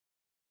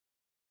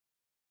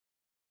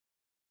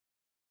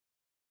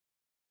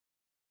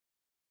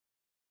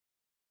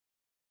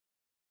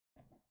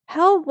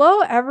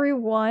Hello,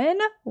 everyone.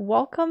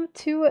 Welcome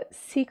to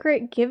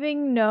Secret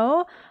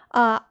GivingNo.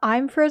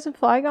 I'm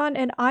frozenflygone,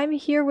 and I'm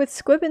here with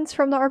Squibbons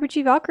from the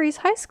RPG Valkyries.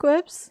 Hi,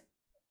 Squibs.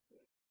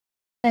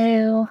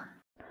 Hello.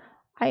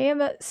 I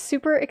am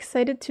super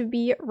excited to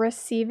be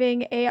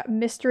receiving a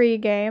mystery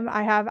game.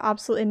 I have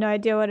absolutely no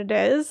idea what it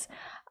is.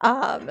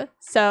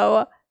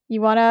 So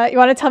you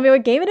wanna tell me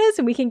what game it is,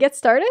 and we can get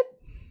started?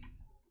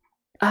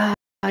 Yeah,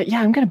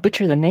 I'm gonna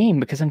butcher the name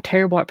because I'm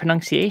terrible at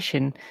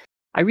pronunciation.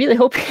 I really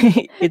hope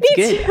it's Me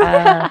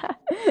good.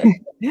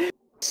 too.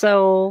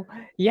 So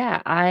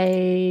yeah,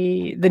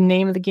 the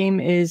name of the game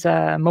is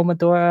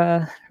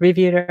Momodora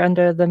Reverie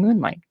Under the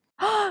Moonlight.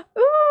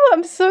 Ooh,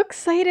 I'm so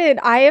excited.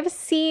 I have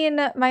seen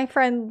my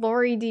friend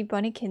Lori D.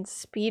 Bunnykin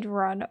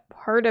speedrun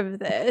part of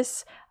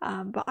this,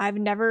 but I've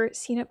never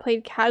seen it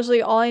played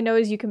casually. All I know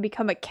is you can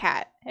become a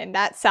cat, and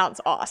that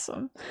sounds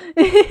awesome.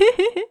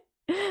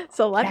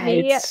 So let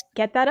me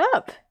get that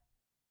up.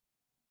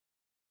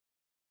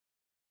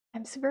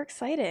 I'm super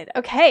excited.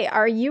 Okay,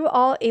 are you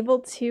all able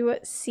to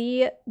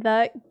see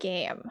the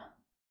game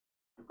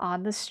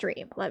on the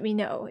stream? Let me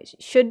know. It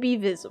should be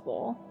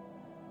visible.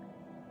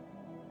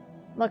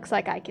 Looks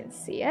like I can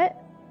see it.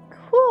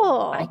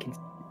 Cool. I can.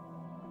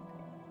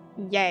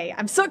 Yay,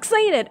 I'm so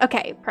excited.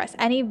 Okay, press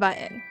any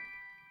button.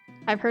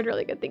 I've heard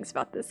really good things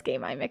about this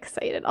game. I'm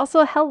excited.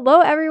 Also, hello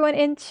everyone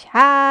in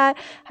chat.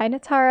 Hi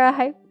Natara,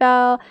 hi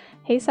Belle,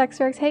 hey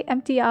Sexworks, hey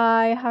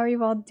MTI. How are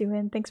you all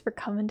doing? Thanks for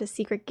coming to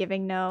Secret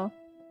GivingNo.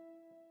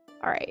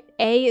 Alright,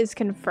 A is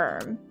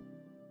confirm.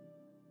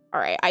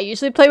 Alright, I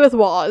usually play with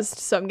WASD,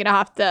 so I'm gonna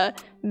have to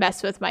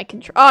mess with my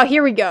control. Oh,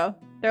 here we go.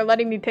 They're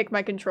letting me pick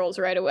my controls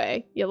right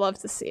away. You'll love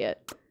to see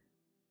it.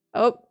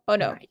 Oh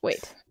no,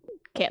 wait.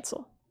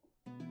 Cancel.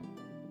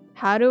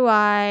 How do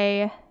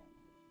I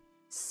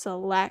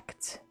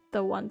select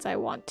the ones I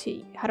want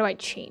to? How do I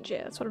change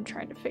it? That's what I'm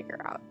trying to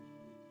figure out.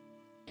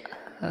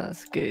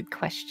 That's a good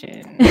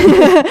question.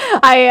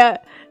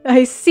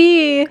 I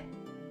see.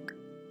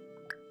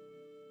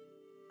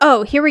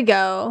 Oh, here we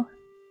go.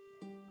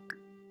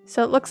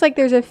 So it looks like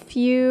there's a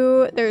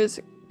few. There's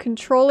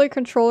controller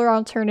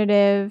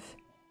alternative.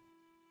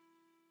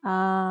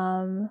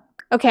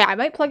 Okay, I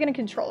might plug in a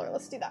controller.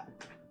 Let's do that.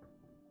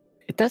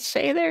 It does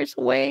say there's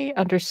a way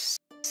under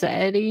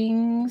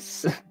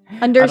settings.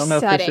 Under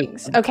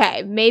settings.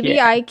 Okay,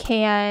 maybe I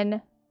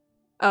can.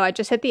 Oh, I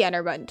just hit the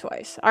enter button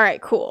twice. All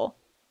right, cool.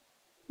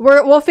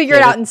 We'll figure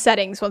it out in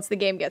settings once the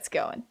game gets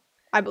going,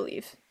 I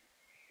believe.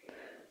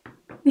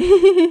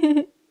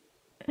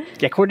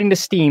 Yeah, according to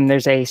Steam,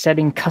 there's a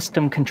setting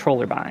custom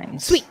controller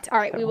binds. Sweet. All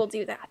right, we will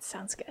do that.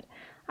 Sounds good.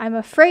 I'm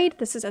afraid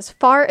this is as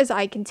far as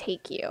I can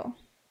take you.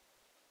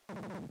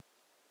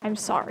 I'm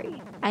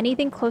sorry.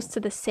 Anything close to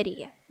the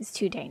city is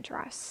too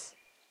dangerous.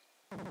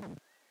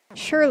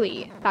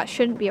 Surely, that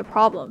shouldn't be a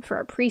problem for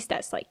a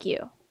priestess like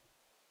you.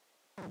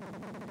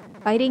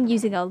 Fighting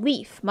using a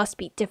leaf must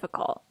be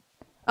difficult.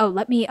 Oh,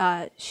 let me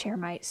share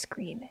my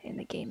screen in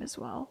the game as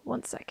well.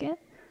 1 second.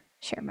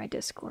 Share my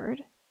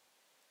Discord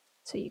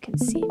so you can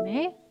see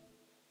me.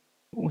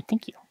 Oh,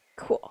 thank you.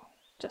 Cool.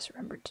 Just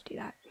remembered to do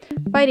that.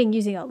 Fighting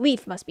using a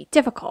leaf must be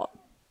difficult.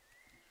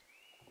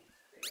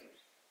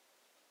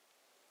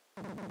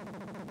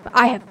 But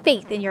I have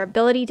faith in your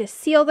ability to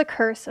seal the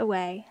curse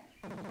away.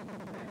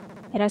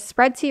 It has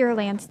spread to your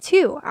lands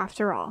too,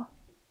 after all.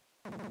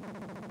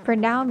 For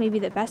now, maybe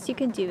the best you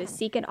can do is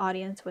seek an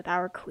audience with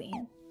our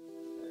queen.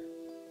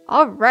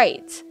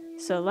 Alright,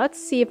 so let's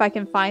see if I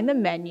can find the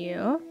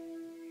menu.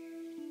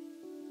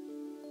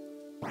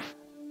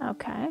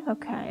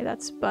 Okay,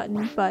 that's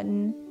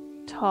button,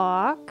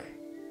 talk.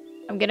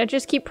 I'm gonna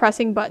just keep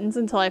pressing buttons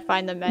until I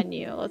find the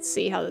menu. Let's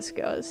see how this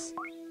goes.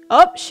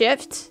 Oh,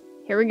 shift.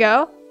 Here we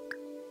go.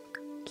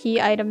 Key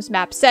items,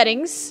 map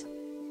settings.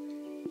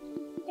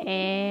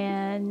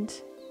 And...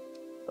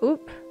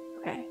 oop.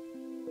 Okay.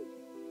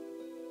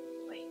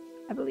 Wait,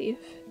 I believe.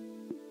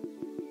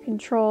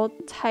 Control,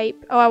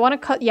 type. Oh, I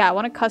want to I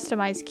want to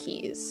customize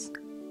keys.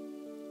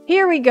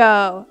 Here we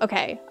go.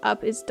 Okay,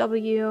 up is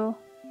W.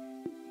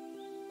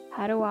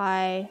 How do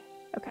I...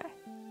 okay.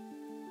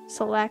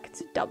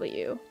 Select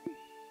W.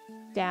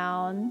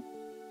 Down.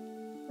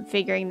 I'm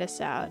figuring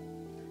this out.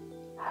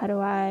 How do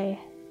I...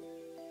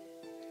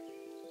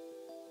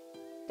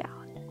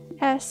 down.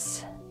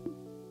 S.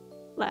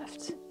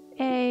 Left.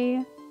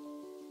 A.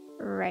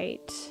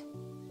 Right.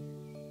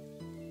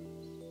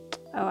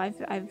 Oh,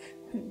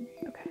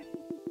 okay.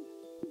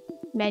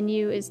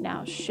 Menu is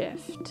now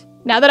shift.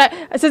 Now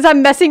that since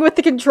I'm messing with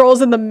the controls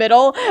in the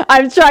middle,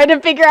 I'm trying to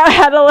figure out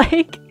how to,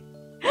 like,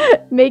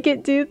 make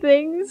it do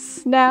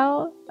things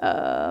now.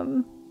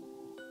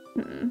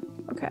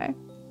 Okay.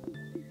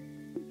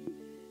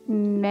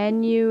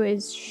 Menu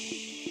is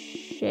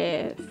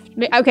shift.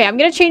 Okay, I'm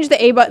gonna change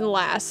the A button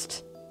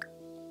last.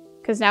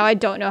 Because now I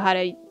don't know how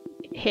to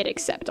hit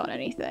accept on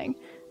anything.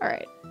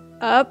 Alright.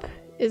 Up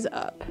is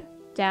up.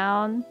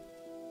 Down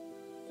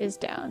is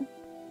down.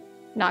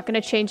 Not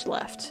gonna change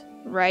left.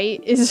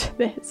 Right is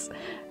this.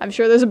 I'm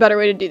sure there's a better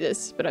way to do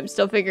this, but I'm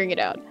still figuring it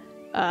out.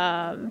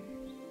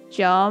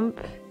 Jump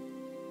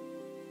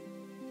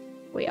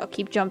Wait, I'll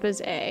keep jump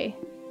as A.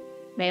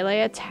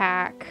 Melee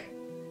attack.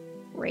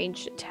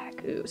 Ranged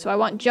attack. Ooh, so I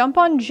want jump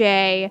on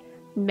J,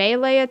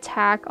 melee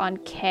attack on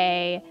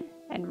K,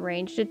 and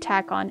ranged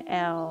attack on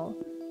L.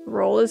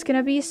 Roll is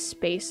gonna be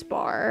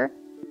spacebar.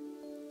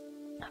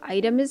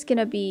 Item is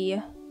gonna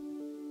be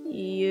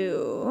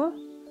U.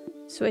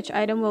 Switch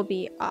item will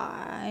be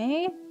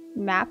I.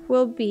 Map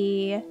will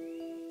be...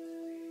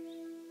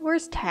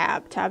 Where's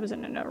tab? Tab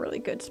isn't in a really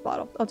good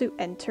spot. I'll do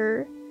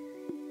enter.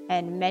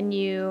 And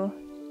menu...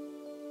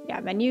 Yeah,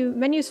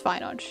 menu's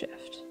fine on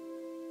shift.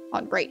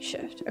 On right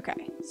shift.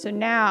 Okay, so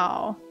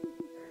now...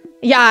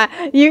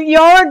 Yeah, you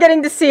all are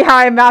getting to see how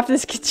I map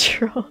this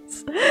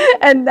controls.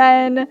 And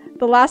then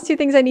the last two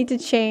things I need to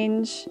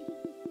change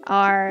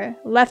are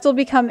left will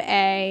become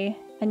A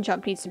and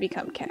jump needs to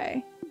become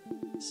K.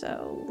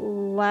 So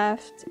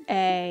left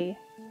A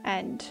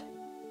and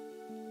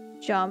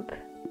jump.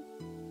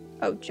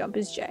 Oh, jump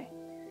is J.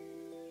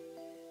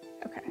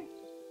 Okay.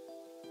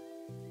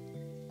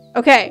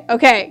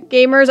 Okay,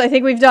 gamers, I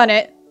think we've done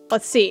it.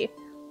 Let's see.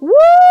 Woo!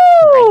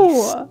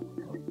 Nice.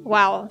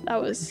 Wow,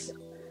 that was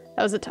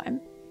a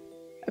time.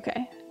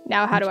 Okay,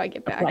 now how do I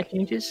get back? Apply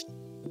changes.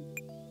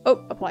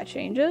 Oh, apply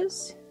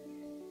changes.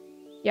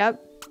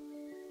 Yep.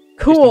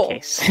 Cool.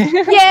 Just in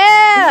case.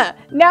 Yeah!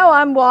 Now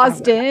I'm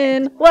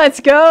Wasden. Let's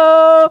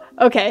go!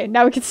 Okay,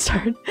 now we can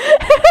start.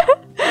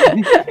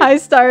 Hi,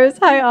 Stars.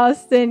 Hi,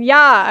 Austin.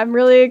 Yeah, I'm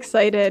really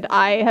excited.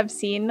 I have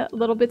seen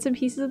little bits and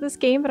pieces of this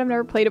game, but I've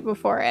never played it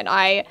before, and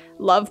I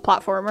love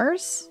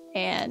platformers,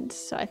 and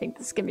so I think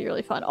this is gonna be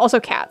really fun. Also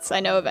cats.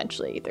 I know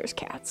eventually there's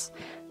cats.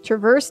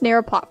 Traverse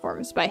narrow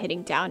platforms by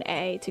hitting down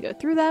A to go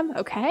through them.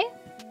 Okay.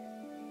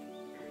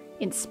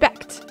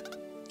 Inspect.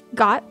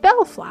 Got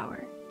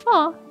bellflower.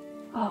 Aw.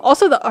 Oh,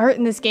 also, the art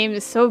in this game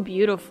is so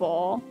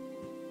beautiful.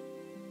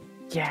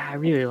 Yeah, I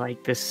really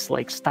like this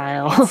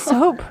style. It's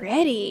so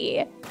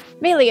pretty.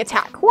 Melee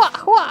attack. Wah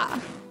wah.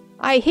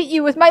 I hit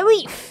you with my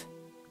leaf.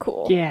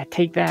 Cool. Yeah,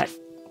 take that.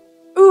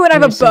 Ooh, and I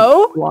have a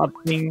bow. Blob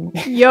thing.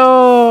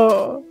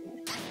 Yo.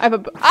 I have a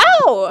bow.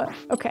 Ow.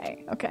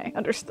 Okay.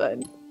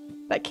 Understood.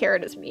 That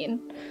carrot is mean.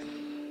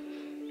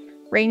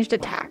 Ranged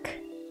attack.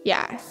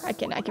 Yeah, I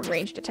can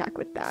ranged attack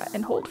with that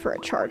and hold for a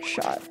charge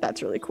shot.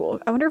 That's really cool.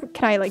 I wonder if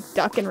can I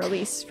duck and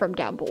release from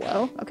down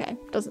below? Okay,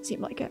 doesn't seem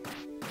like it.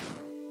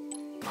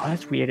 Oh,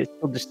 that's weird. It's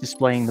still just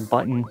displaying the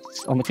buttons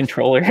on the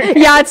controller.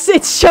 Yeah,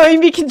 it's showing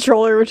me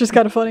controller, which is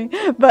kind of funny,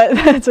 but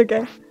that's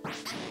okay.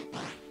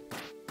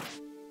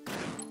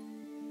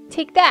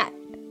 Take that.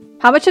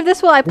 How much of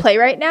this will I play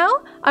right now?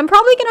 I'm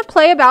probably gonna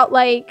play about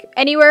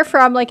anywhere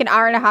from an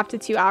hour and a half to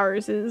 2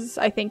 hours is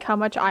I think how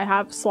much I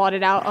have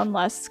slotted out,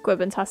 unless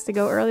Squibbons has to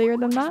go earlier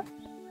than that.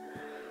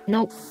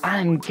 Nope,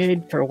 I'm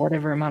good for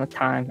whatever amount of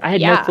time. I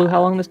had no clue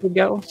how long this would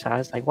go, so I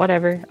was like,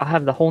 whatever, I'll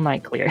have the whole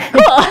night clear.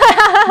 Cool.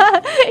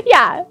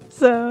 Yeah,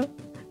 so...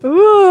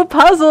 Ooh,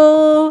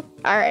 puzzle!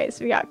 Alright,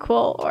 so we got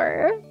cool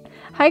ore.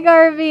 Hi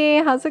Garvey,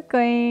 how's it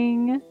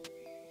going?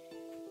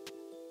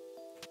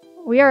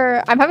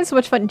 I'm having so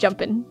much fun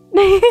jumping.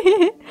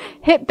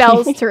 Hit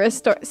bells to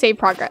restore save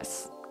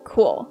progress.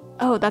 Cool.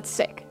 Oh, that's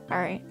sick.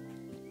 Alright.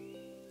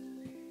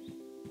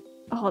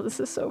 Oh, this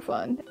is so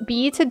fun.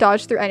 B to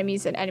dodge through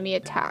enemies and enemy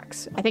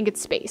attacks. I think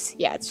it's space.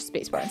 Yeah, it's just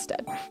spacebar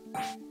instead.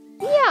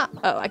 Yeah.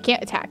 Oh, I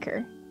can't attack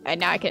her. And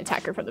now I can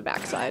attack her from the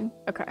backside.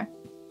 Okay.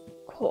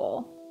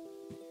 Cool.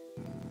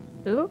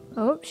 Ooh.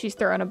 Oh, she's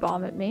throwing a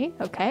bomb at me.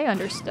 Okay,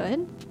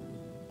 understood.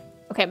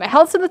 Okay, my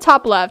health's in the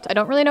top left. I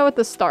don't really know what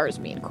the stars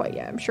mean quite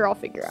yet. I'm sure I'll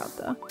figure out,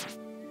 though.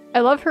 I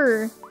love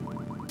her...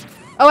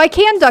 Oh, I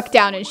can duck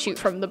down and shoot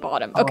from the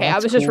bottom. Okay, I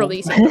was just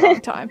releasing at the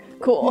wrong time.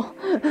 Cool.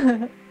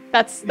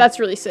 That's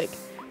really sick.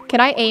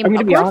 Can I aim upward?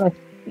 To be honest.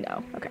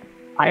 No, okay.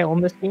 I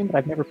own this game, but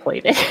I've never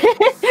played it.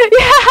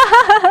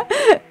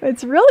 Yeah!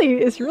 It's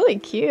really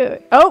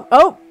cute.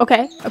 Oh,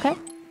 okay.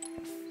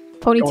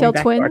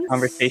 Ponytail twins. Our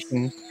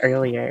conversation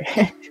earlier.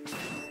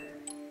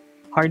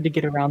 Hard to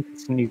get around to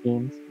some new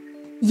games.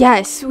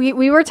 Yes,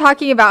 we were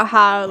talking about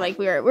how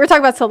we were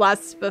talking about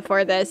Celeste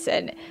before this,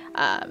 and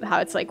how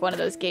it's one of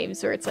those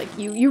games where it's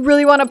you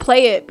really want to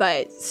play it,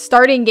 but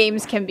starting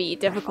games can be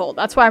difficult.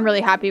 That's why I'm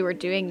really happy we're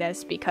doing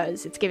this,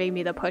 because it's giving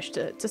me the push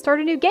to start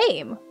a new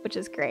game, which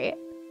is great.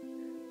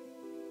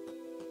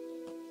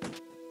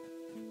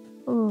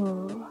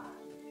 Ooh,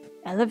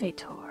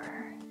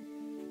 elevator.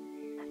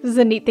 This is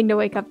a neat thing to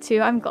wake up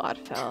to. I'm glad,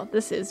 Phil.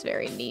 This is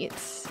very neat.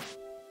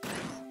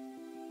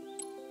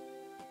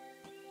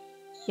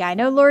 Yeah, I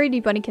know Lori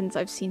D. Bunnykins,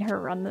 I've seen her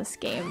run this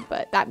game,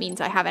 but that means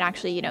I haven't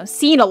actually,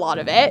 seen a lot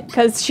of it,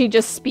 because she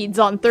just speeds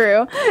on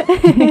through.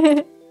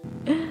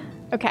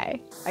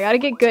 Okay, I gotta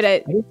get good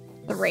at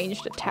the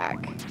ranged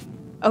attack.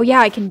 Oh yeah,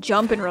 I can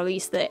jump and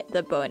release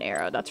the bow and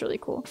arrow. That's really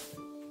cool.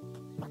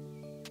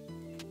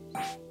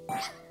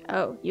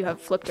 Oh, you have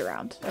flipped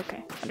around.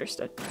 Okay,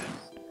 understood.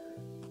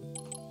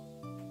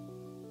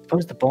 I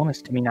suppose the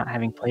bonus to me not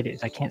having played it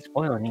is I can't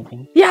spoil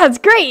anything. Yeah, it's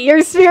great! You're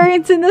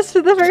experiencing this for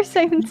the first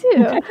time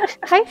too!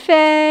 Hi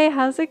Faye,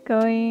 how's it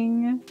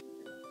going?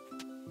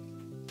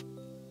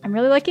 I'm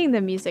really liking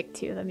the music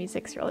too. The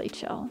music's really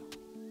chill.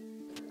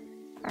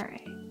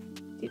 Alright.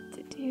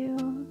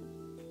 Do.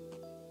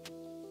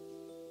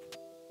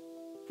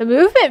 The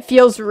movement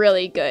feels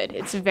really good.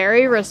 It's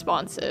very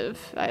responsive.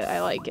 I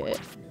like it.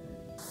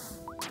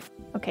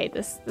 Okay,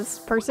 this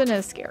person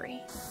is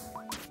scary.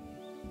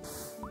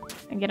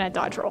 I'm gonna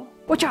dodge roll.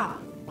 Whatcha?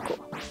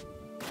 Cool.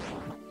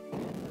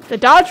 The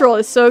dodge roll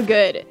is so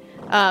good.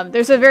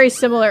 There's a very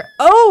similar...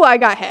 Oh, I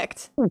got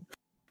hecked.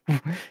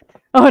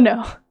 Oh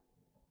no.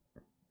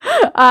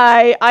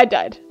 I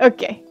died.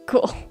 Okay,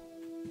 cool.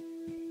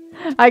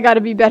 I gotta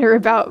be better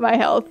about my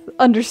health.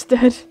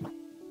 Understood.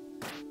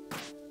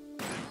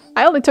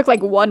 I only took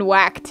like one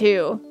whack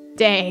too.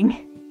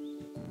 Dang.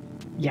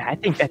 Yeah, I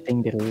think that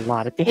thing did a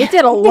lot of damage. It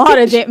did a lot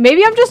of damage.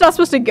 Maybe I'm just not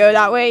supposed to go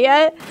that way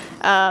yet.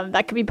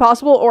 That could be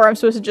possible. Or I'm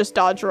supposed to just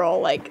dodge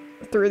roll like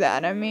through the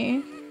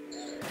enemy.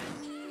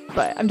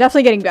 But I'm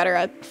definitely getting better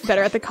at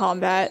the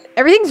combat.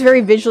 Everything's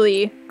very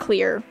visually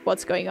clear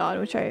what's going on,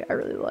 which I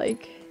really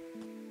like.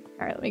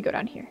 Alright, let me go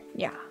down here.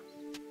 Yeah.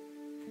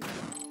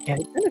 Yeah,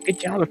 they've done a good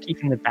job of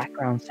keeping the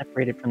background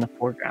separated from the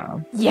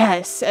foreground.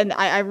 Yes, and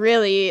I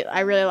really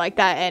like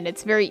that, and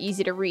it's very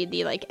easy to read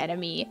the like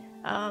enemy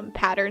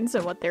patterns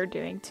and what they're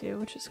doing too,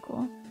 which is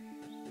cool.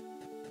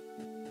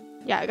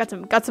 Yeah, I got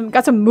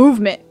some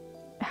movement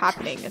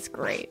happening. It's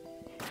great.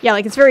 Yeah,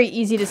 like it's very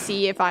easy to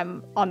see if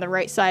I'm on the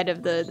right side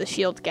of the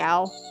shield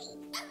gal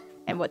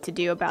and what to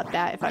do about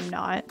that if I'm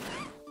not.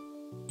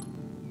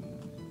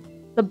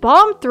 The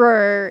bomb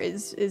thrower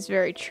is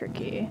very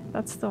tricky.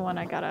 That's the one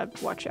I gotta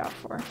watch out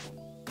for.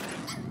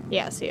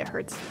 Yeah, see, it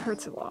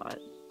hurts a lot.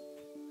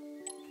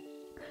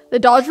 The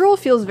dodge roll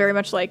feels very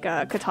much like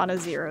Katana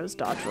Zero's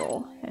dodge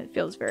roll. It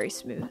feels very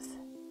smooth.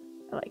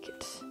 I like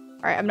it.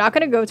 Alright, I'm not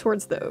gonna go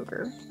towards the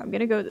ogre. I'm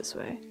gonna go this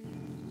way.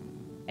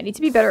 I need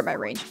to be better at my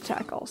ranged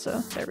attack also.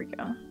 There we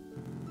go.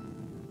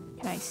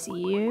 Can I see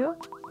you?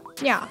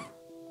 Yeah.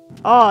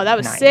 Oh, that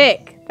was nice.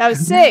 sick. That was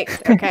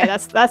sick. Okay,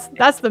 that's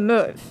the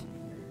move.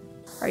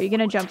 Are you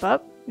gonna jump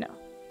up? No.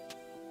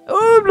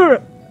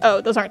 Oh,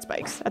 those aren't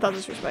spikes. I thought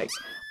those were spikes.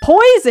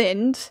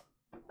 Poisoned?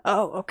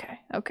 Oh, okay.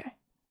 Okay.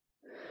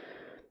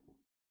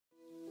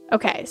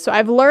 Okay, so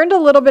I've learned a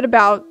little bit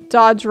about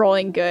dodge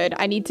rolling good.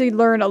 I need to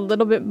learn a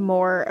little bit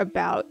more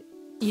about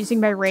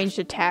using my ranged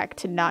attack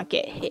to not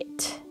get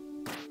hit.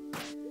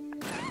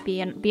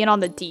 Being on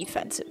the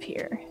defensive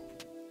here.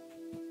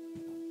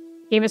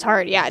 Game is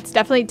hard. Yeah, it's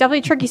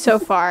definitely tricky so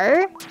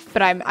far,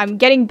 but I'm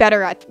getting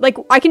better at, like,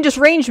 I can just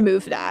range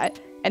move that,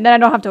 and then I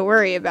don't have to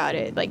worry about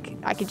it. Like,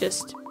 I could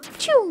just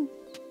choo.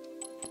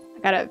 I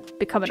gotta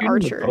become an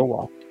archer.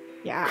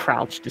 Yeah.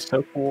 Crouched is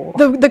so cool.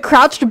 The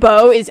crouched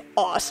bow is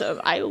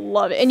awesome. I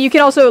love it. And you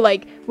can also,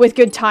 like, with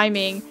good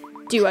timing,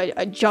 do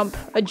a jump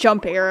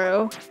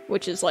arrow,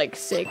 which is like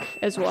sick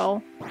as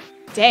well.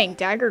 Dang,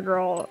 Dagger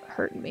Girl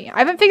hurt me. I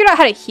haven't figured out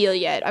how to heal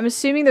yet. I'm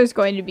assuming there's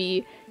going to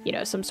be, you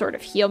know, some sort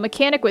of heal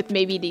mechanic with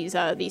maybe these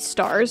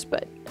stars,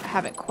 but I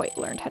haven't quite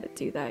learned how to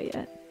do that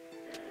yet.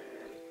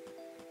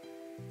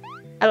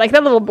 I like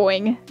that little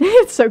boing.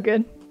 It's so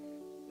good.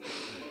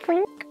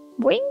 Boink.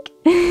 Boink.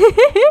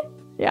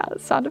 Yeah, the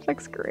sound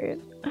effect's great.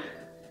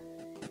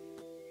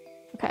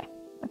 Okay.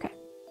 Okay.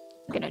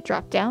 I'm gonna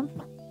drop down.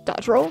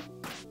 Dodge roll.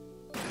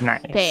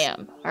 Nice.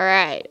 Bam.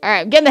 Alright.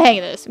 Alright, I'm getting the hang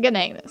of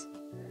this.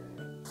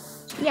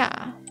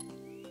 Yeah.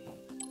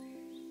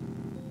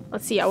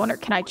 Let's see, I wonder,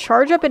 can I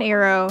charge up an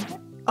arrow?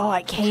 Oh,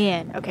 I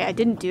can. Okay, I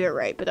didn't do it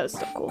right, but that was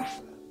still cool.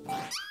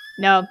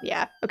 No,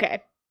 yeah,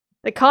 okay.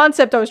 The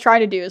concept I was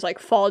trying to do is like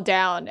fall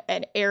down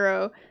and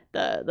arrow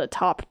the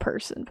top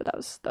person, but that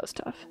was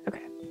tough.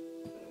 Okay.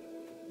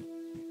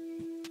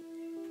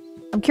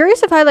 I'm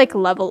curious if I like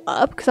level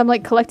up, because I'm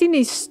like collecting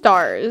these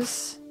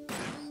stars.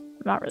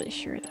 I'm not really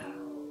sure though.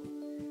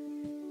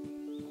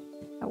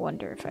 I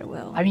wonder if I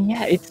will. I mean,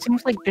 yeah, it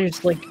seems like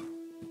there's like,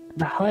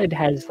 the HUD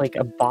has like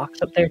a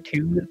box up there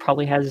too that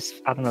probably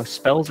has, I don't know,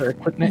 spells or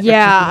equipment.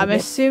 Yeah, I'm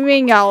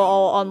assuming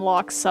I'll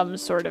unlock some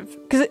sort of,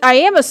 because I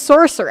am a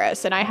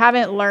sorceress and I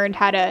haven't learned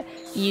how to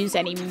use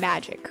any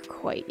magic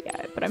quite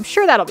yet, but I'm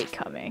sure that'll be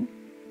coming.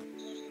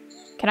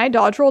 Can I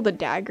dodge roll the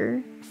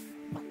dagger?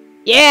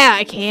 Yeah,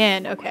 I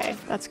can. Okay,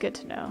 that's good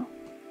to know.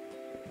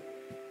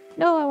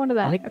 No, I wanted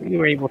that. I think you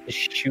were able to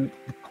shoot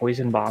the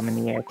poison bomb in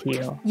the air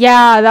too.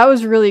 Yeah, that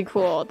was really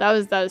cool. That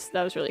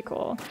was really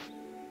cool.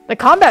 The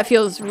combat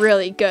feels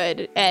really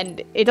good,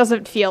 and it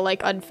doesn't feel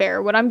like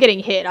unfair. When I'm getting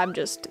hit, I'm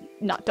just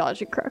not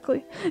dodging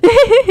correctly.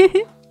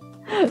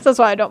 So that's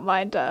why I don't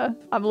mind. I'm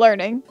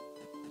learning.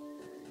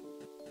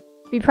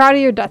 Be proud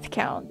of your death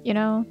count, you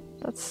know?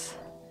 That's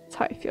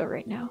how I feel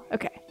right now.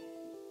 Okay.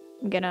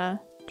 I'm gonna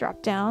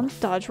drop down,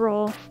 dodge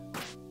roll.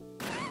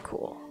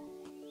 Cool.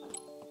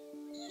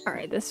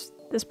 Alright, this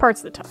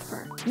part's the tough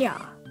part.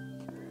 Yeah.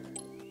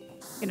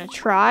 Gonna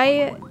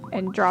try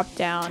and drop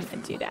down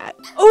and do that.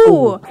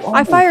 Oh,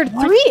 I fired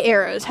 3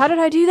 arrows. How did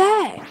I do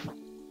that?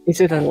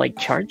 Is it a like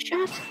charge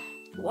shot?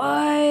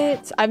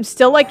 What? I'm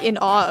still like in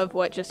awe of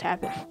what just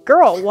happened.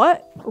 Girl,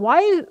 what?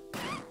 Why?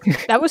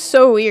 That was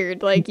so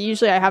weird. Like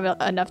usually I have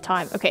enough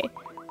time. Okay.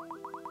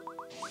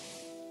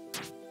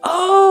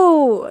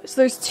 Oh,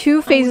 so there's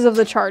 2 phases of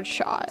the charge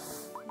shot.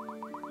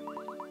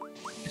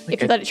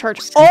 If you let it charge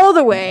all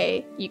the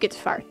way, you get to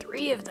fire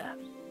 3 of them.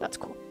 That's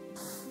cool.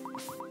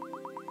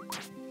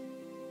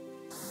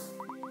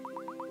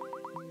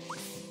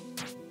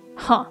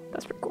 Huh,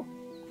 that's pretty cool.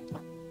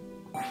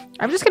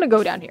 I'm just gonna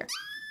go down here.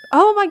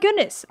 Oh my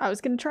goodness, I was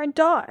gonna try and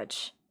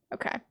dodge.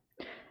 Okay.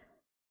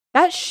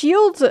 That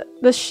shield,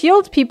 the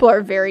shield people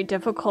are very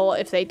difficult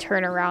if they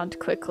turn around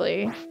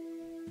quickly.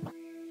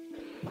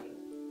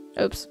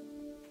 Oops.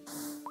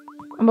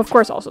 I'm of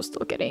course also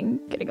still getting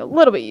a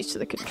little bit used to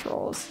the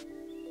controls.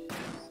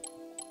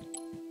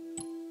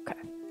 Okay.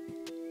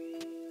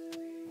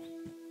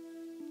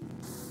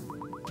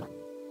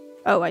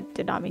 Oh, I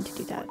did not mean to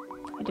do that.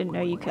 I didn't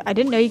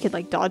know you could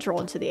like dodge roll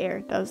into the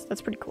air.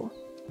 That's pretty cool.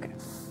 Okay.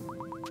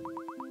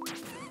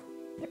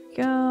 There we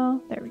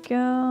go. There we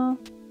go.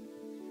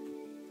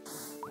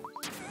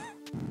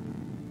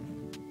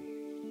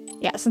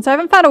 Yeah, since I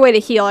haven't found a way to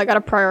heal, I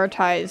gotta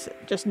prioritize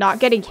just not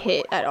getting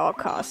hit at all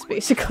costs,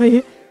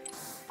 basically.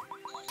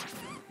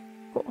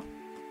 Cool.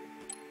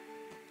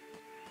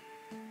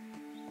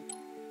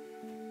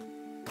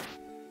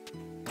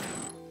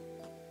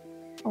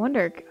 I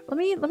wonder, let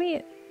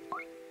me,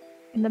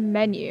 in the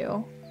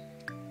menu,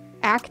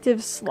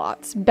 active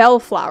slots,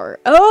 bellflower.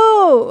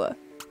 Oh!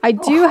 I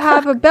do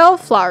have a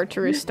bellflower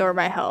to restore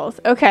my health.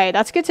 Okay,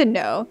 that's good to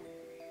know.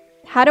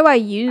 How do I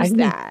use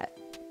that?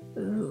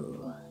 Ooh.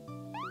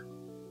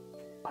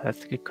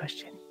 That's a good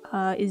question.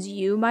 Is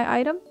you my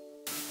item?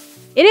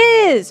 It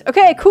is!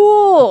 Okay,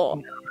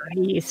 cool!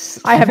 Nice.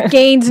 I have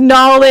gained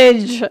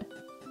knowledge!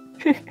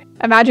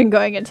 Imagine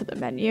going into the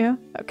menu.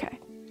 Okay.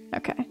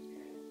 Okay.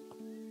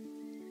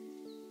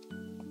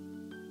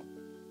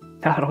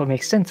 That all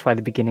makes sense why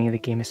the beginning of the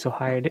game is so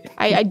hard.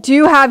 I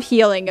do have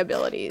healing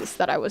abilities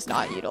that I was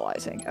not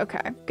utilizing.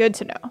 Okay, good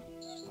to know.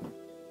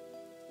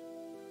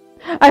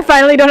 I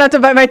finally don't have to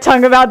bite my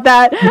tongue about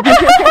that.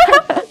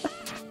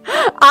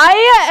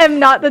 I am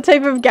not the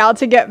type of gal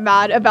to get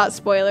mad about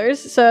spoilers,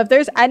 so if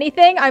there's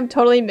anything I'm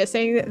totally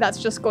missing that's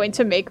just going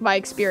to make my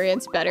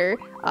experience better,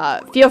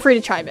 feel free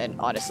to chime in,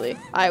 honestly.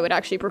 I would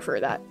actually prefer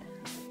that.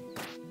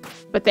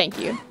 But thank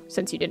you,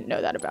 since you didn't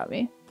know that about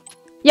me.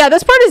 Yeah,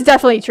 this part is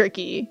definitely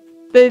tricky.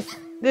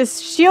 This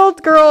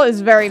shield girl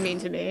is very mean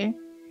to me.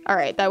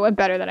 Alright, that went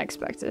better than I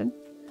expected.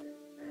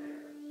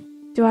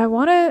 Do I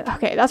want to...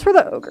 Okay, that's where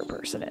the ogre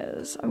person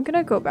is. I'm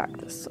gonna go back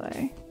this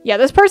way. Yeah,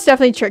 this part's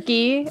definitely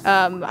tricky.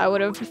 It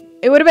would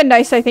have been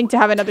nice, I think, to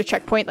have another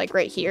checkpoint, like,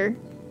 right here.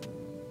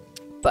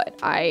 But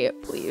I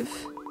believe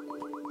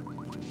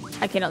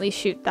I can at least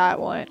shoot that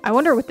one. I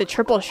wonder with the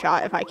triple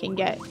shot if I can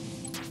get...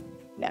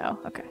 No,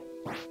 okay.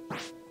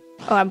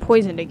 Oh, I'm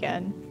poisoned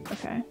again.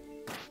 Okay.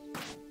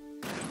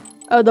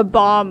 Oh, the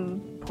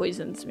bomb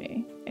poisons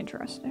me.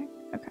 Interesting.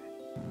 Okay.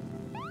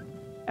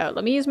 Oh,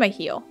 let me use my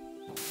heal.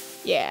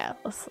 Yeah,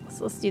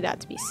 let's do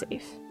that to be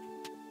safe.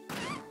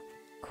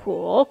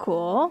 Cool,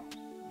 cool.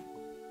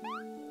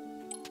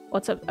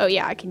 What's up? Oh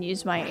yeah, I can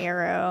use my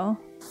arrow.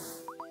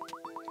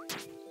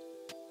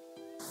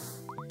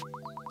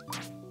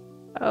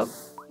 Oh.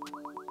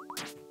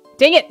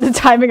 Dang it! The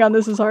timing on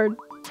this is hard.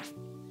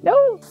 No!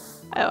 Oh,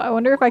 I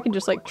wonder if I can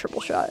just like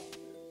triple shot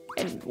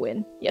and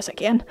win. Yes, I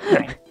can.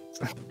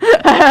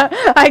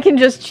 I can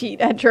just cheat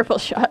at triple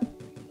shot.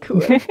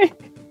 Cool.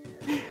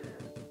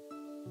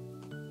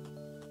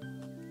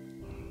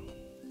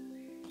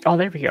 Oh,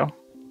 there we go.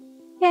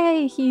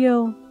 Yay,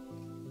 heal.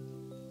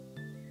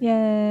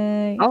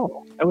 Yay.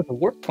 Oh, that was a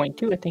warp point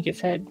too, I think it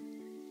said.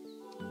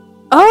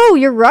 Oh,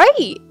 you're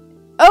right.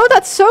 Oh,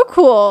 that's so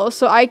cool.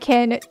 So I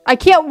can't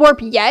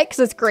warp yet because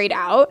it's grayed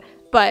out,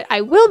 but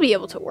I will be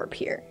able to warp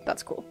here.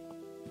 That's cool.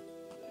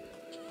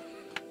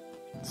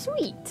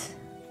 Sweet.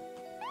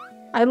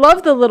 I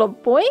love the little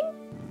boing.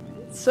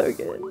 It's so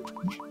good.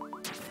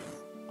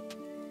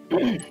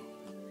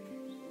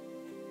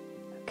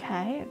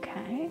 Okay,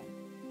 okay.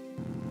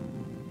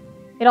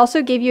 It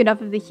also gave you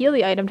enough of the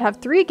Healy item to have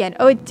 3 again.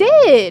 Oh, it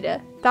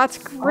did! That's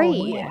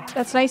great. Oh, yeah.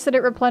 That's nice that it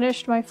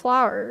replenished my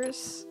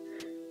flowers.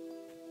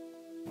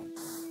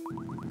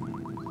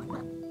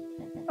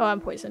 Oh, I'm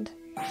poisoned.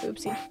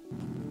 Oopsie.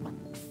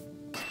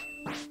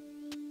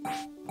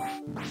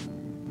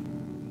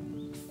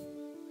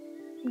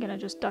 I'm gonna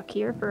just duck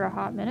here for a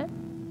hot minute.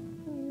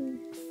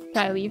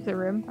 Can I leave the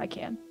room? I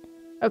can.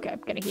 Okay,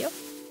 I'm gonna heal.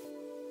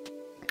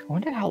 I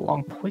wonder how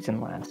long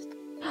poison lasts.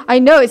 I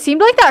know, it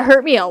seemed like that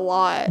hurt me a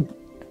lot.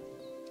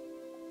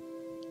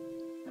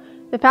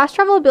 The fast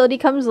travel ability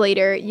comes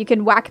later. You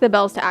can whack the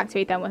bells to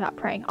activate them without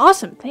praying.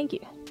 Awesome, thank you.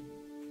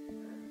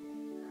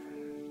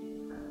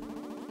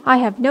 I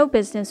have no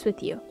business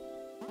with you.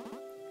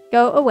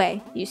 Go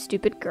away, you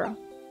stupid girl.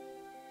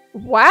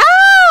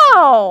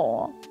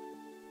 Wow!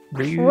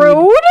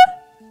 Rude?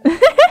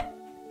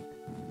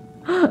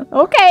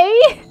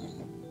 Okay.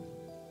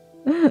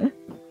 I'm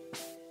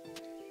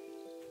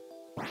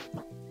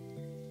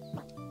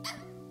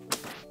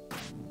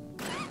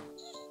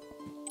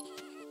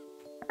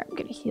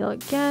gonna heal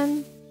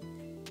again.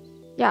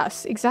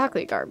 Yes,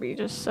 exactly, Garby.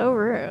 Just so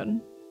rude.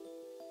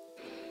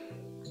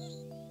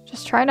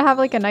 Just trying to have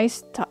like a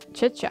nice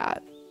chit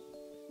chat.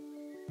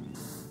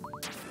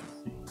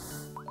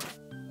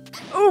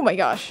 Oh my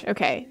gosh.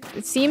 Okay.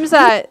 It seems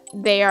that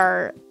they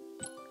are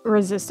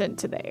resistant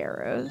to the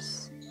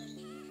arrows.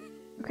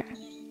 Okay.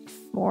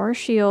 More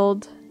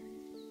shield.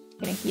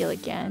 Gonna heal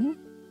again.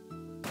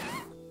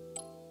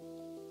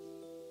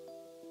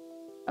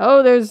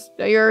 Oh,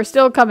 you're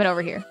still coming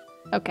over here.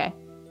 Okay.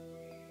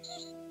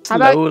 How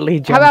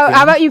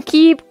about you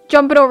keep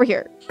jumping over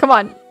here? Come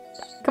on.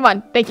 Come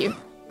on. Thank you.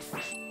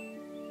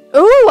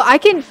 Ooh, I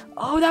can...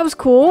 Oh, that was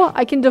cool.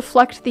 I can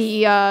deflect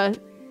the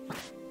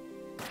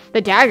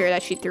dagger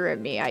that she threw at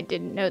me. I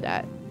didn't know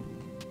that.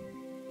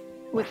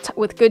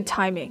 With good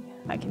timing,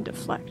 I can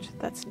deflect.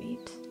 That's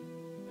neat.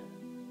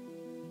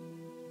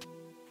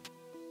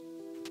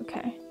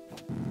 Okay.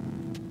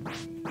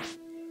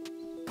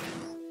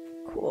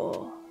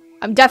 Cool.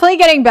 I'm definitely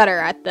getting better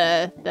at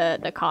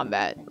the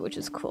combat, which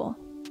is cool.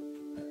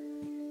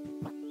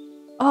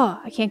 Oh,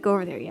 I can't go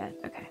over there yet.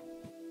 Okay.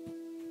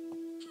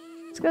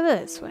 Let's go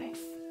this way.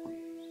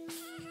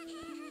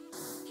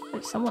 Oh,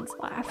 someone's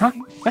laughing. Huh?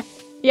 What?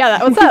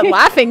 Yeah, what's that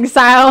laughing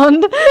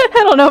sound? I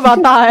don't know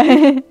about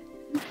that.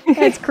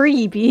 That's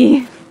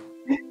creepy.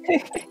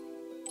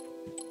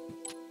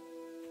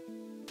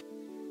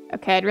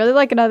 Okay, I'd really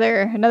like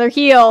another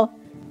heal.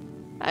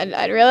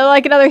 I'd really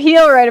like another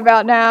heal right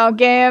about now,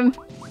 game.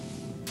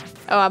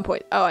 Oh, I'm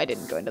oh, I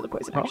didn't go into the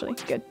poison actually.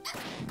 Good.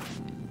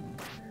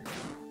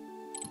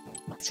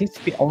 It seems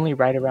to be only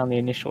right around the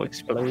initial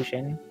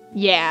explosion.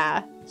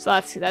 Yeah, so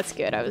that's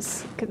good. I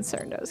was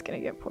concerned I was gonna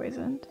get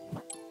poisoned.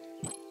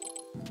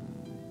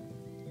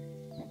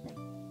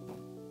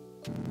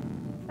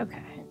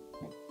 Okay.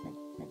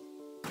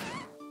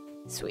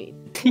 Sweet.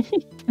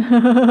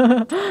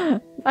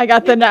 I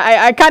got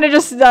I kind of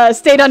just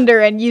stayed under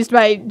and used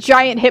my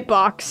giant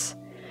hitbox.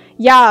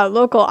 Yeah,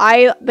 local.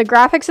 The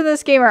graphics in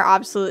this game are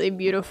absolutely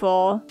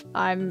beautiful.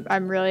 I'm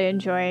really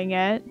enjoying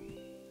it.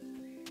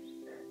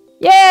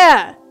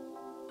 Yeah!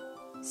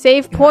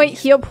 Save point,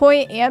 heal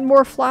point, and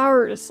more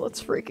flowers.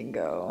 Let's freaking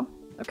go.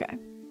 Okay.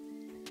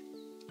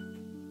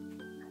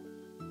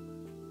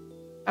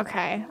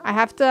 Okay, I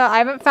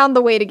haven't found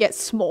the way to get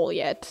Smole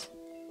yet.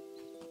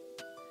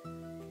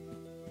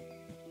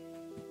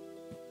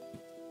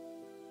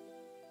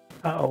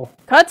 Uh-oh.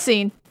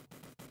 Cutscene.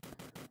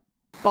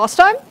 Boss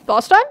time?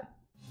 Boss time?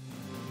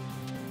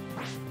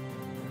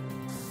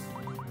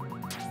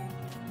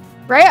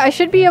 Right? I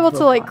should be able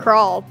to, like,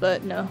 crawl,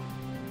 but no.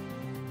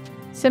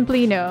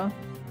 Simply no.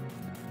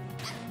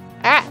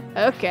 Ah!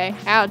 Okay.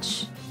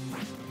 Ouch.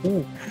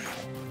 Ooh.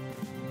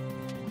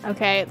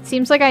 Okay, it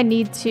seems like I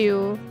need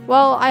to...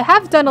 Well, I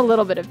have done a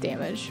little bit of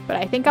damage, but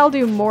I think I'll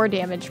do more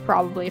damage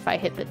probably if I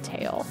hit the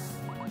tail.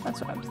 That's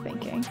what I'm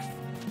thinking.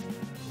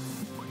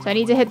 So I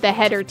need to hit the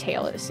head or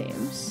tail, it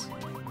seems.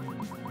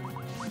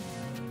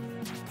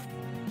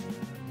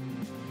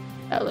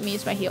 Oh, let me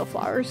use my heal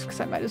flowers, because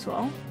I might as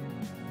well.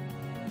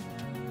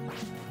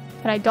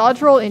 Can I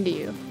dodge roll into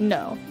you?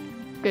 No.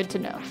 Good to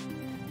know.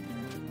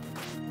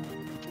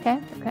 Okay,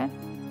 okay.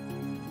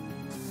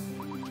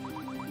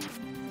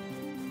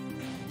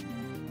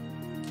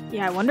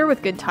 Yeah, I wonder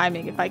with good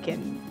timing if I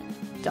can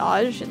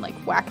dodge and like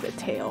whack the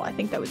tail. I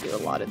think that would do a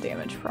lot of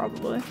damage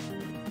probably.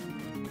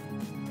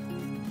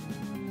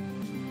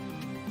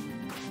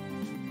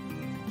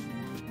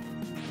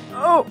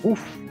 Oh!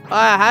 Oof.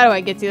 How do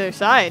I get to the other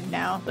side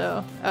now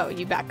though? Oh,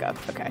 you back up.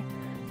 Okay.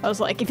 I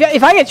was like,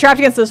 if I get trapped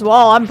against this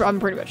wall, I'm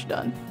pretty much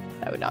done.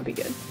 That would not be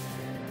good.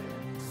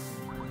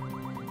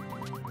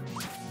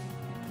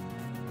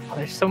 Oh,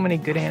 there's so many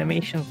good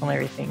animations and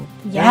everything.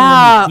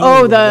 Yeah.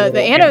 Oh, the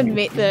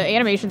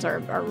animations are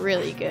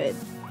really good.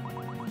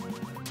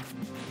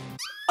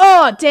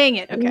 Oh, dang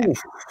it. Okay.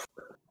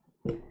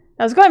 Ooh.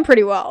 That was going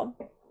pretty well.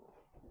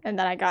 And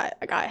then I got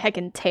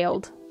heckin'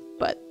 tailed,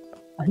 but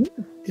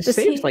the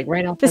save's like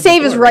right outside the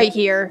save is door, right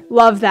here.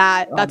 Love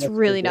that. Oh, that's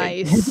really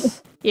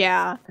nice.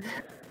 Yeah.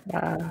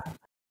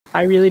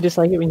 I really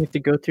dislike it when you have to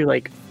go through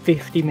like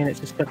 50 minutes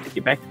of stuff to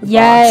get back to the boss.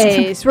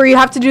 Yes, where you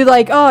have to do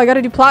like, oh, I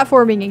gotta do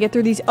platforming and get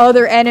through these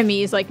other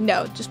enemies. Like,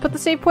 no, just put the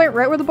save point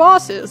right where the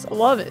boss is. I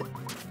love it.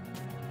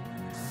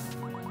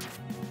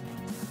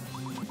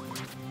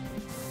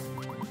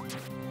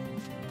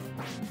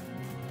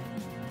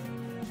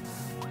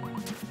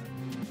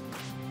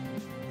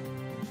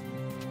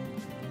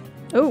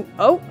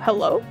 Oh,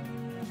 hello?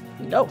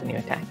 Nope. New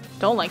attack.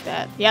 Don't like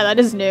that. Yeah, that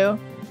is new.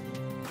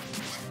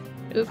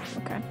 Oop,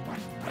 okay.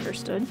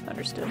 Understood,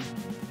 understood.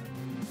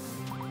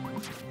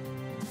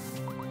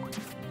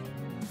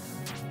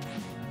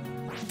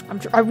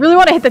 I really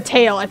want to hit the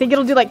tail. I think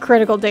it'll do like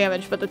critical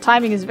damage, but the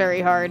timing is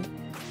very hard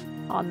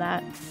on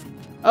that.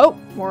 Oh,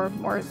 more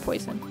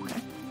poison. Okay.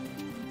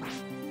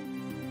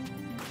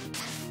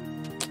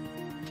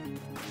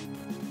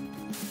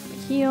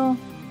 Heal.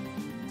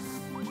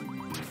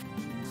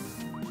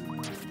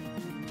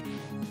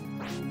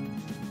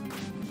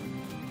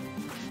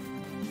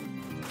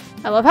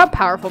 I love how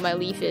powerful my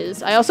leaf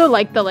is. I also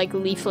like the like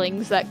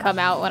leaflings that come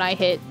out when I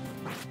hit.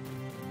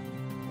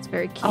 It's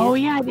very cute. Oh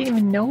yeah, I didn't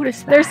even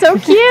notice that. They're so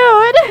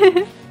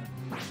cute!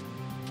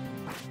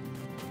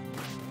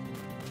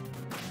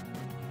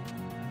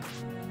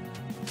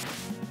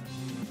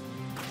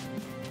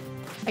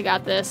 I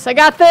got this. I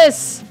got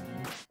this!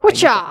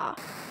 Whatcha!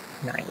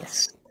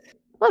 Nice.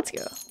 Let's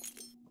go.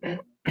 I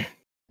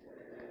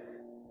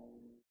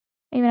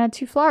even had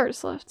 2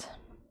 flowers left.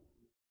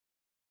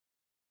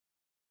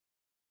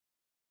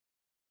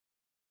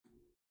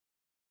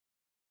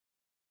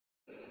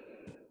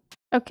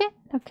 Okay,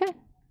 okay.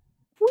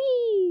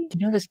 Whee! Do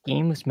you know this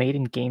game was made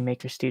in Game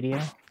Maker Studio?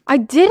 I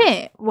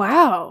didn't!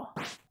 Wow.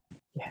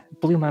 Yeah,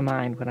 it blew my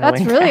mind when I That's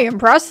went really back.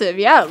 impressive.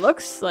 Yeah, it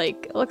looks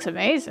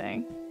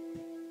amazing.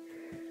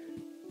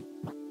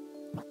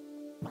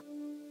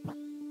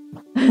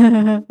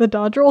 The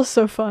dodge roll is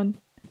so fun.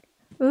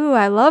 Ooh,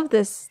 I love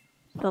this.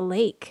 The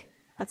lake.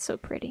 That's so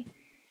pretty.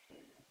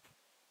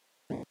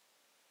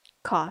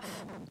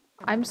 Cough.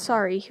 I'm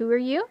sorry, who are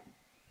you?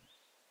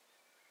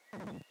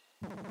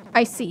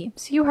 I see.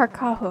 So you are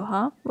Kaho,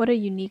 huh? What a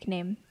unique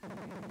name.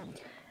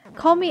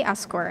 Call me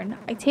Ascorn.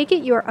 I take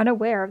it you are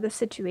unaware of the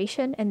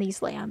situation in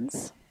these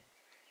lands.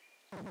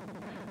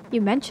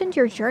 You mentioned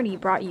your journey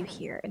brought you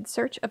here in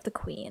search of the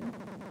queen.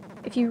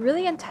 If you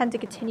really intend to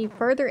continue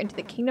further into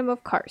the kingdom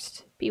of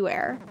Karst,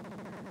 beware.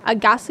 A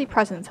ghastly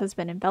presence has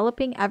been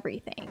enveloping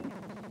everything.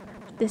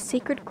 This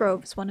sacred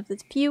grove is one of the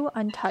few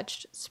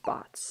untouched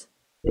spots.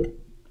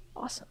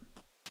 Awesome.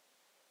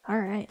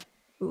 Alright.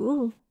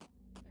 Ooh.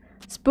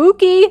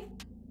 Spooky!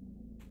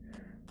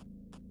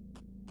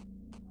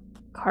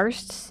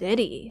 Karst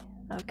City.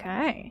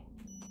 Okay.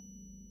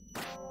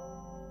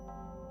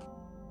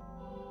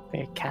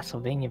 Very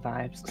Castlevania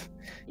vibes.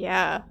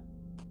 Yeah.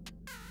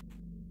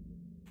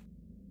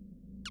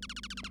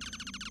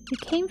 You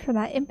came from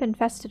that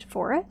imp-infested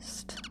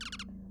forest?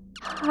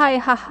 Hi,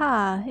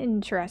 haha,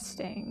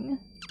 interesting.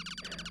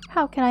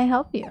 How can I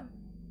help you?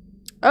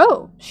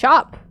 Oh,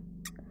 shop.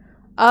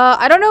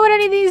 I don't know what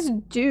any of these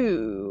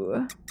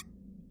do.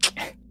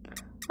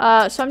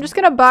 So I'm just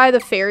gonna buy the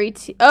fairy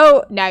tea.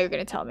 Oh, now you're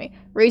gonna tell me.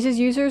 Raises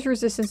users'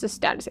 resistance to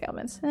status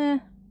ailments.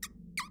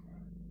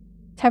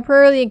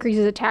 Temporarily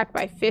increases attack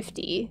by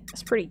 50.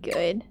 That's pretty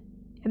good.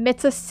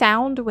 Emits a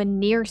sound when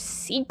near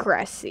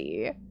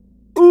secrecy.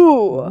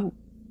 Ooh.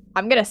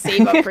 I'm gonna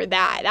save up for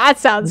that. That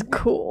sounds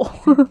cool.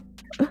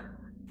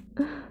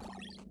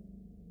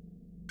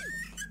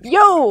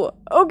 Yo!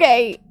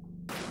 Okay.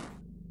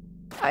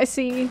 I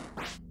see. You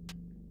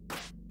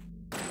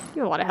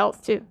have a lot of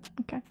health, too.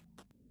 Okay.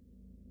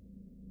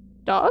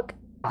 Dog?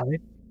 Oh, they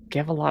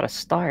give a lot of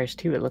stars,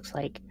 too, it looks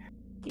like.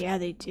 Yeah,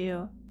 they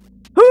do.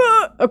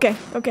 Okay,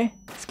 okay.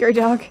 Scary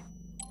dog.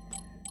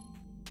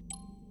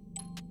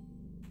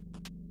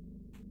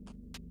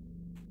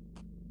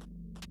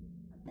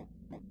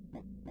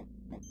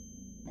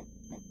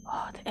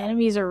 Oh, the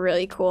enemies are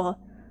really cool.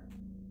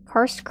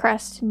 Karst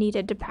crest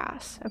needed to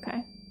pass.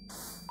 Okay.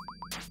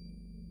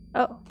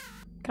 Oh.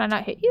 Can I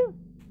not hit you?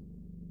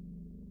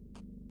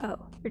 Oh,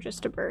 you're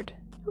just a bird.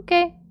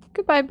 Okay.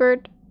 Goodbye,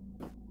 bird.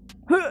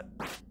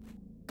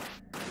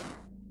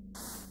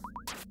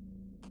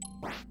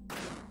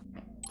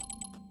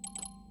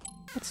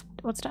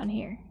 What's down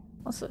here?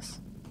 What's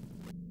this?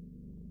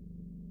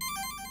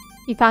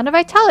 You found a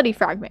vitality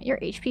fragment. Your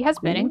HP has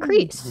been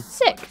increased.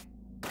 Sick.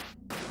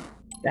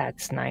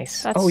 That's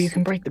nice. That's... Oh, you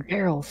can break the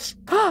barrels.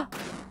 Oh,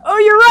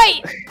 you're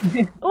right!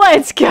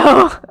 Let's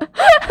go!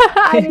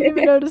 I didn't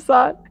even notice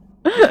that.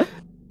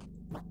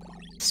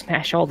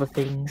 Smash all the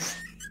things.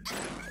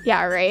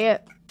 Yeah, right?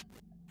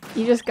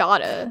 You just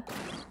gotta.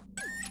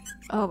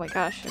 Oh my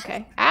gosh,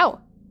 okay.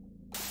 Ow!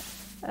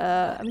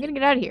 I'm gonna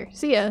get out of here.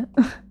 See ya.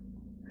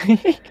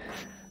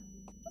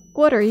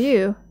 What are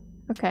you?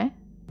 Okay.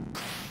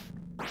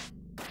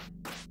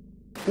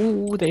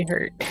 Ooh, they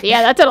hurt.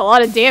 Yeah, that did a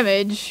lot of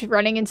damage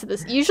running into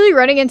this. Usually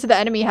running into the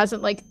enemy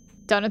hasn't, like,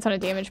 done a ton of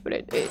damage, but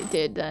it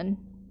did then.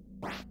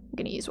 I'm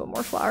gonna use one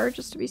more flower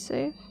just to be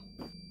safe.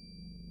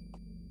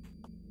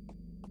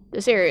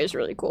 This area is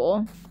really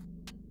cool.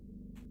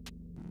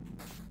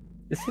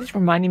 This is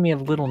reminding me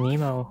of Little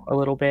Nemo a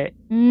little bit.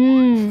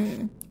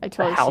 I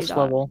totally the house see that.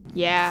 level.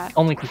 Yeah.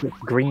 Only because it's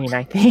green,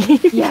 I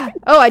think. Yeah.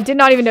 Oh, I did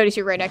not even notice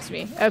you right next to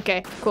me.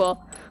 Okay,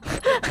 cool.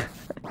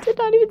 Did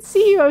not even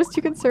see you. I was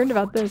too concerned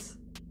about this.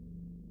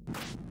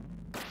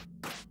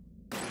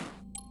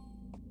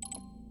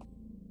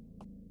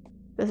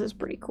 This is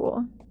pretty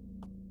cool.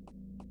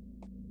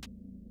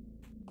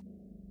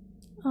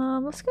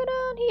 Let's go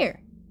down here.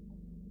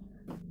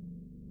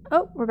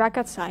 Oh, we're back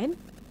outside.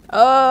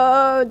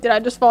 Oh, did I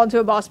just fall into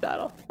a boss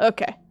battle?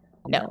 Okay.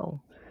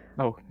 No.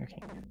 Oh, okay.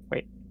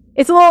 Wait.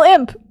 It's a little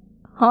imp!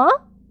 Huh?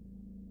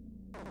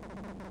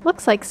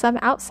 Looks like some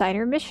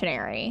outsider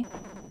missionary.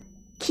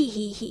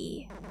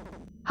 Hee.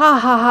 Ha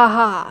ha ha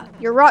ha.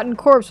 Your rotten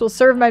corpse will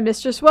serve my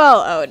mistress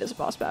well. Oh, it is a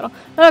boss battle.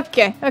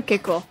 Okay, okay,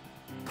 cool.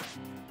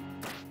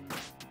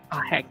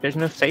 Oh, heck, there's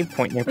no save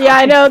point nearby. Yeah,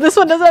 I know. This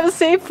one doesn't have a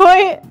save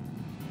point.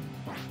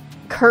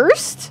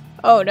 Cursed?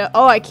 Oh, no.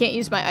 Oh, I can't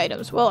use my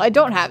items. Well, I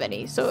don't have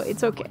any, so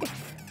it's okay.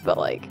 But,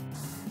 like...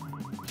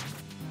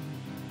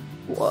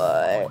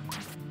 What?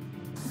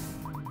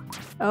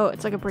 Oh,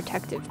 it's like a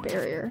protective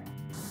barrier.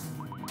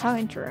 How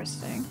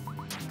interesting.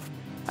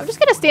 I'm just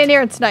gonna stand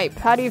here and snipe.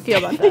 How do you feel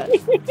about that?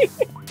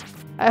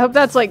 I hope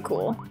that's, like,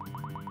 cool.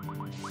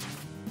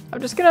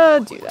 I'm just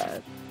gonna do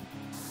that.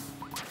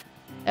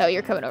 Oh,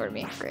 you're coming over to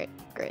me. Great,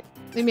 great.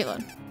 Leave me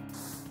alone.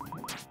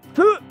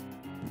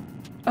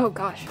 Oh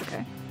gosh,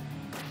 okay.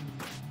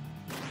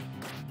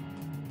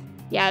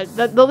 Yeah,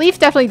 the leaf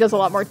definitely does a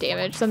lot more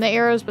damage than the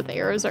arrows, but the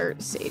arrows are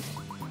safe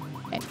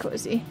and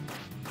cozy.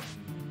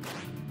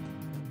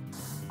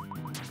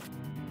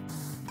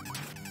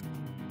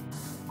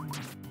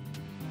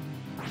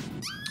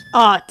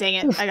 Oh, dang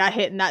it. I got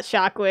hit in that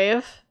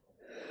shockwave.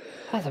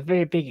 That's a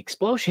very big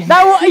explosion. Yeah,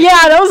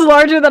 that was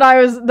larger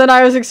than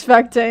I was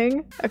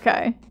expecting.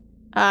 Okay.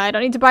 I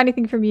don't need to buy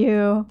anything from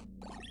you.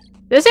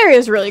 This area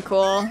is really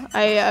cool.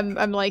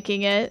 I'm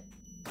liking it.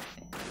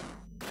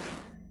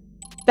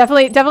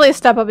 Definitely a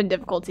step up in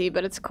difficulty,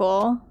 but it's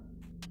cool.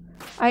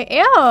 I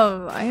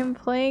am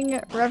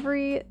playing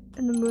Reverie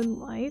in the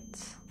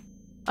Moonlight.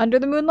 Under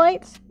the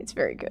Moonlight? It's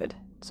very good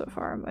so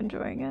far. I'm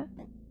enjoying it.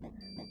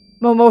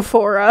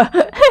 Momodora.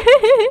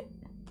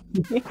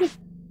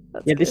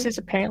 Yeah, this is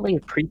apparently a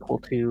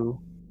prequel to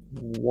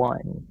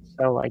 1,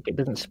 so like it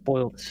doesn't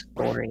spoil the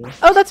story.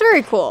 Oh, that's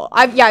very cool.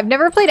 I've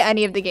never played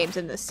any of the games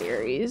in this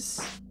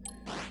series.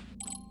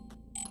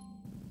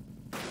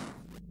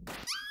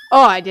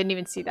 Oh, I didn't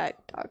even see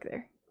that dog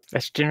there.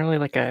 That's generally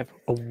like a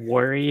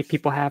worry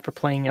people have for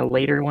playing a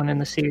later one in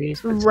the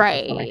series. But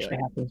right. What actually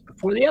happens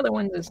before the other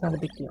ones, it's not a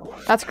big deal.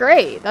 That's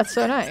great. That's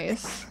so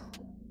nice.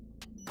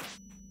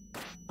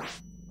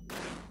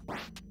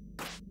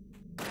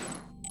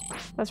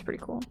 That's pretty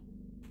cool.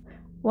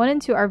 1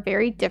 and 2 are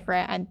very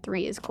different, and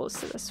 3 is close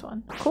to this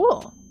one.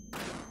 Cool.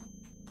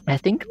 I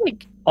think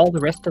like all the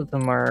rest of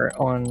them are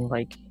on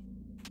like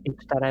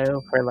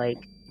itch.io for like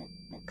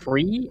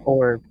free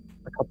or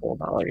a couple of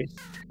dollars.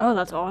 Oh,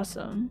 that's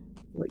awesome.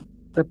 Like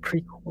the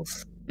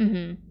prequels.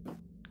 Mm-hmm.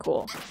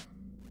 Cool.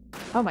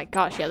 Oh my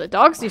gosh, yeah, the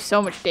dogs do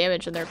so much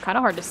damage and they're kind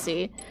of hard to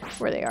see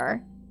where they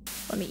are.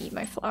 Let me eat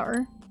my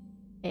flower.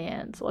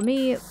 And let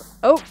me...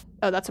 Oh,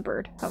 that's a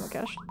bird. Oh my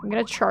gosh. I'm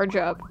gonna charge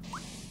up.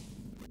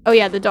 Oh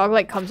yeah, the dog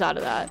like comes out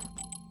of that.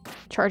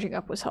 Charging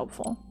up was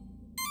helpful.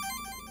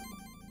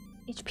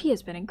 HP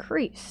has been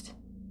increased.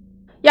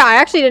 Yeah, I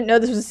actually didn't know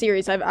this was a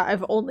series.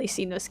 I've only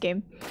seen this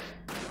game.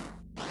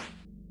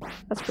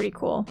 That's pretty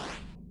cool.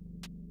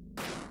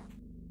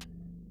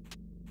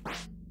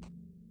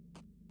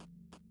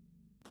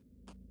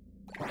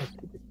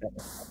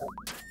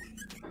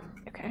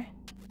 Okay.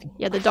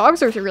 Yeah, the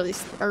dogs are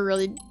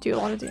really do a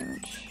lot of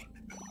damage.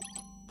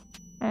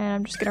 And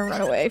I'm just gonna run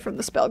away from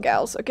the spell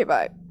gals. Okay,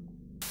 bye.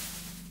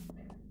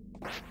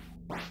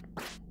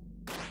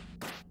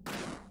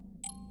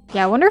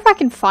 Yeah, I wonder if I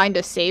can find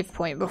a save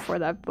point before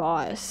that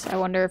boss. I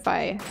wonder if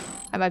I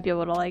might be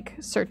able to like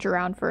search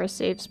around for a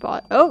save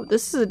spot. Oh,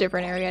 this is a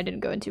different area I didn't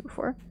go into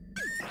before.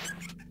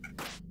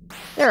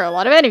 There are a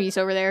lot of enemies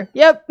over there.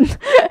 Yep.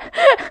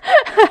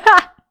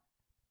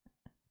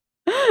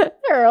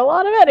 There are a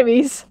lot of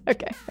enemies.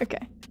 Okay,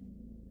 okay.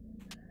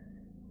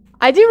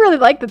 I do really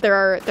like that there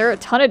are a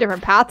ton of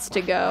different paths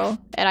to go,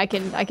 and I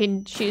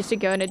can choose to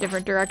go in a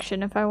different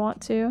direction if I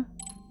want to.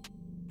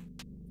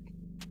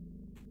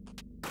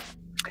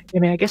 I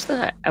mean, I guess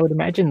that I would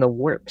imagine the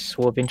warps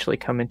will eventually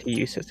come into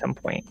use at some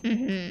point.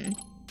 Mm-hmm.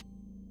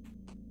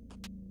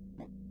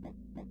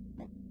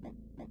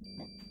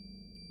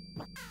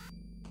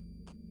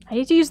 I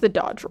need to use the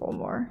dodge roll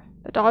more.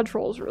 The dodge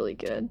roll is really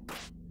good.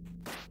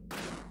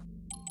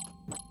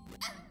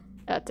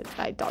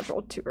 I dodge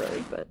rolled too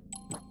early, but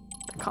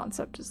the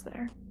concept is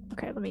there.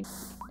 Okay, let me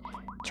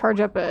charge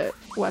up a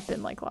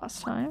weapon like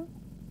last time.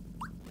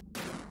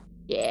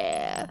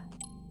 Yeah.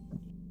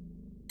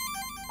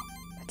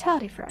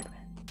 Vitality fragment.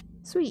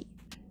 Sweet.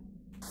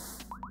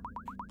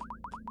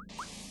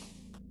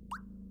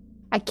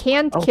 I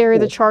can carry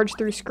the charge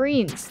through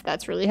screens.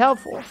 That's really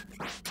helpful.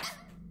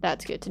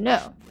 That's good to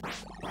know.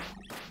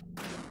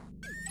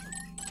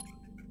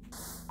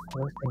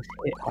 Those things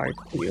hit hard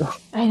too.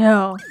 I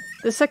know.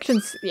 This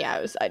section's...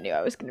 Yeah, I knew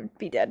I was gonna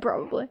be dead,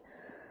 probably.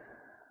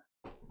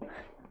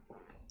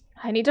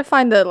 I need to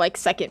find the, like,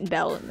 second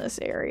bell in this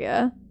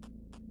area.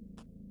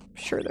 I'm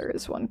sure there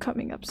is one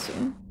coming up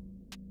soon.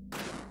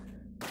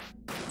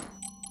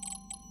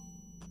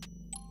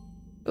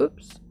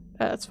 Oops.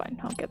 That's fine.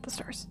 I'll get the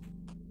stars.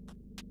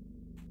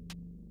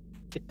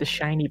 Get the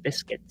shiny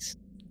biscuits.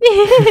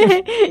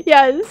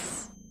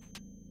 Yes.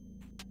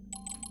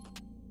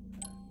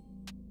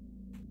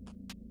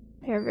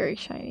 They're very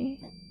shiny.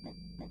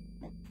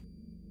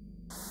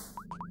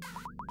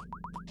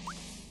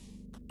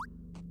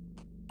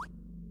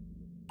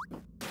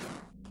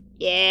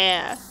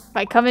 Yeah. If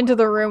I come into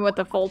the room with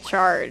a full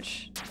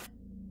charge,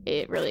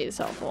 it really is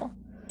helpful.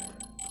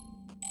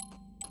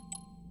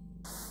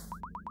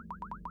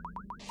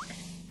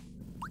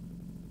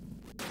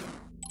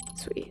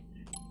 Sweet.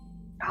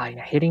 Ah,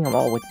 yeah, hitting them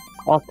all with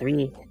all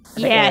 3.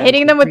 Yeah,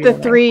 hitting them with the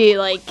 3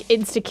 like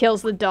insta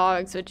kills the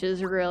dogs, which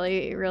is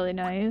really, really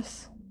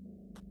nice.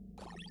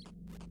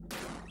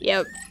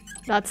 Yep,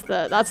 that's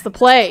the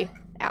play.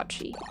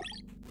 Ouchie.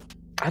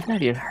 I've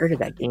not even heard of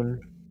that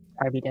game,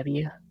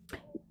 RBW.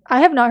 I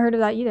have not heard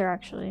of that either,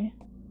 actually.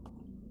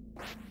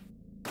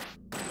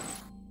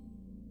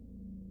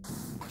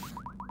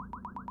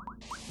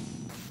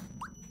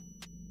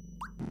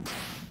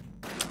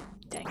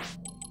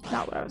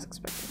 Not what I was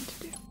expecting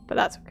to do, but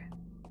that's okay.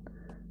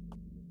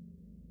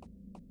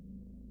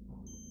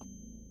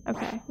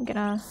 Okay, I'm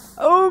gonna...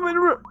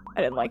 Oh,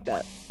 I didn't like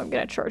that. I'm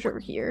gonna charge over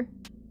here.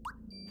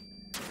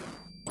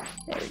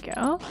 There we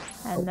go.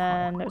 And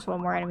then there's one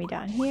more enemy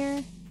down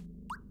here.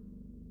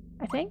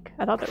 I think?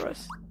 I thought there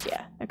was.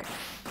 Yeah, okay.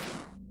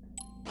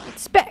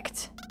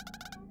 Inspect!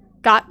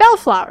 Got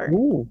bellflower!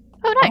 Ooh.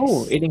 Oh, nice!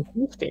 Oh, it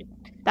increased it.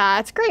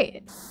 That's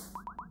great.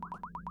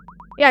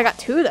 Yeah, I got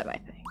 2 of them, I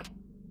think.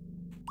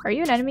 Are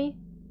you an enemy?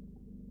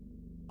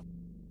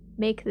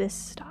 Make this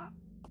stop.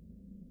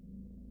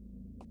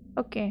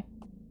 Okay.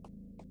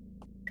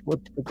 What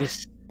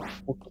this? I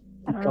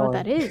don't know what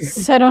that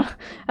is. I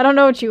don't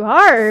know what you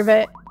are,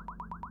 but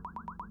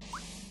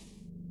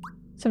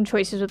some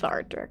choices with the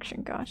art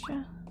direction.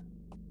 Gotcha.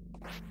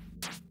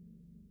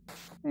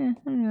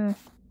 I'm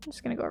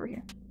just gonna go over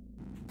here.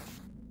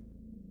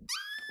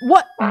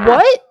 What?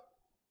 What?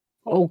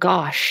 Oh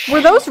gosh.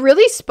 Were those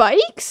really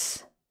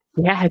spikes?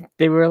 Yeah,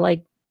 they were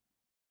like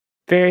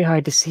very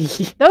hard to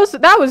see.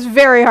 That was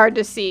very hard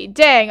to see.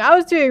 Dang, I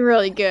was doing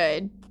really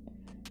good.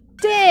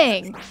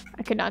 Dang,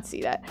 I could not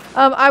see that.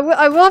 I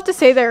will have to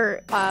say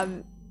there.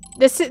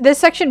 This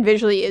section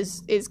visually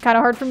is kind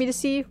of hard for me to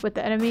see with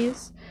the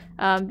enemies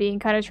being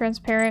kind of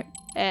transparent,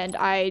 and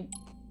I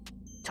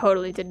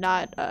totally did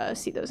not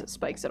see those as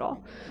spikes at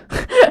all.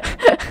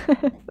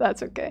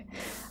 That's okay.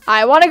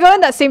 I want to go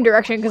in that same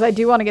direction because I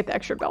do want to get the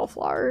extra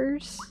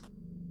bellflowers.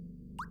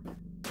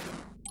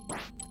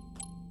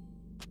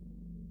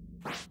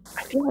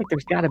 I feel like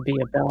there's got to be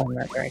a bell in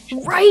that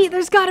direction. Right,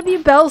 there's got to be a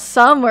bell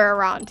somewhere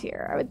around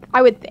here.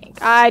 I would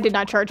think. I did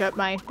not charge up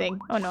my thing.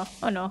 Oh no.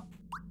 Oh no.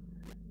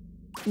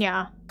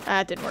 Yeah,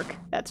 that didn't work.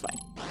 That's fine.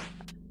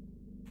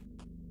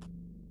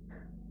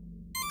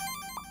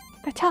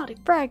 Vitality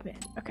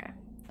fragment. Okay.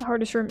 The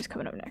hardest room is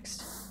coming up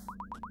next.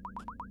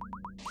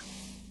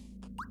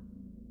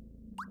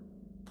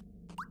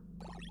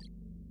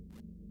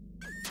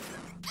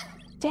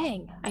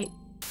 Dang,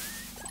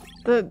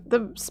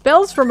 the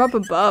spells from up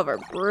above are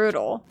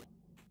brutal.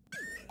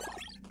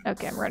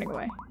 Okay, I'm running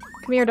away.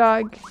 Come here,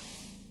 dog.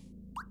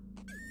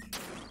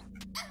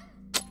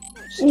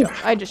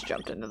 I just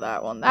jumped into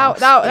that one. That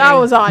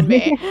was on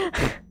me.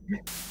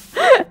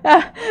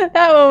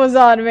 that one was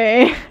on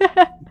me.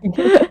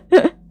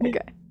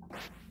 Okay.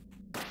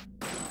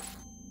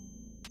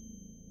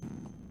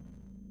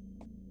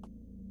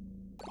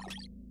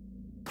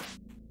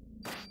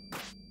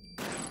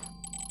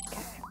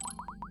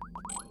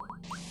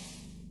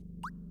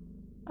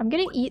 I'm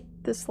gonna eat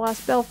this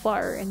last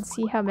bellflower and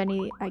see how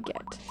many I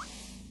get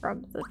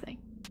from the thing.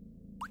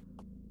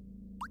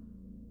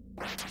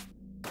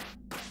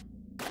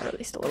 Or at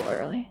least a little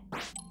early.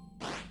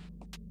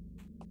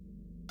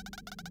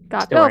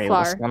 Got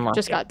bellflower.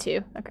 Just got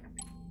 2. Okay.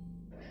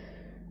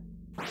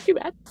 Too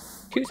bad.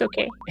 2's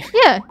okay.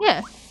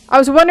 Yeah. I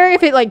was wondering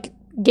if it like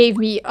gave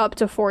me up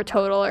to 4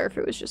 total or if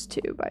it was just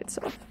 2 by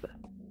itself. But...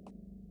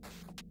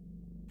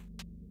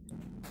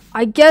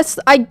 I guess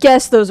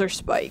those are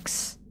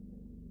spikes.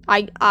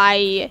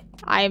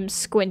 I'm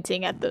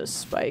squinting at those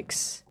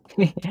spikes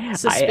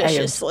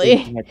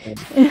suspiciously.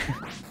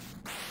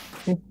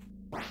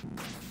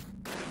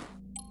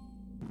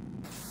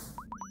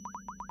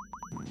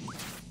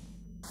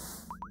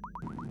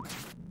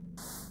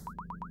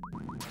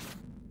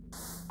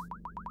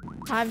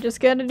 I'm just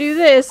gonna do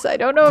this. I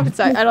don't know if it's.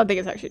 I don't think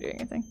it's actually doing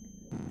anything.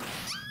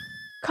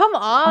 Come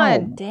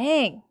on,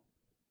 dang!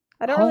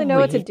 I don't really know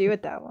what to do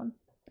with that one.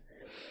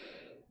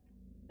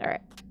 All right.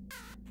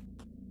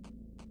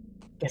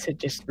 Guess it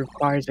just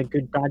requires a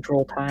good dodge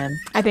roll time.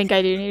 I think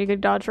I do need a good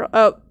dodge roll.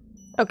 Oh,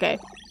 okay.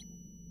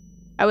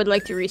 I would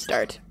like to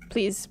restart.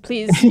 Please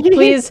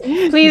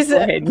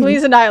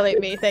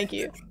annihilate me. Thank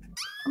you.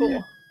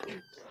 Cool.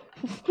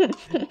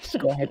 Just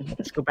go ahead and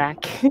let's go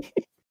back.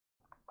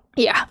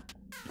 Yeah.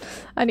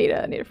 I need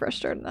a fresh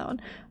start on that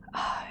one.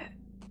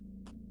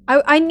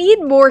 I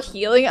need more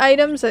healing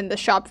items, and the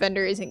shop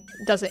vendor isn't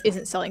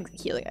selling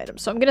healing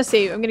items. So I'm gonna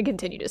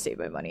continue to save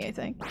my money, I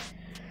think.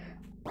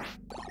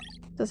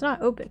 Does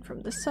not open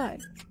from this side.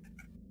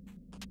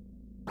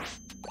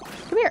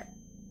 Come here.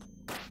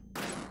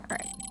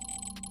 Alright.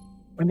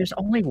 When there's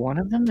only one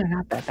of them, they're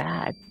not that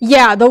bad.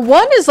 Yeah, the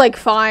one is like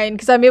fine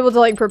because I'm able to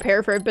like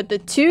prepare for it, but the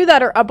 2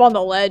 that are up on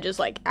the ledge is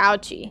like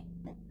ouchie.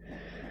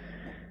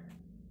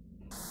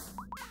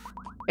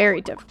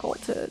 Very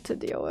difficult to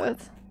deal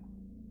with.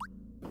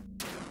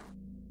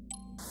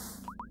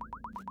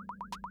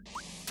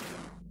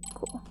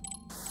 Cool.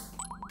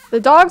 The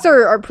dogs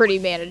are pretty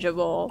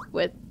manageable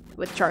with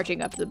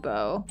charging up the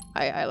bow.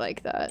 I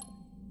like that.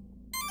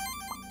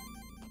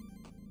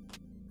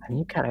 And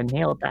you kind of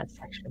nailed that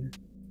section.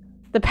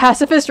 The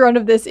pacifist run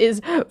of this is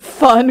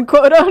fun,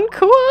 quote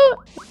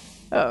unquote.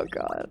 Oh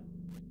god.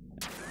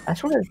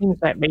 That's one of the things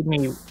that made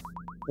me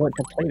want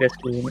to play this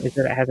game, is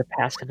that it has a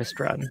pacifist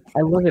run.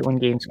 I love it when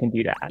games can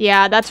do that.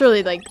 Yeah, that's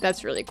really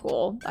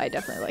cool. I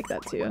definitely like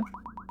that too.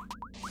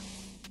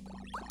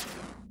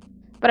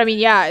 But I mean,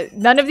 yeah,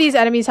 none of these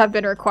enemies have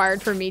been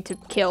required for me to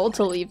kill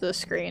to leave the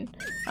screen,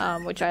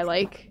 which I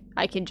like.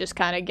 I can just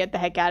kind of get the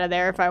heck out of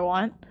there if I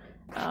want.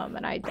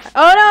 And I...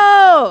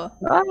 Oh,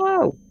 no!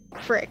 Oh!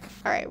 Frick.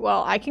 Alright,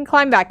 well, I can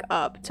climb back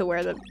up to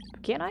where the...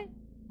 Can I?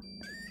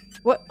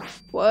 What?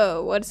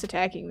 Whoa, what's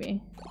attacking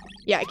me?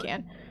 Yeah, I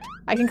can.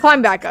 I can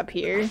climb back up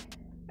here.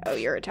 Oh,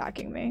 you're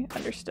attacking me.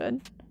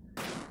 Understood.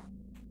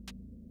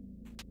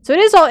 So it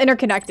is all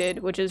interconnected,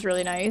 which is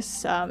really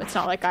nice. It's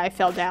not like I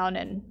fell down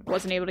and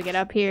wasn't able to get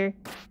up here.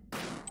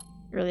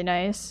 Really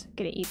nice.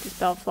 Gonna eat this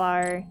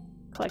bellflower.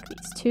 Collect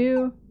these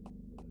 2.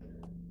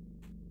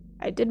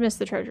 I did miss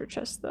the treasure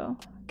chest, though.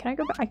 Can I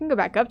go back? I can go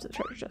back up to the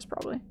treasure chest,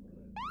 probably.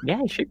 Yeah,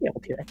 I should be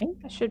able to, I think.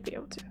 I should be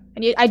able to.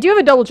 And I do have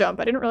a double jump.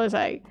 I didn't realize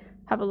I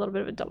have a little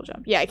bit of a double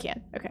jump. Yeah, I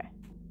can. Okay.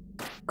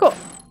 Cool.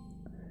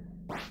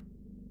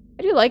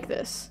 I do like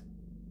this.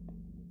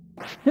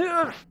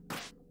 Okay,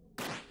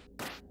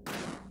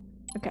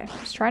 I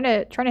was trying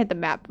to hit the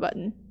map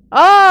button.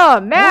 Oh,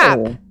 map!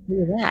 Oh,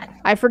 look at that.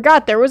 I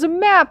forgot there was a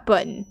map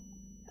button.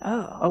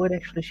 Oh. Oh, it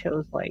actually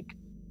shows like...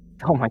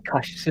 Oh my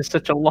gosh, this is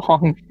such a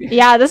long...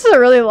 Yeah, this is a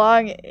really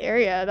long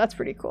area. That's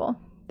pretty cool.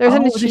 There's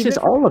an achievement. This is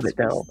all of it,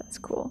 though. That's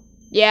cool.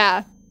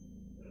 Yeah.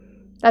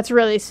 That's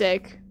really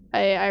sick.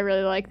 I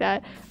really like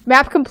that.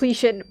 Map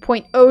completion,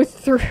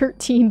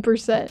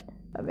 0.013%.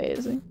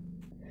 Amazing.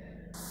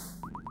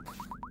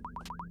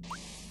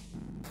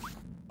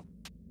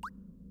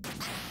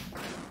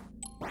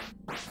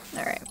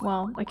 Alright,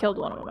 well, I killed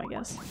one of them, I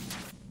guess.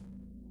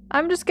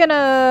 I'm just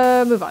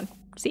gonna move on.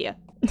 See ya.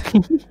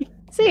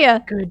 See ya.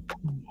 Good.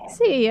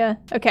 See ya.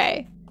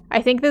 Okay.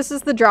 I think this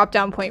is the drop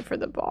down point for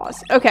the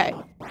boss. Okay.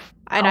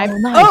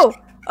 And nice.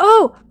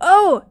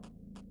 Oh!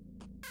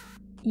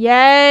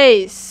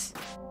 Yes!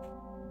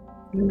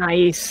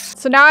 Nice.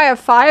 So now I have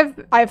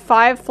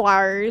 5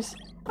 flowers.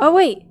 Oh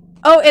wait.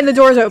 Oh, and the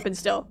door's open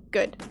still.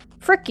 Good.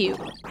 Frick you.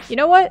 You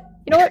know what?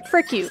 You know what?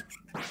 Frick you.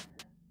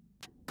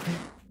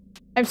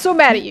 I'm so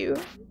mad at you.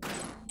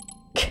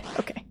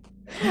 Okay.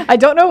 I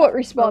don't know what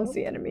respawns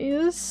the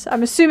enemies.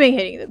 I'm assuming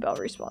hitting the bell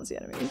respawns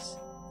the enemies.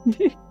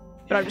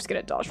 But I'm just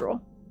gonna dodge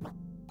roll.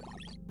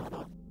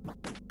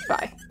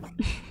 Bye.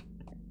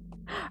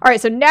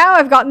 Alright, so now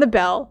I've gotten the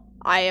bell.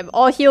 I am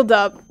all healed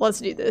up. Let's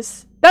do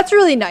this. That's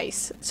really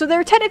nice. So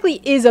there technically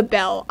is a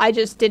bell. I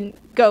just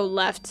didn't go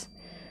left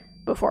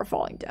before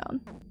falling down.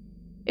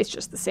 It's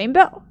just the same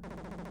bell.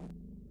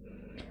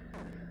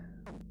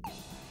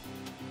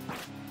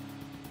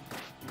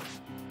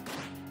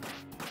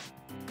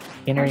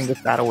 Entering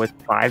this battle with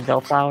 5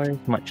 bellflowers,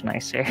 much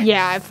nicer.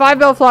 Yeah, I have 5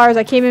 bellflowers.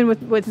 I came in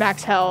with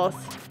max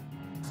health.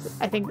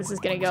 I think this is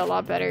gonna go a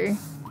lot better.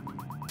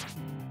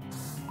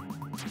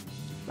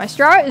 My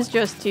strat is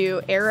just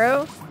to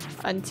arrow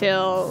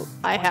until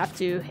I have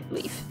to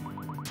leave.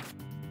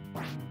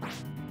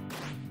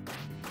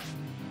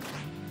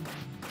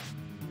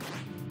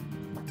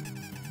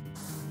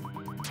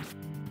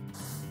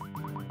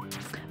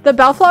 The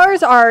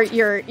bellflowers are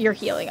your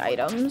healing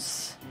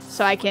items.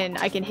 So I can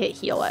hit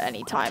heal at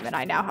any time, and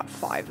I now have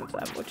 5 of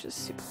them, which is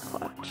super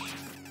clutch.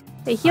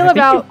 They heal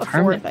about a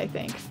 4th, I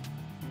think.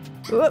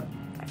 Oop,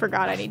 I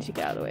forgot I need to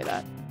get out of the way of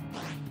that.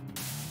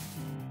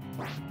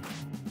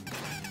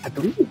 I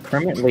believe you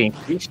permanently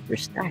increased your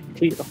stack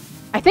too.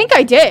 I think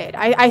I did.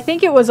 I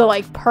think it was a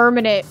like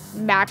permanent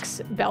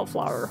max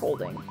bellflower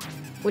holding,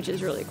 which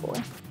is really cool.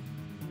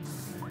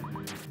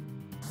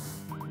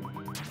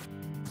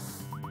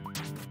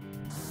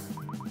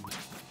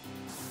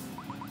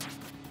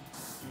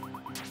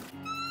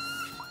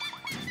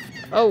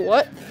 Oh,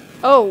 what?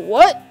 Oh,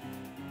 what?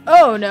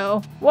 Oh,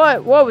 no.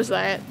 What was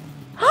that?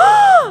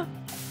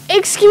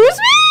 Excuse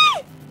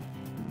me?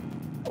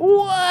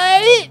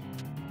 What?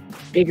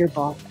 Bigger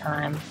boss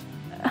time.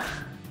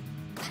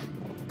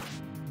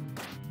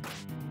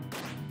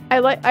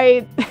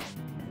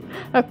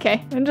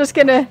 Okay, I'm just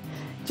gonna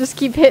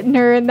keep hitting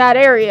her in that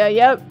area.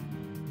 Yep.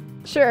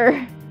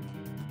 Sure.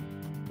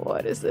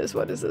 What is this?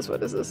 What is this?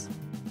 What is this?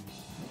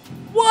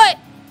 What?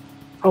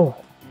 Oh.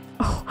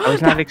 I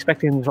was not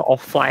expecting them to all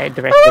fly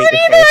directly I wasn't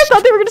either! I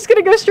thought they were just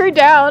gonna go straight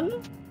down.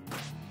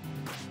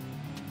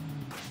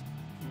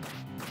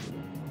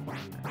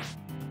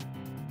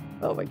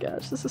 Oh my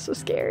gosh, this is so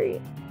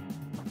scary.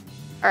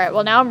 Alright,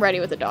 well now I'm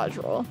ready with a dodge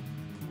roll.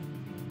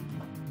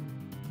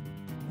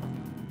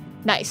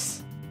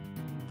 Nice.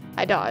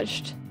 I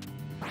dodged.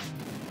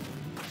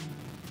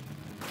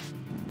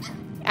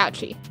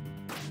 Ouchie.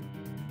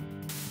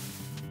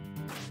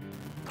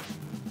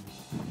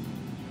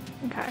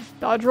 Okay,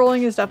 dodge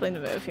rolling is definitely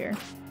the move here.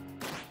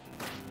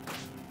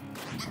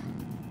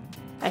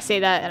 I say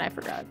that and I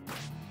forgot.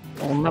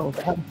 Oh no,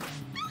 that.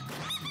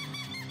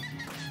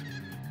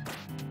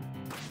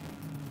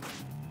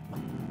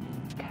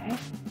 Okay.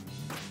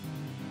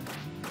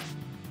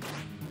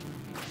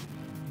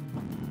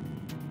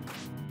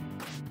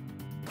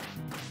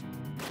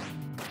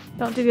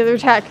 Don't do the other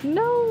attack.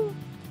 No!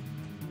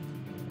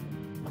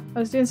 I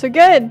was doing so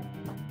good!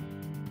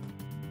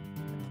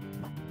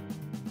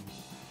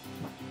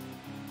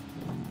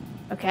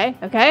 Okay,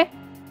 okay.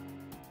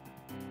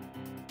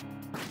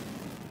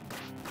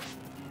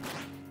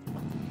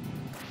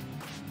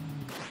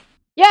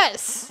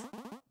 Yes!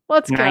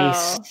 Let's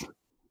Nice. go.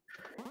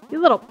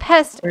 You little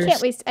pest. I can't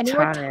First waste any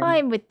more time.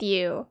 time with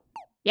you.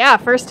 Yeah,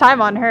 first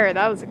time on her.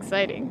 That was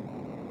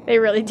exciting. They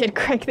really did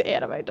crank the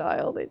anime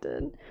dial. They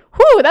did.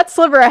 Whew, that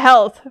sliver of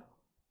health.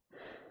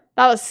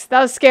 That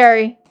was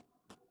scary.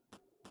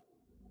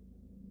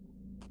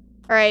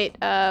 All right,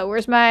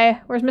 where's my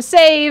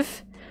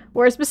save?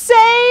 Where's my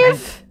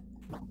save?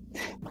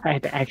 I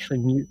had to actually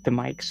mute the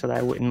mic so that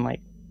I wouldn't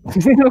like,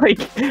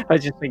 like I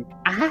was just like,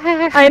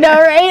 ah. I know,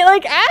 right?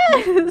 Like,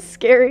 ah,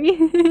 scary.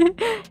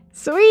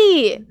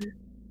 Sweet.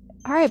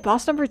 All right,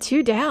 boss number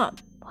 2 down.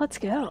 Let's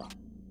go.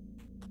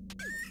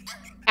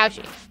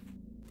 Ouchie.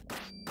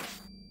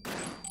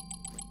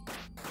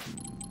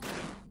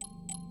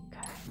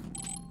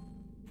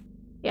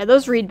 Yeah,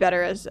 those read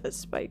better as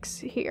spikes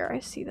here. I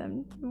see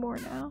them more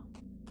now.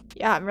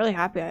 Yeah, I'm really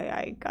happy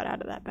I got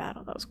out of that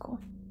battle. That was cool.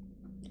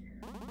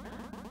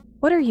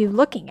 What are you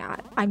looking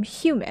at? I'm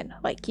human,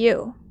 like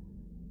you.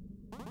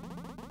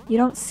 You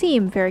don't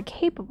seem very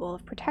capable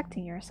of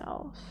protecting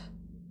yourself.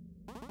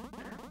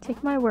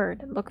 Take my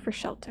word and look for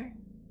shelter.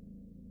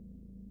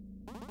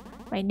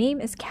 My name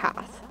is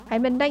Kath.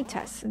 I'm a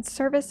knightess in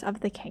service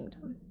of the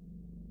kingdom.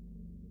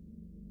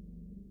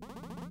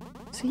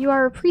 So you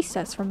are a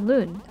priestess from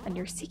Lund, and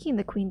you're seeking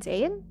the queen's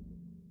aid?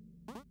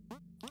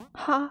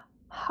 Ha,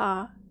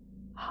 ha,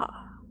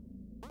 ha.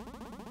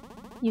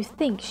 You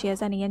think she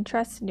has any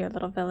interest in your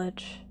little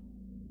village?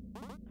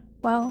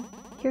 Well,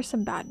 here's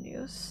some bad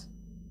news.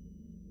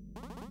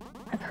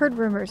 I've heard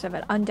rumors of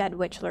an undead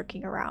witch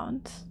lurking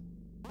around.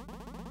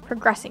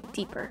 Progressing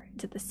deeper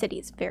into the city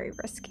is very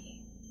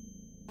risky.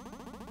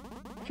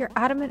 If you're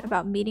adamant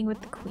about meeting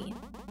with the queen,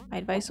 my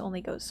advice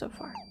only goes so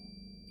far.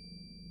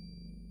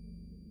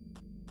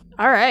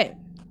 Alright,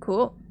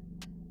 cool.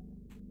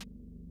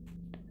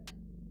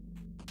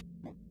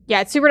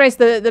 Yeah, it's super nice.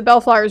 The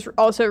bellflowers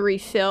also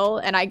refill,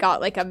 and I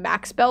got like a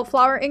max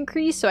bellflower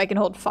increase, so I can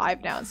hold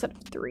 5 now instead of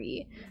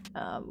 3,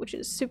 which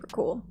is super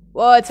cool.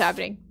 What's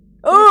happening?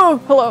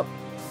 Oh, hello.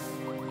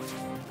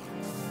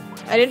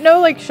 I didn't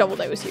know like Shovel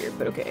Knight was here,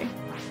 but okay.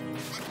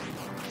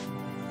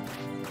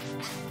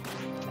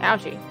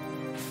 Ouchie.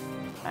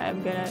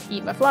 I'm gonna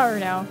eat my flower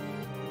now.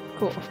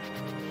 Cool.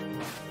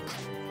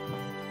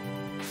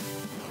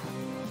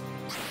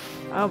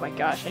 Oh my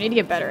gosh, I need to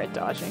get better at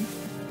dodging.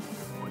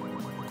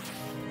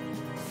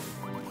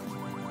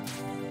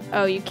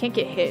 Oh, you can't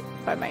get hit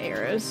by my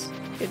arrows.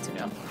 Good to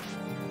know.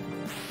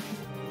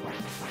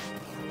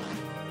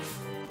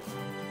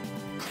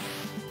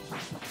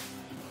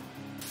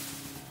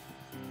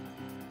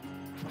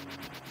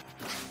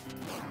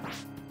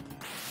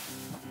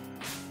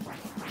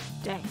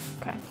 Dang,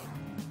 okay.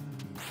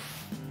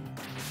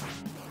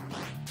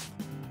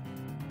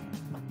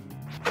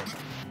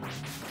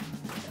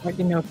 I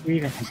didn't know if you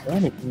even had done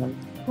anything.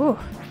 Ooh.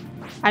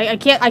 I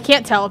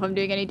can't tell if I'm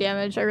doing any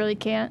damage. I really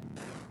can't.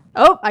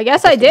 Oh, I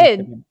guess I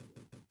did.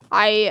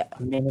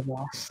 Mini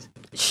boss.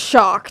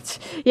 Shocked.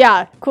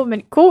 Yeah, cool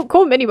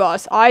mini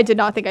boss. I did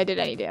not think I did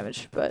any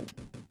damage, but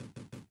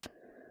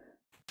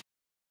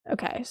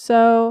okay.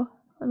 So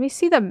let me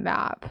see the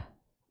map.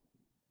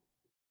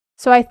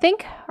 So I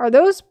think are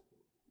those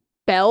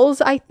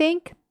bells? I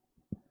think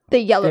the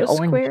yellow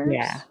squares.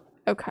 Yeah.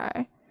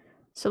 Okay.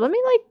 So let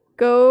me like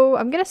go.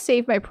 I'm gonna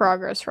save my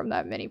progress from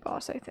that mini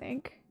boss. I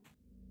think.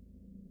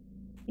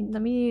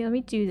 Let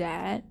me do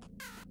that.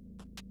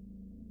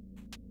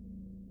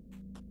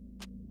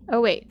 Oh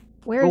wait,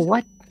 where is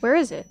what? Where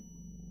is it?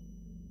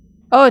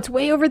 Oh, it's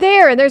way over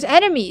there, and there's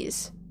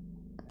enemies.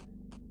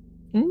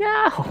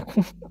 No.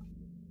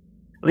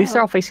 At least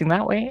they're all facing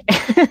that way.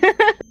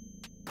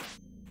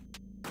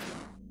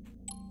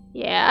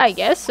 Yeah, I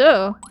guess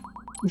so.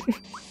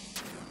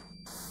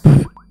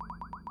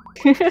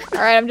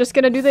 Alright, I'm just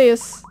gonna do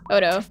this. Oh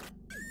no.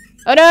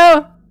 Oh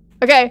no!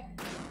 Okay.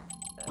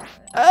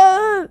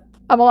 I'm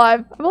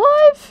alive. I'm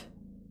alive!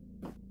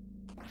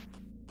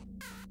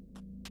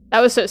 That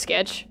was so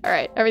sketch.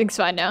 Alright, everything's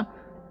fine now.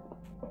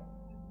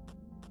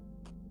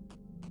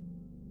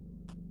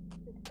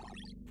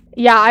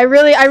 Yeah, I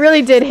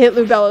really did hit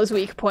Lubella's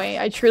weak point.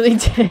 I truly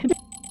did.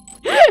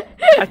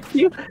 I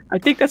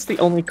think that's the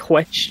only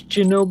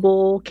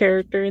questionable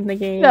character in the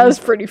game. That was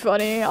pretty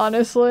funny,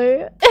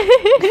 honestly.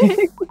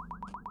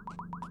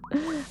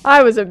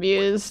 I was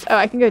amused. Oh,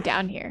 I can go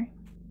down here.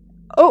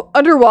 Oh,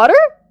 underwater?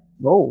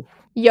 Whoa.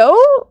 Yo,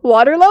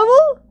 water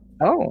level?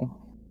 Oh.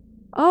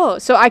 Oh,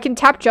 so I can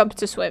tap jump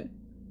to swim.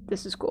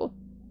 This is cool.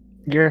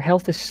 Your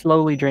health is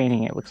slowly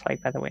draining, it looks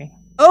like, by the way.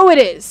 Oh, it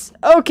is.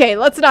 Okay,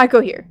 let's not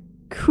go here.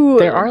 Cool.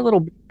 There are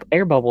little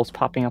air bubbles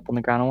popping up on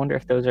the ground. I wonder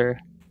if those are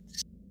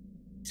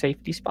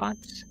safety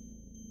spots.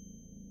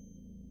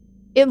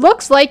 It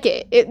looks like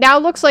it. It now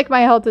looks like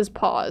my health is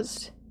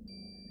paused.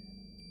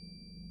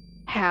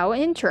 How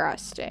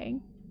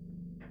interesting.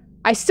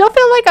 I still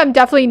feel like I'm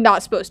definitely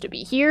not supposed to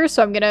be here,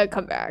 so I'm gonna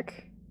come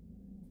back.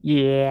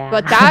 Yeah.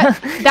 But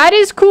that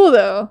is cool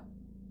though.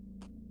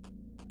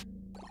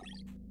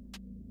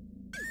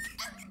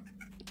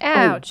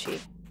 Ouchie.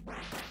 Oh.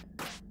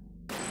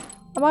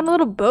 I'm on a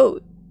little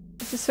boat.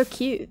 This is so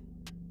cute.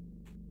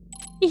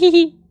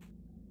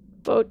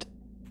 Boat.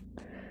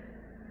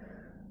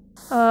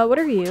 What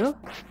are you?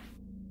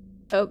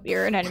 Oh,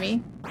 you're an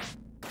enemy.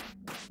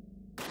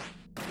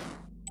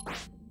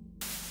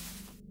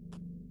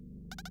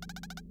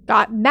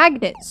 Got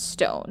magnet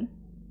stone.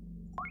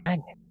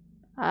 Magnet.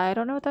 I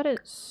don't know what that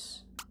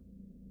is.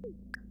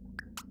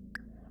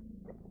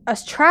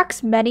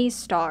 Attracts many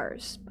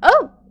stars.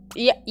 Oh,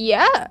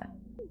 yeah.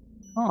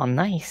 Oh,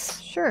 nice.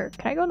 Sure.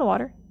 Can I go in the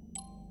water?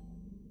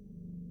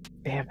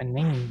 They have a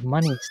name,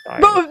 Money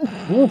Star.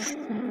 Oof.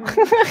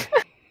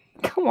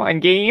 Come on,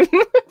 game.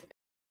 Can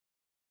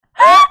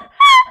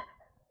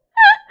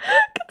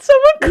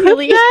someone clip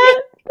Really?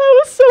 that? That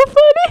was so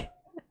funny.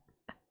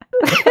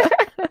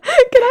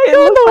 Can I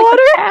go in the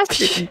water?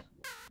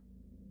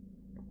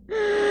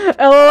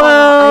 LOL.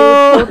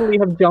 I would totally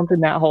have jumped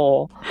in that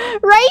hole.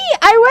 Right?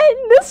 I went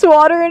in this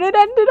water and it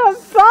ended up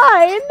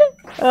fine.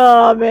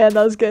 Oh man,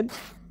 that was good.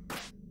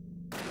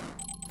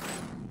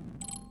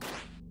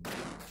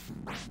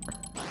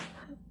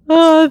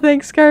 Oh,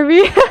 thanks,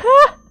 Carby.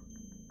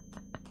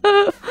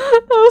 That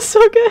was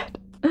so good.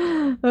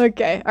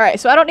 Okay, alright,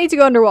 so I don't need to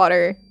go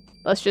underwater.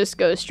 Let's just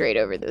go straight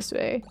over this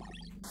way.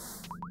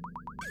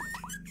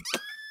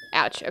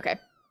 Ouch, okay.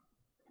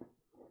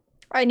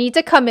 I need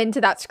to come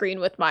into that screen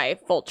with my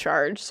full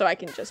charge so I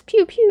can just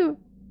pew pew.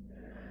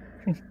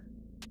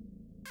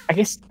 I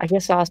guess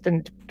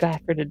Austin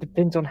Stafford, it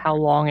depends on how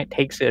long it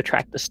takes to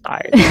attract the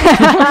stars.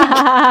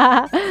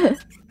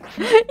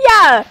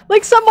 Yeah,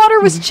 like some water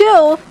was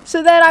chill,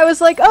 so then I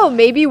was like, oh,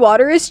 maybe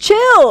water is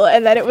chill,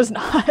 and then it was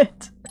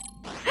not.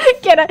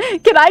 Can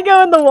I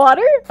go in the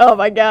water? Oh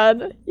my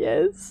god,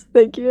 yes,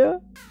 thank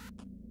you.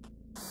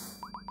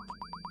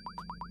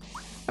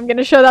 I'm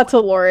gonna show that to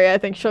Lori. I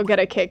think she'll get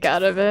a kick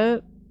out of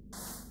it.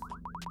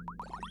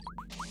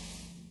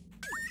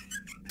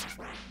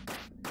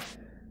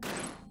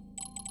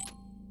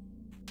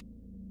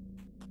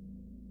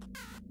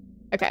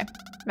 Okay,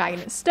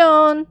 magnet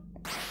stone.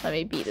 Let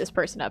me beat this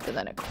person up and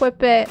then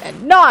equip it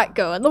and not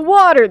go in the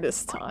water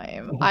this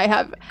time. I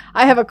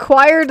have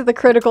acquired the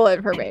critical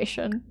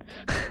information.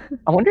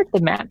 I wonder if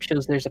the map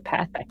shows there's a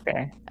path back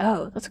there.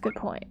 Oh, that's a good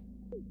point.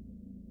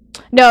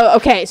 No,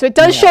 okay, so it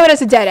does show it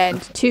as a dead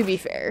end, to be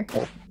fair.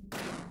 Oh.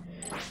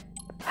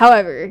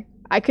 However,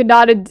 I could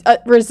not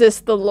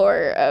resist the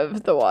lure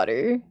of the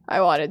water.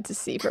 I wanted to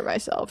see for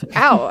myself.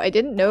 Ow, I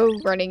didn't know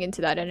running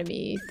into that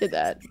enemy did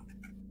that.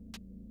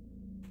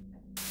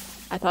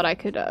 I thought I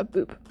could,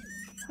 boop.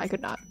 I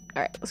could not.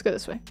 Alright, let's go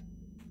this way.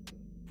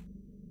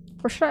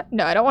 Or should I?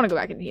 No, I don't want to go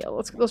back and heal.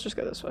 Let's just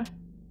go this way.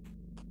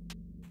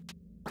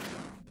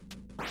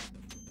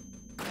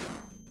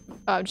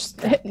 Oh, I'm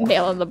just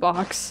nailing the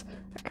box.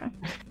 Okay.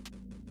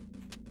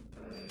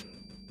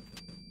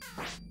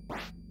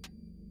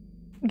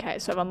 Okay,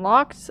 so I've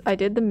unlocked. I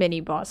did the mini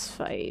boss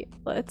fight.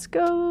 Let's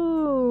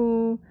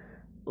go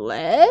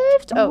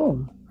left.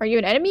 Oh, are you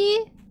an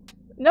enemy?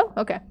 No?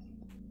 Okay.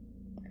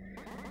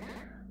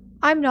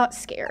 I'm not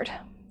scared.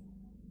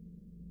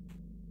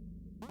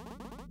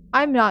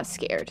 I'm not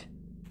scared.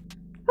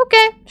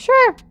 Okay,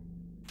 sure.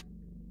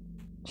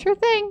 Sure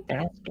thing.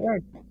 They're not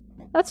scared.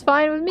 That's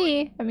fine with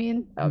me. I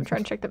mean, I'm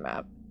trying to check the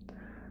map.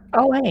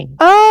 Oh, hey.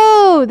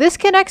 Oh, this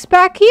connects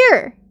back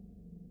here.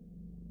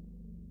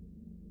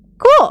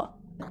 Cool.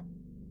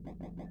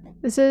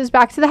 This is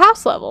back to the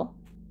house level.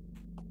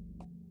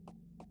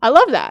 I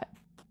love that.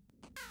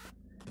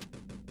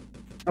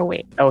 Oh,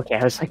 wait. Okay,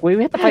 I was like, wait,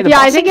 we have to fight the Yeah,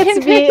 boss I think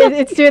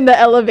it's doing the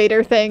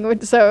elevator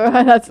thing, so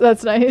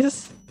that's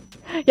nice.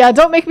 Yeah,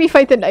 don't make me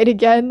fight the knight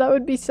again. That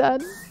would be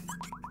sad.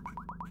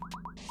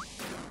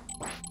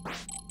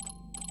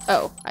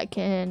 Oh, I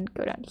can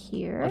go down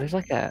here. Oh, there's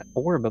like a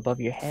orb above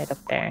your head up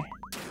there.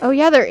 Oh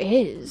yeah, there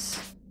is.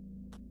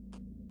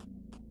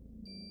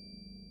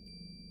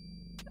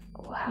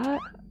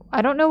 What?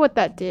 I don't know what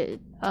that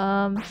did.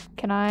 Can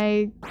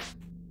I...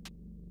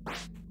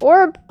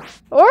 Orb!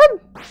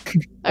 Orb!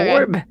 Okay.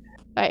 Orb!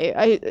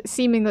 I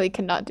seemingly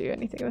cannot do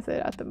anything with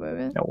it at the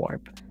moment. No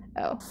orb.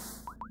 Oh.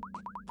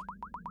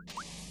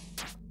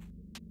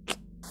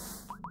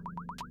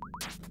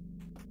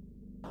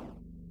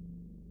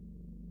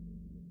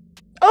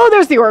 Oh,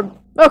 there's the orb!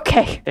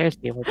 Okay. There's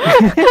the orb.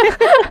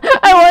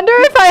 I wonder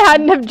if I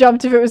hadn't have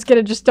jumped if it was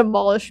gonna just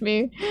demolish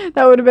me.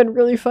 That would have been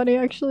really funny,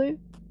 actually.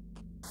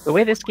 The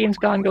way this game's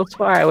gone so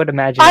far, I would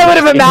imagine. I would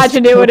have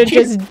imagined it would have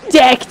just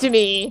decked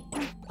me.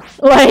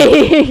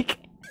 Like...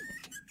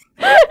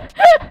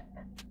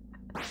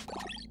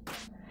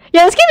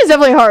 Yeah, this game is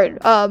definitely hard,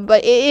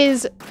 but it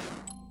is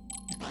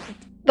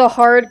the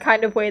hard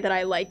kind of way that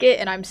I like it,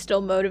 and I'm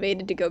still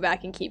motivated to go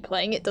back and keep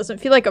playing. It doesn't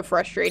feel like a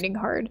frustrating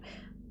hard.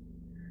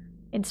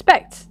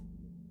 Inspect.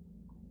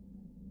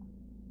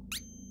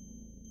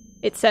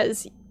 It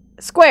says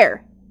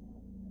square.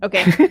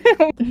 Okay.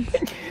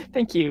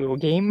 Thank you,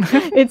 game.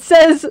 It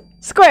says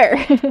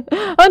square.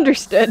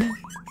 Understood.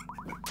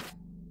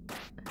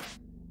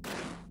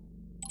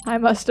 I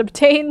must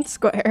obtain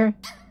square.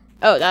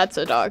 Oh, that's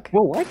a dog.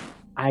 Whoa, what?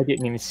 I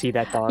didn't even see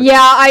that dog. Yeah,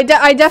 I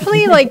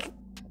definitely like...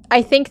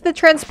 I think the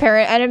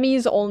transparent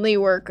enemies only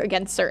work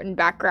against certain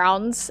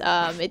backgrounds.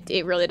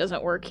 It really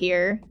doesn't work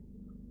here.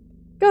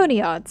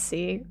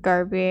 Goniotsi,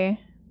 Garby.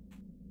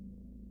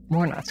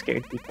 We're not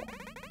scared people.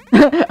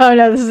 Oh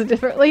no, this is a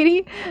different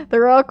lady. The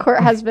royal court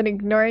has been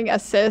ignoring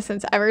us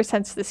citizens ever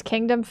since this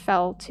kingdom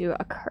fell to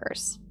a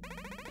curse.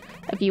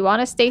 If you want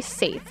to stay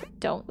safe,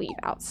 don't leave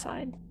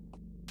outside.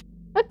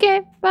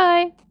 Okay,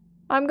 bye.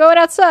 I'm going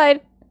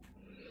outside.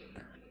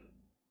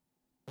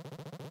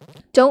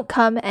 Don't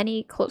come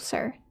any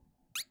closer.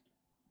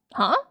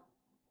 Huh?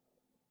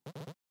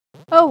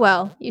 Oh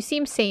well, you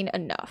seem sane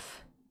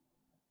enough.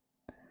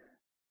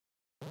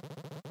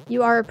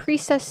 You are a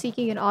priestess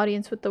seeking an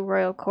audience with the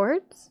royal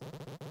courts?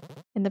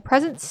 In the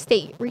present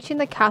state, reaching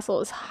the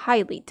castle is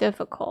highly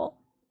difficult.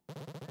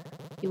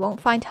 You won't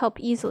find help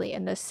easily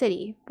in this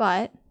city,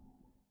 but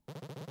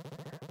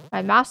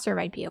my master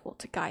might be able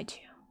to guide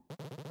you.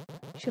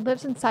 She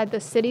lives inside the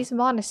city's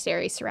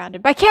monastery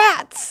surrounded by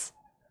cats!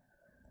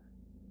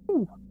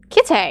 Ooh,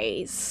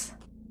 kitties!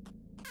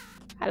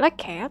 I like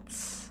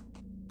cats.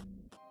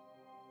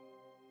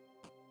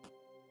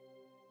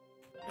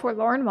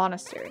 Forlorn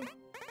Monastery.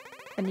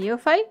 A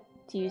neophyte?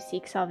 Do you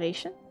seek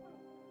salvation?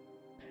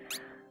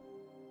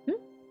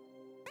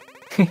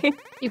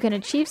 You can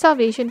achieve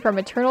salvation from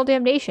eternal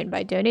damnation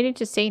by donating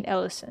to St.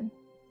 Ellison.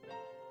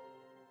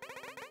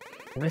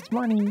 With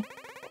money.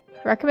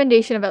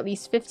 Recommendation of at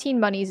least 15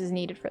 monies is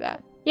needed for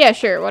that. Yeah,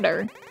 sure,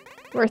 whatever.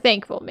 We're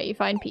thankful. May you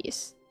find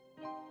peace.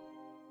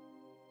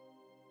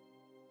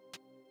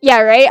 Yeah,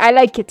 right? I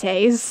like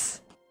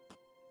kitties.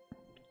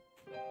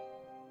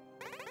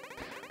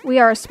 We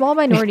are a small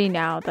minority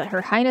now that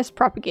Her Highness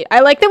propagate.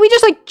 I like that we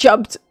just like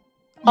jumped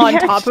on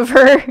top of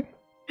her.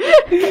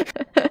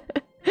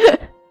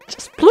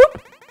 Just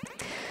bloop.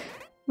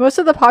 Most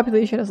of the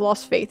population has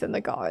lost faith in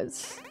the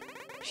gods.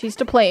 She's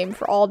to blame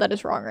for all that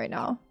is wrong right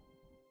now.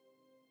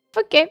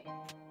 Okay.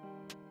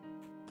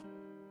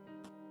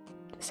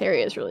 This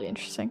area is really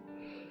interesting.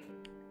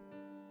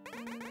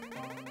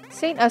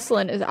 Saint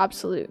Esselin is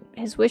absolute.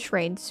 His wish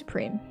reigns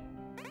supreme.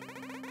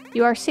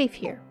 You are safe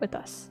here with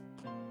us.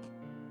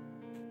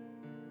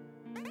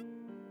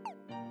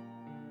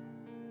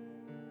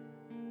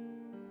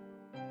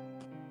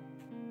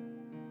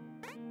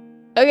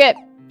 Okay,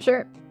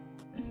 sure.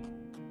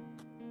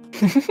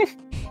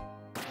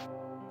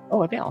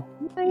 Oh, a bell.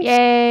 Nice.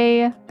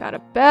 Yay. Got a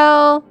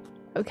bell.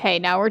 Okay,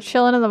 now we're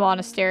chilling in the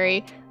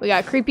monastery. We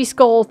got creepy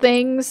skull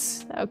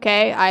things.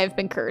 Okay, I have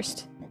been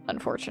cursed.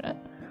 Unfortunate.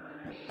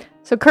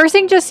 So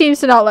cursing just seems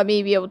to not let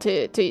me be able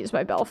to use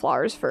my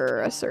bellflowers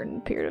for a certain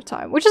period of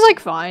time, which is like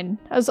fine.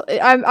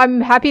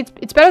 I'm happy.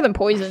 It's better than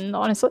poison,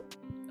 honestly.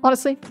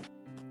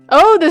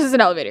 Oh, this is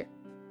an elevator.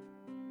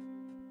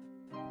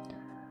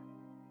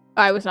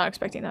 I was not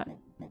expecting that.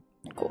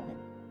 Cool.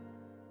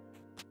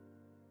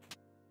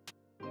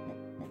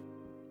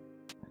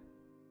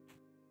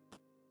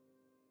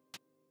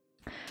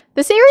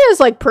 This area is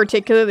like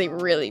particularly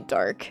really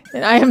dark,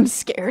 and I am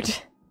scared.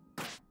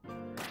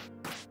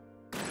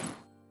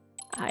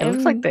 It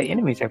looks like the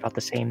enemies are about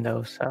the same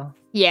though, so...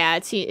 Yeah,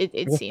 it seems...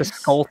 The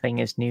skull thing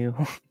is new.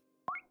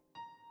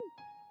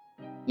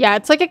 Yeah,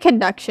 it's like a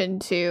connection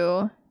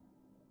to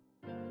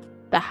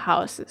the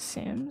house, it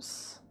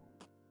seems.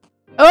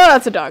 Oh,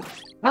 that's a dog.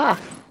 Ah!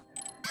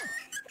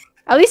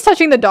 At least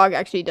touching the dog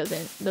actually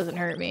doesn't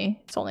hurt me.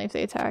 It's only if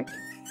they attack.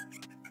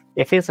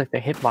 It feels like the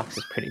hitbox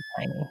is pretty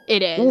tiny.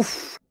 It is.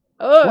 Oof.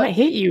 Oh. What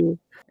hit you?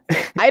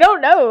 I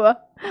don't know.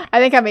 I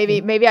think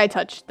maybe I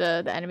touched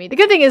the enemy. The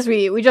good thing is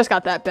we just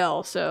got that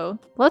bell, so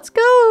let's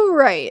go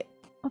right.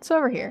 What's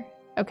over here?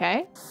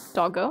 Okay.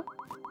 Doggo.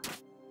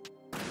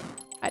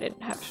 I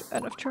didn't have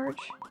enough charge.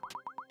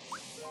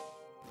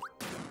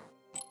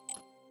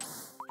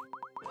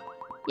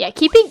 Yeah,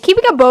 keeping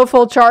a bow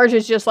full charge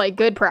is just like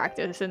good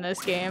practice in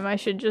this game. I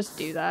should just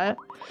do that.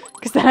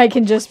 Because then I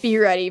can just be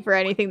ready for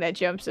anything that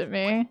jumps at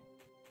me.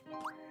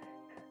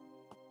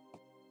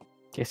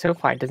 Yeah, so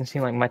far it doesn't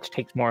seem like much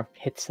takes more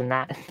hits than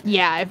that.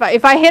 Yeah,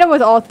 if I hit him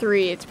with all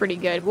three, it's pretty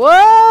good.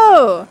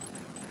 Whoa!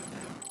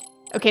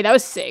 Okay, that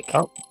was sick.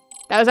 Oh,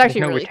 that was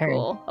actually no really return.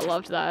 cool. I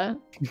loved that.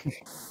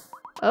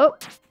 Oh.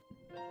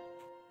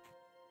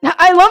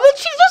 I love that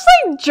she just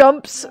like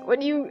jumps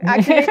when you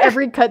activate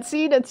every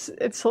cutscene.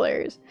 It's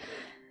hilarious.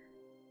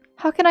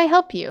 How can I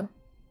help you?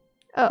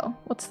 Oh,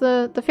 what's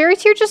the fairy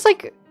tier? Just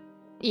like,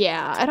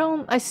 yeah,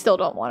 I still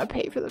don't want to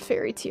pay for the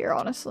fairy tier,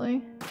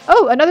 honestly.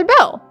 Oh, another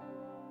bell.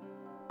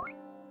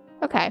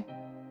 Okay.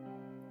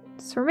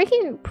 So we're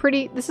making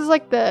pretty, this is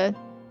like the,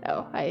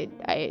 oh,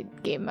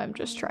 I'm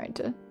just trying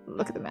to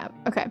look at the map.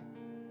 Okay.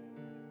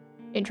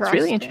 Interesting.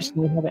 It's really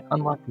interesting you haven't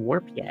unlocked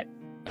warp yet.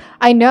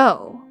 I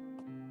know.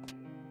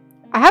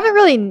 I haven't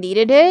really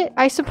needed it,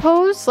 I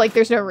suppose. Like,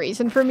 there's no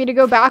reason for me to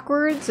go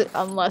backwards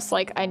unless,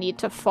 like, I need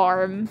to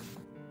farm.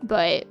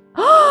 But...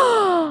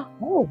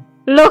 Oh!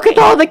 Look at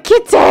all the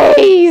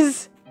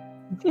kitties!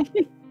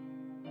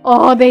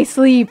 Oh, they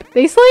sleep.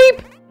 They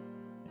sleep!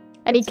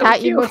 Any so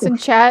cat cute. emotes in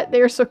chat? They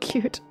are so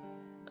cute.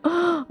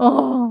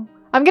 Oh.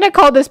 I'm gonna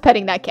call this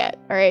petting that cat.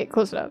 Alright,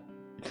 close it up.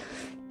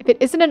 If it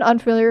isn't an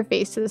unfamiliar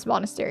face to this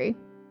monastery.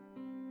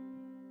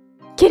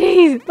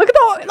 Kitties! Look at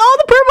all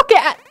the purple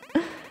cat!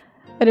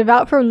 A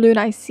devout from Loon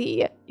I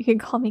see. You can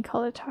call me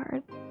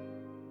Colatard.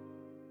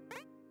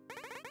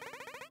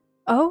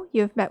 Oh,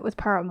 you have met with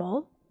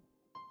Paramol?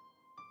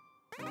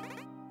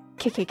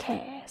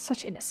 KKK,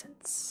 such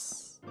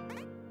innocence.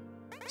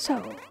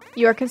 So,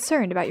 you are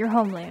concerned about your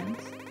homeland.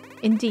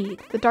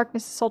 Indeed, the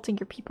darkness assaulting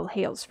your people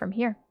hails from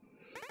here.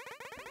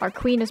 Our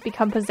queen has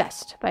become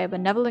possessed by a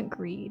benevolent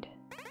greed.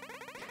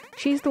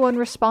 She's the one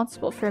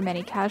responsible for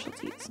many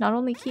casualties, not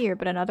only here,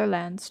 but in other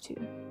lands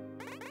too.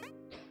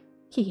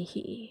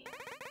 Hee.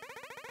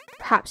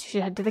 Perhaps you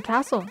should head to the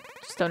castle.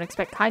 Just don't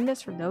expect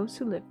kindness from those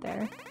who live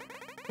there.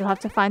 You'll have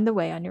to find the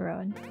way on your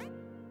own.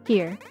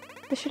 Here,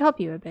 this should help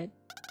you a bit.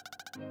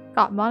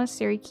 Got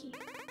monastery key.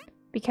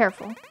 Be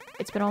careful.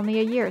 It's been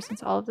only a year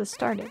since all of this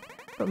started,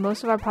 but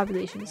most of our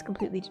population is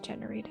completely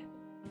degenerated.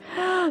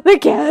 The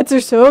cats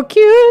are so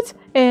cute,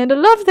 and I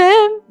love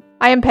them.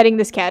 I am petting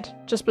this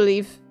cat, just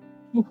believe.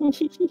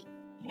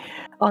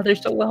 Oh, they're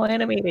so well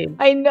animated.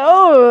 I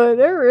know,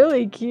 they're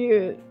really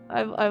cute.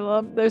 I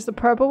love. There's the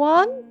purple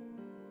one,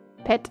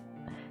 pet,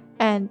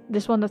 and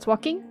this one that's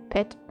walking,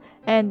 pet,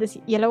 and this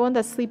yellow one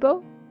that's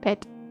sleepo,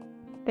 pet.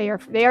 They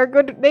are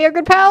good. They are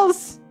good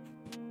pals.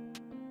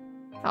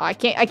 Oh, I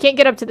can't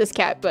get up to this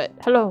cat, but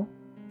hello.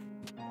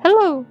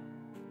 Hello.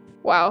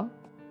 Wow.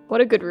 What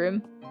a good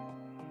room.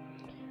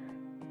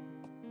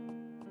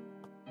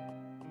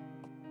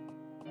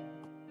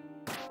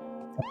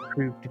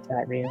 Approved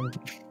that room.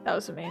 That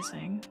was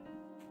amazing.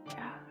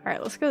 Yeah.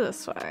 Alright, let's go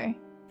this way.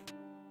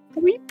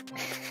 Weep.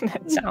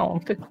 That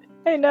sound.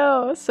 I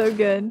know. So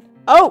good.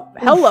 Oh,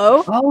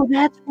 hello. Oh,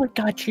 that's what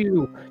got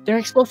you. They're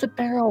explosive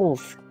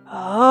barrels.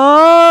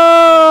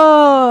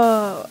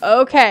 Oh,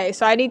 okay.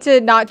 So I need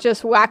to not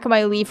just whack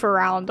my leaf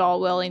around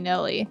all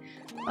willy-nilly.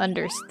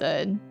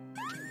 Understood.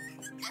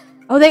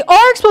 Oh, they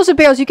are explosive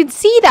barrels. You can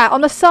see that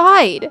on the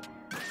side.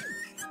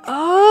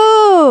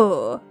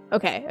 Oh.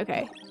 Okay,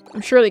 okay.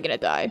 I'm surely gonna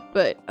die,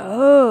 but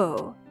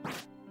oh.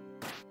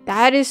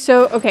 That is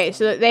so... Okay,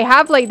 so they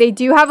have, like, they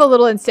do have a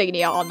little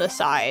insignia on the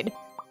side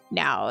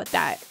now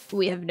that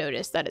we have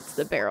noticed that it's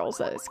the barrels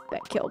that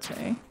killed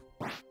me.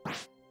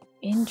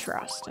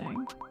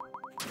 Interesting.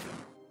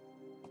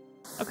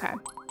 Okay.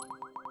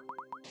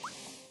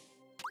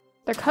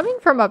 They're coming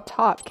from up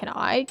top. Can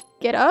I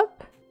get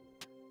up?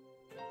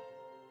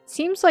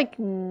 Seems like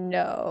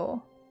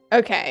no.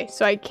 Okay,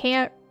 so I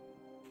can't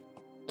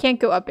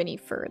go up any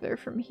further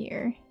from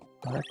here.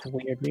 Oh, that's a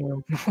weird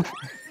room.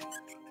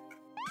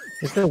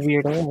 This is a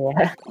weird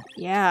area.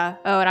 Yeah.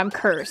 Oh, and I'm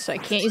cursed, so I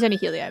can't use any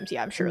heliums.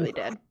 Yeah, I'm surely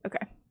dead.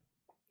 Okay.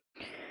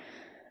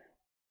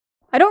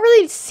 I don't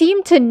really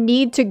seem to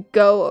need to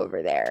go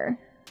over there.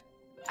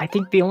 I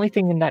think the only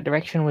thing in that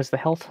direction was the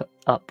health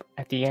up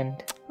at the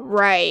end.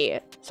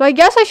 Right. So I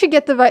guess I should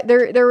get the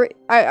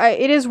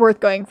it is worth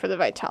going for the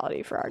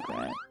vitality for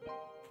argument.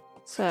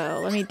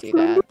 So let me do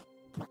that.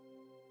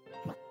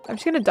 I'm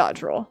just gonna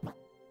dodge roll.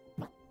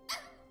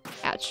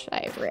 Ouch,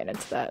 I ran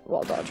into that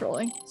while dodge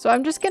rolling. So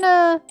I'm just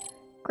gonna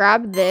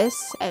grab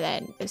this and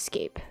then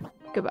escape.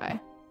 Goodbye.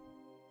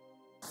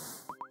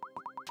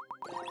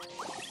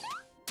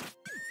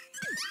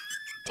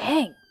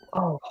 Dang.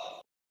 Oh.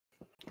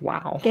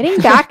 Wow. Getting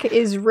back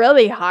is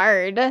really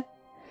hard.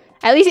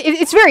 At least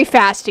it's very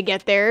fast to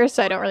get there,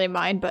 so I don't really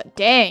mind, but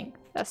dang,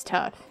 that's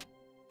tough.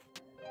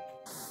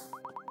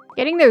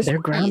 Getting there's Their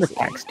ground easy.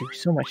 attacks do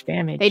so much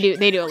damage. They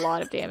do a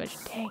lot of damage.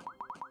 Dang.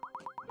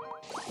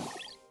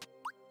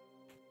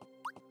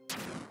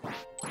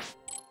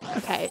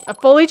 Okay, a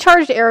fully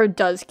charged arrow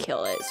does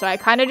kill it, so I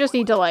kind of just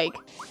need to like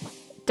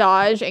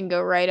dodge and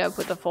go right up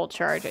with a full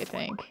charge, I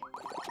think.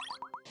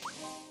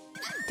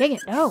 Dang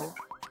it, no.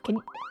 Can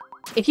you...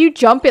 If you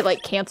jump, it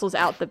like cancels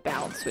out the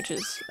bounce, which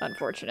is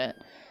unfortunate.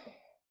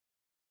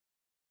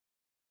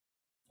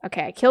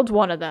 Okay, I killed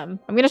one of them.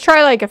 I'm gonna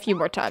try like a few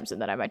more times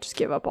and then I might just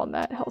give up on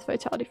that health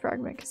vitality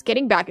fragment because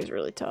getting back is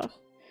really tough.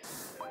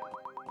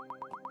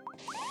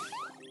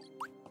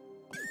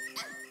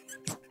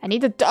 I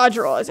need to dodge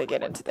roll as I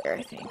get into there,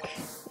 I think.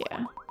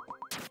 Yeah.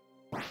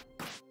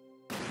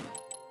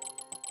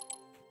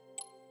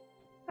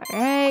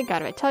 Alright,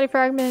 got a vitality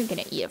fragment.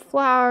 Gonna eat a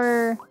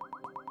flower.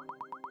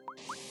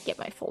 Get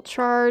my full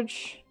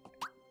charge.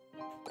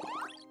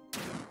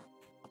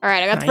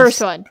 Alright, I got the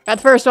first one. Got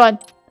the first one.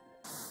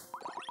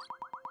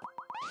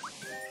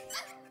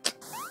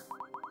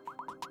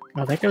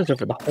 Oh, that goes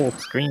over the whole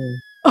screen.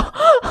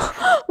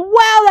 Wow,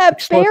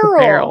 that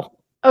barrel.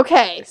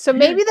 Okay, so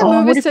maybe the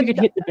move is to... you could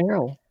hit the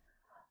barrel?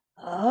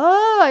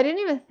 Oh, I didn't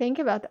even think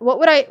about that. What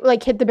would I,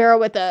 like, hit the barrel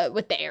with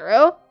the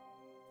arrow?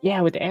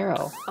 Yeah, with the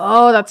arrow.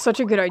 Oh, that's such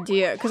a good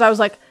idea. Because I was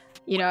like,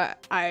 you know,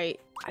 I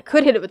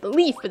could hit it with the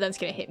leaf, but then it's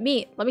going to hit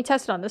me. Let me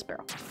test it on this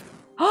barrel.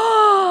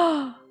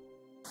 Oh,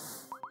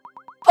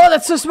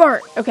 that's so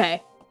smart.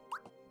 Okay.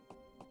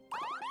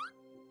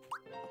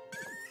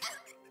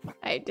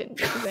 I didn't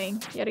do the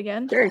thing yet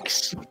again.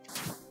 Jerks.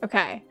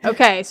 Okay.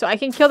 Okay, so I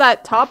can kill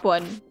that top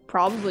one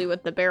probably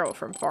with the barrel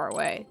from far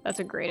away. That's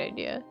a great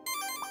idea.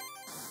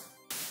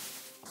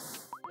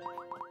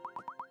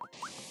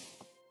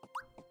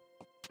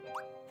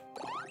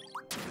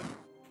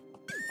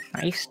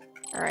 Nice.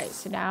 Alright,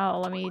 so now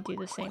let me do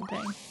the same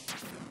thing.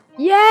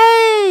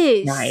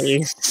 Yes!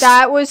 Nice.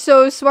 That was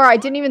so smart. I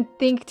didn't even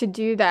think to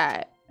do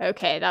that.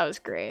 Okay, that was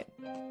great.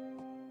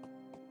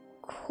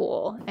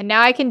 Cool. And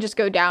now I can just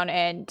go down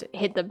and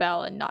hit the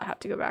bell and not have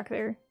to go back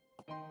there.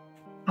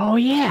 Oh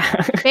yeah.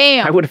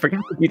 Bam! I would have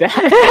forgot to do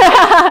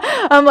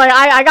that. I'm like,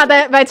 I got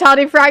that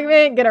vitality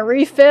fragment, gonna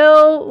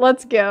refill.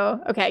 Let's go.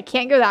 Okay, I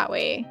can't go that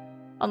way.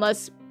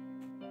 Unless...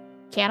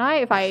 Can I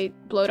if I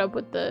blow it up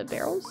with the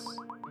barrels?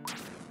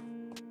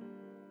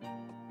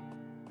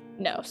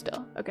 No,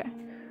 still. Okay.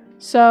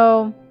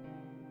 So,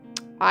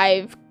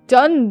 I've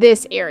done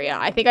this area.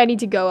 I think I need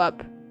to go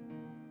up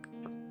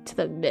to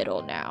the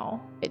middle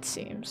now, it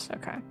seems.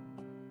 Okay.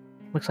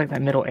 Looks like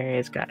that middle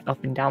area's got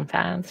up and down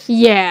paths.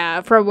 Yeah,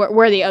 from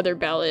where the other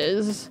bell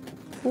is.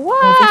 Wow!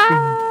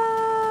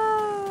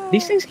 Oh,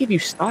 these things give you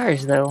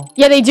stars, though.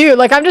 Yeah, they do.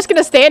 Like, I'm just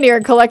gonna stand here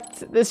and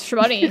collect this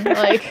money.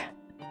 Like,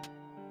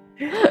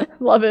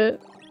 love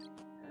it.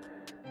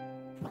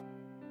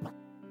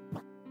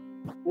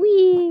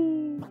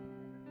 Whee!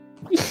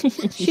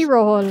 She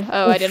rolled.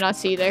 Oh, I did not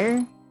see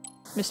there.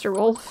 Mr.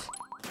 Wolf.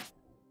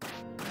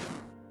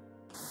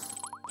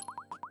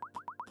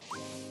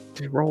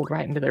 Just rolled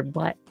right into their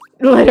butt.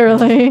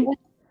 Literally.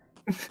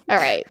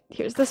 Alright,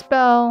 here's the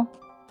spell.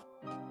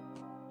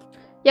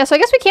 Yeah, so I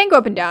guess we can go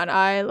up and down.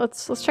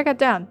 Let's check it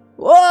down.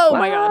 Whoa, oh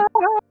my god.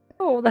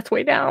 Oh, that's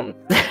way down.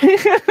 Okay,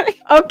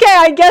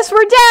 I guess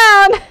we're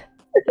down!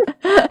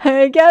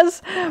 I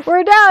guess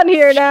we're down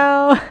here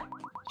now.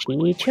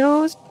 She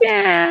chose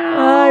down.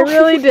 I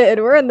really did.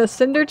 We're in the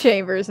Cinder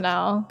Chambers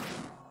now.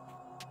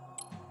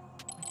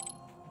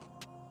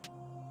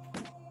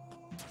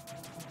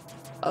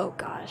 Oh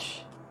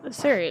gosh.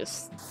 This area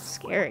is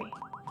scary.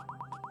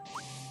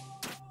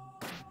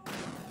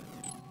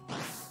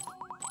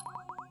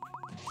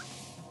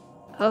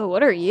 Oh,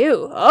 what are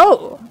you?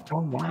 Oh! Oh,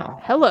 wow.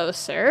 Hello,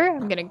 sir.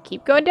 I'm gonna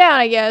keep going down,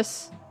 I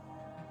guess.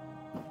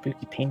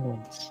 Spooky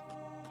penguins.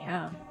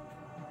 Yeah.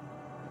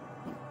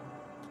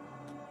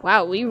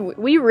 Wow, we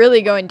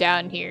really going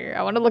down here.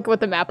 I want to look at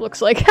what the map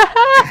looks like.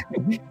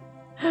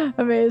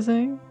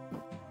 Amazing.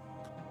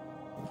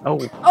 Oh.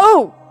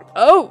 Oh!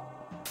 Oh!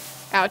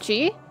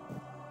 Ouchie.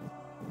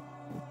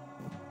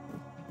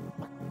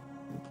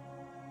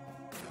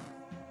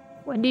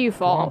 When do you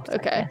fall?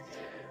 Okay.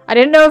 I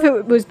didn't know if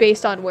it was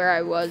based on where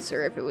I was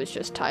or if it was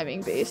just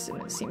timing based,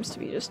 and it seems to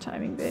be just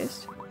timing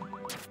based.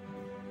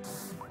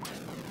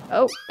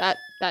 Oh, that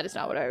is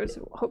not what I was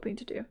hoping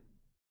to do.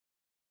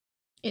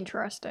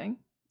 Interesting.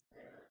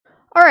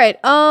 Alright,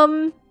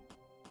 I'm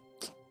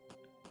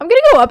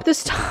gonna go up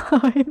this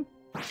time.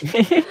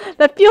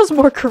 That feels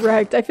more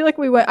correct. I feel like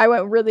I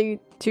went really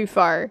too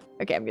far.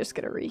 Okay, I'm just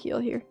gonna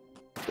reheal here.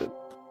 Oop.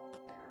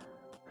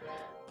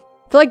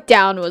 I feel like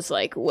down was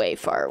like way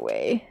far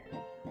away.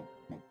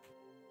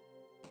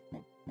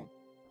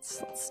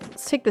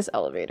 Let's take this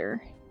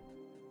elevator.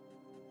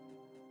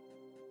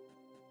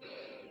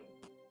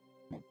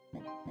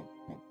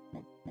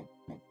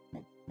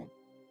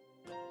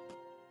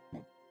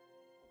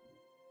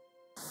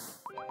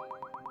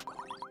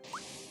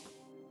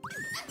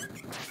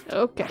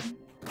 Okay.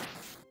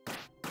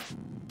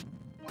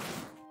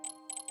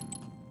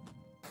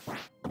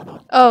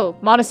 Oh,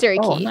 monastery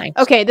key. Oh, nice.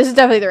 Okay, this is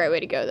definitely the right way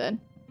to go then.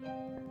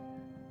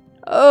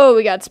 Oh,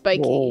 we got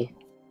spiky. Whoa.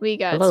 We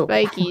got Hello.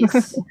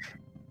 spikies.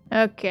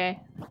 Okay.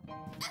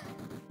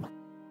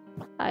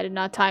 I did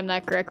not time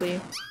that correctly.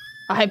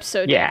 I'm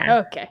so dead.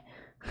 Yeah. Okay.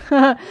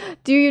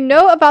 Do you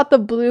know about the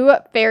blue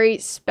fairy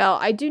spell?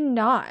 I do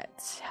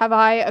not. Have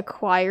I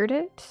acquired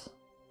it?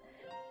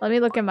 Let me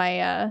look at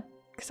my,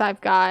 because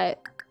I've got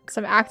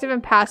some active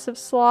and passive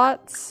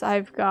slots.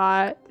 I've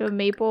got the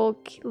maple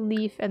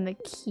leaf and the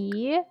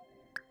key.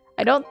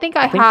 I don't think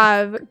I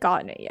have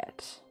gotten it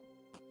yet.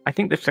 I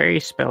think the fairy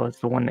spell is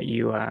the one that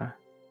you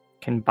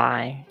can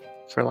buy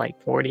for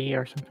like 40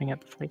 or something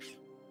at the place.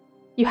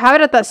 You have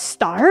it at the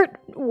start?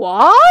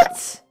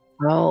 What?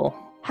 Oh.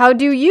 How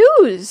do you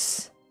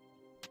use?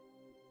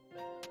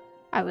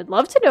 I would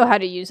love to know how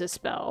to use a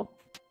spell.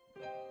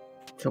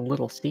 It's a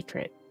little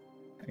secret.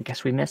 I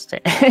guess we missed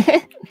it.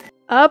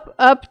 Up,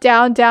 up,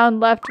 down, down,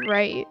 left,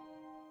 right.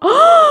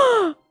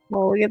 Oh,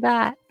 look at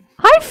that.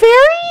 Hi,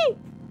 fairy!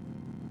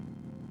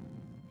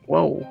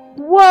 Whoa.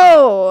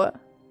 Whoa!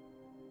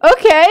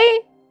 Okay.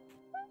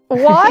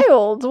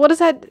 Wild. What is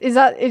that?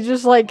 It's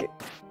just like,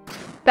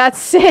 that's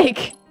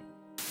sick.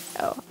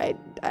 Oh, I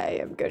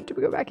am going to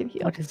go back and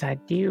heal. What does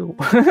that do?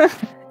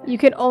 You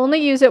can only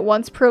use it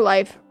once per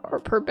life or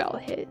per bell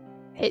hit.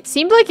 It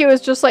seemed like it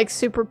was just like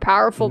super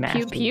powerful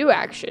pew pew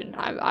action.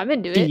 I'm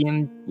into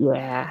it.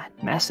 Yeah,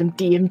 massive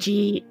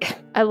DMG.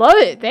 I love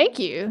it. Thank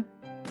you.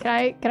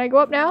 Can I go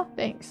up now?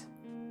 Thanks.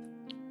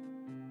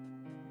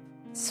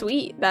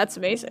 Sweet. That's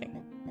amazing.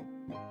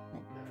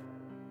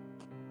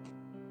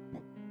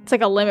 It's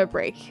like a limit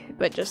break,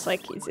 but just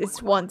like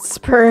it's once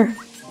per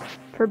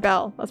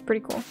bell. That's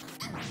pretty cool.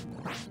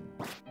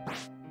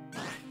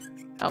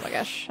 Oh my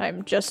gosh,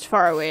 I'm just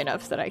far away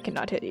enough that I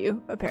cannot hit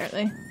you,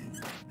 apparently.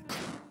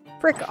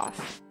 Frick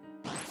off.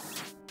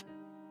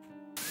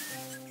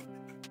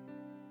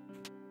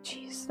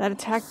 That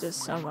attack does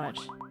so much.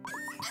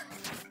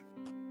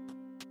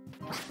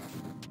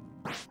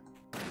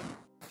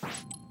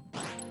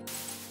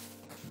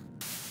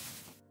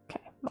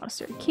 Okay,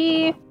 monster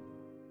key.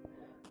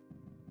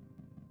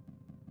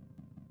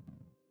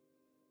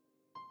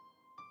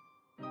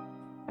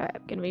 Alright,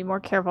 I'm gonna be more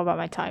careful about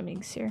my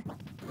timings here.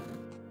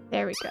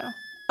 There we go.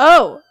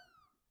 Oh!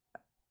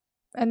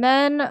 And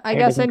then I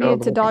guess I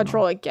needed to dodge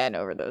roll again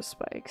over those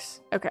spikes.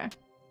 Okay.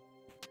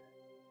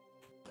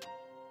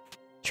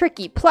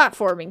 Tricky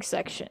platforming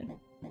section.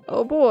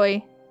 Oh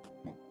boy.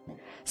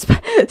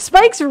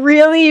 Spikes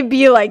really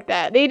be like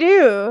that. They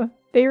do.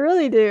 They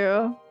really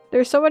do.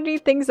 There's so many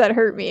things that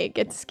hurt me. It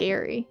gets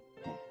scary.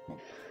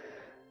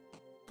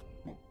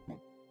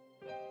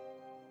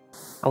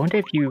 I wonder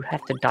if you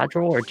have to dodge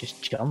roll or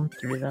just jump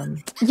through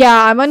them.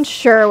 Yeah, I'm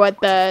unsure what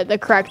the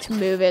correct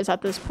move is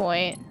at this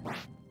point.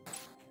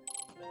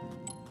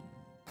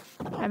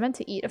 I meant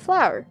to eat a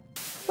flower.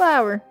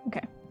 Flower.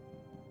 Okay.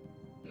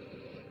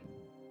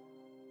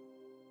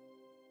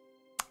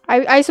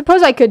 I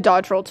suppose I could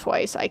dodge roll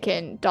twice. I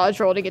can dodge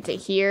roll to get to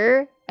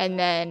here, and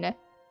then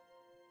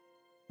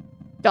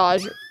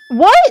dodge.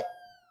 What?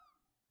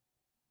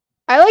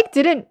 I like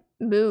didn't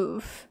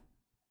move.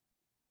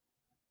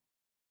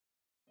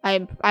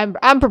 I'm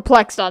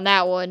perplexed on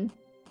that one.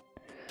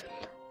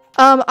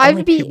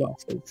 I've beat.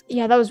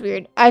 Yeah, that was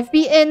weird. I've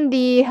beaten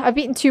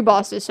 2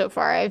 bosses so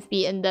far. I've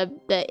beaten the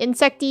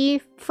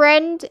insecty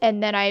friend,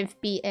 and then I've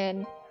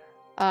beaten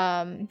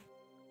the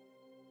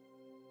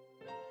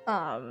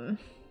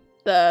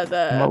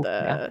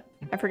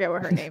I forget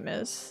what her name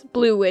is.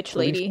 Blue witch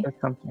lady. Or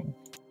something.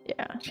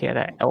 Yeah. She had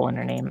an L in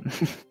her name.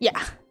 Yeah.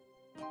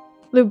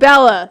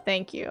 Lubella,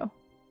 thank you.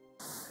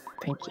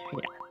 Thank you,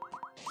 yeah.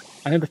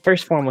 I know the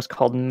first form was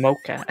called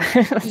Mocha.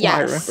 Yes.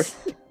 I remember.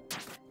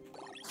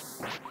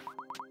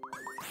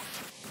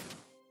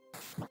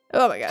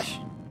 Oh my gosh.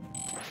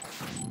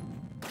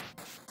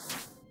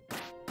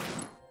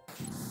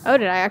 Oh,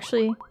 did I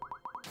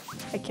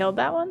killed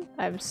that one?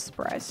 I'm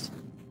surprised.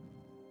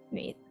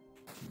 Neat.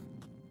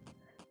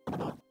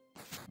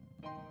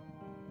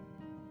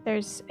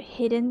 There's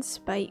hidden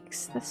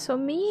spikes. That's so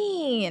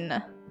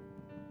mean.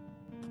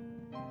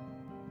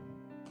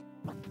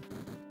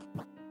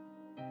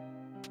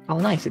 Oh,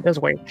 nice. It does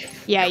work.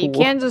 Yeah, cool. You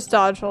can just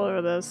dodge all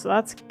over this, so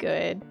that's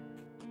good.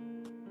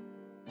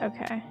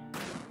 Okay.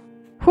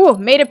 Whew,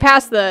 made it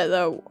past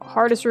the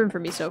hardest room for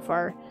me so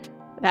far.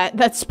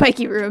 That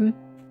spiky room.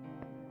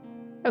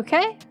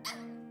 Okay.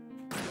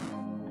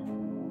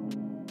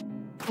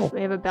 Oh.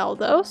 We have a bell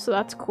though, so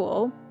that's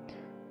cool.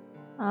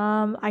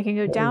 I can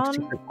go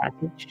down.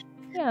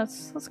 Yeah,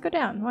 let's go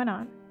down. Why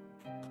not?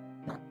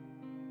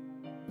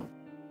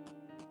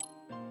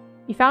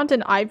 You found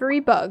an ivory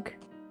bug.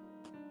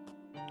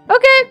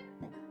 Okay.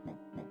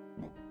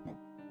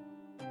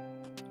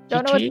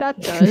 Don't know what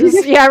that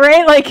does. Yeah,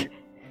 right? Like,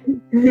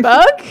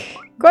 bug?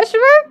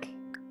 Question mark?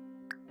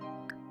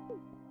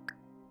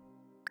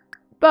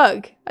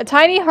 Bug. A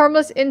tiny,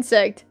 harmless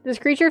insect. This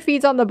creature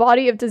feeds on the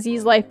body of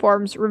diseased life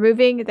forms,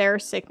 removing their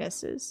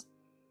sicknesses.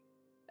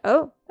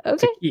 Oh, okay.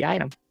 It's a key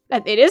item.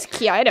 It is a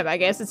key item, I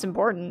guess. It's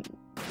important.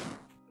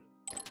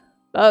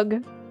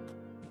 Bug.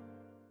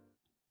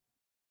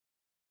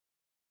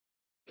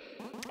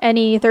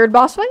 Any third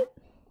boss fight?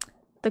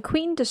 The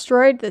queen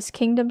destroyed this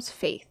kingdom's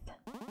faith.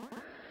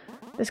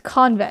 This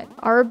convent,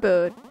 our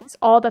abode, is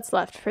all that's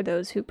left for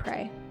those who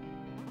pray.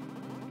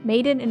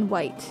 Maiden in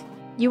white,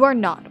 you are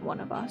not one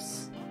of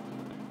us.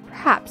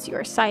 Perhaps you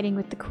are siding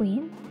with the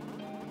queen?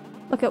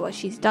 Look at what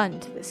she's done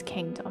to this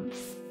kingdom.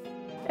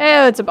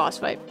 Oh, it's a boss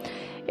fight.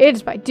 It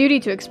is my duty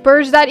to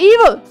expurge that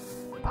evil!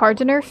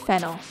 Pardoner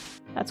Fennel.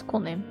 That's a cool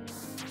name.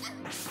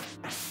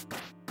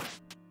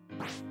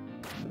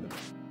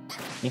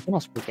 Anything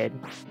else we did?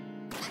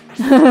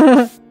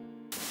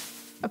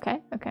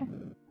 Okay.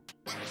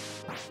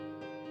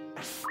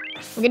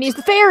 I'm gonna use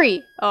the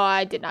fairy! Oh,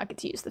 I did not get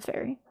to use the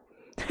fairy.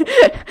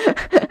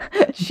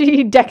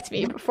 She decked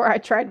me before I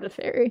tried the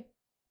fairy.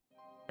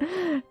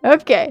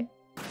 Okay.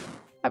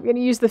 I'm gonna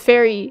use the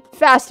fairy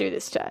faster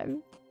this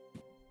time.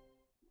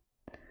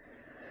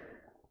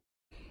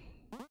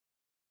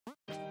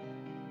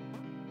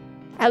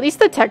 At least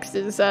the text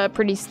is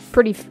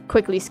pretty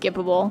quickly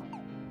skippable.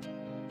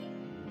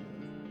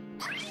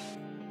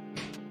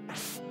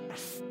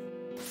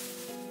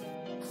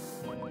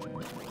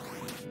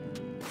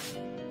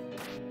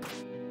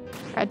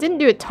 It didn't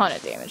do a ton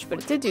of damage, but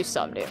it did do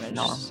some damage.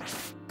 No.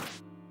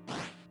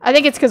 I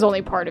think it's because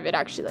only part of it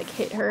actually like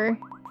hit her.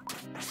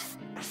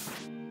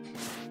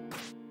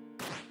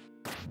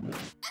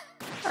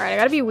 Alright, I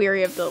gotta be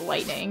wary of the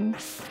lightning.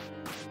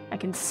 I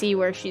can see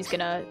where she's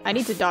gonna... I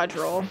need to dodge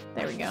roll.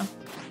 There we go.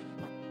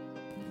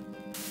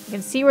 I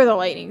can see where the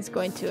lightning's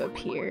going to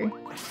appear.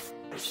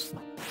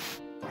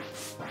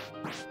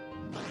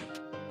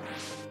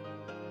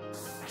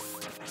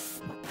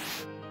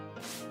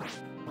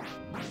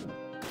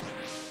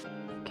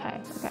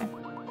 Okay.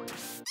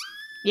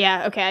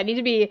 Yeah, okay, I need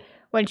to be...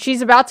 When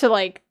she's about to,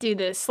 like, do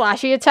the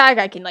slashy attack,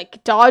 I can,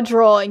 like, dodge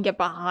roll and get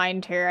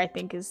behind her, I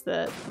think is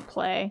the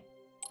play.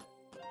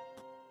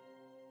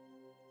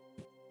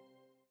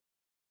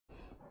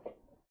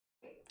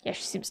 Yeah,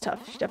 she seems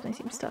tough. She definitely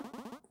seems tough.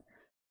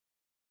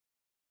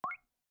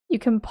 You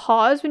can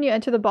pause when you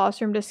enter the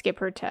boss room to skip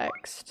her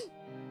text.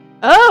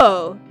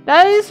 Oh,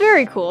 that is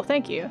very cool.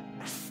 Thank you.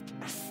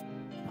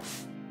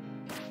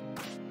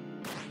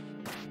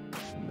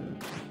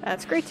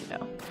 That's great to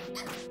know.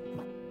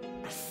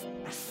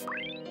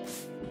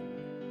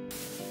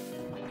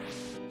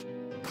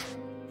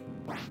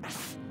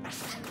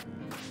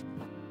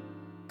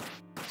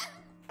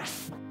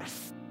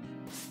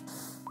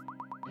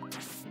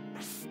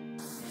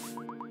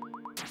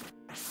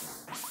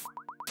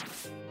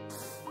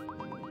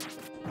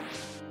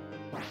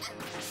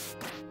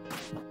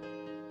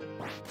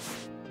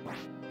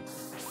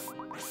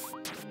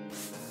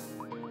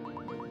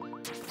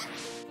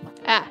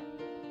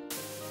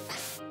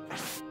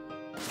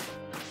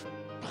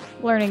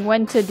 Learning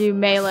when to do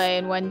melee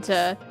and when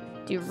to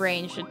do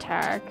ranged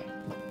attack.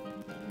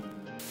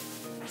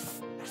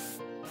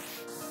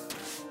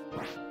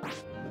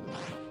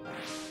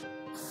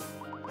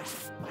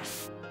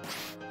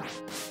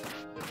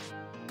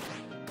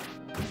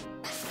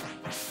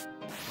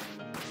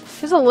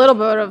 There's a little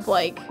bit of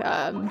like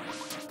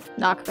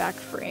knockback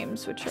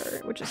frames, which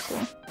is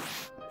cool.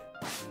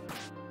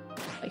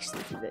 Like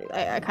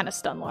I kind of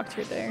stun locked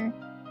her there.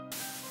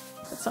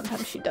 But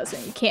sometimes she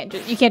doesn't. You can't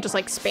just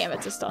like spam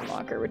it to stun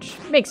lock her, which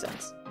makes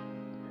sense.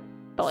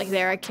 But like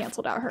there, I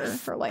canceled out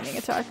her lightning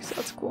attack, so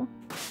that's cool.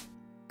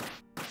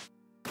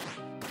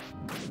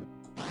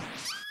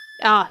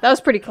 Ah, that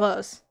was pretty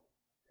close.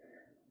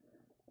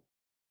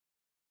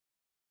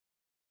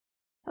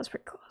 That was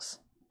pretty close.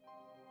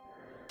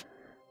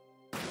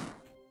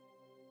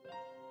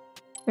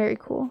 Very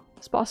cool.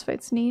 This boss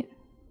fight's neat.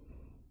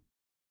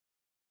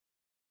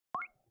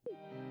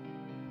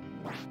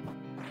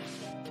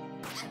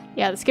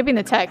 Yeah, skipping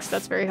the text,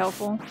 that's very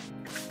helpful.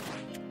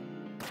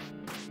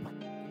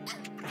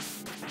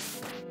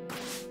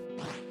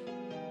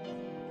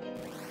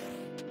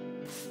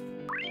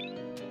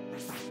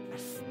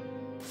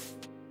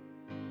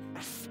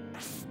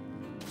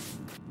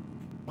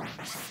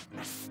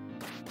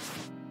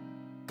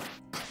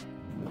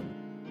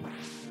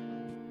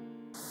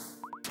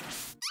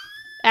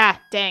 Ah,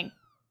 dang.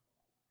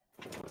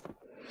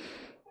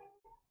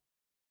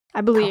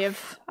 I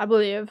believe.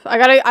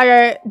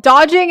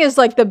 Dodging is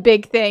like the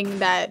big thing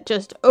that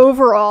just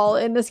overall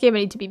in this game I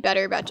need to be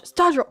better about. Just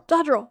dodge roll,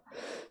 dodge roll,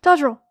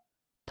 dodge roll,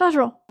 dodge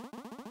roll.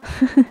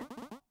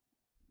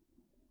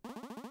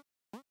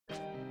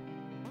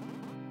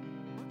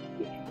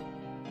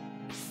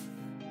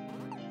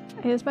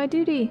 It is my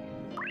duty.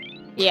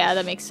 Yeah,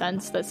 that makes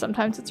sense. That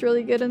sometimes it's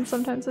really good and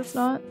sometimes it's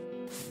not.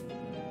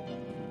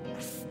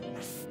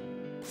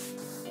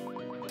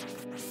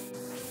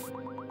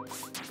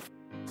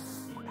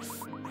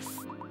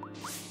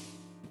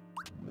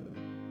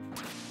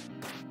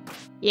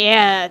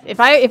 Yeah, if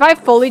I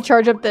fully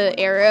charge up the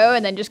arrow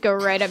and then just go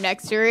right up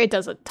next to her, it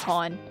does a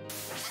ton.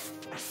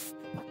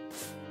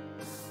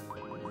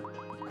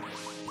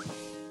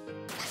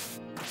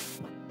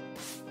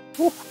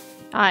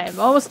 I am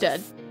almost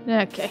dead.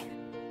 Okay.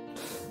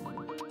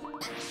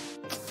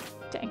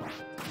 Dang.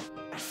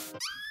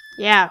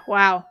 Yeah,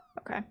 wow.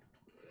 Okay.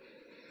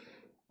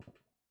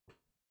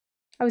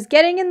 I was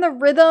getting in the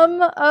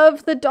rhythm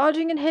of the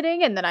dodging and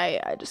hitting, and then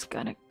I just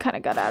kind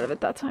of got out of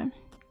it that time.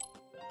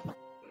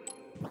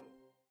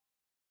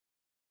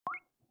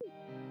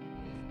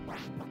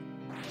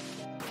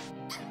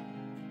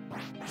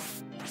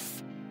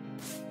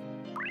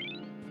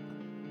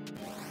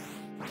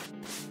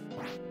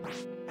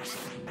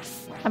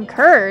 I'm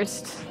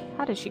cursed?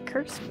 How did she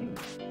curse me?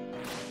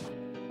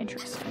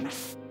 Interesting.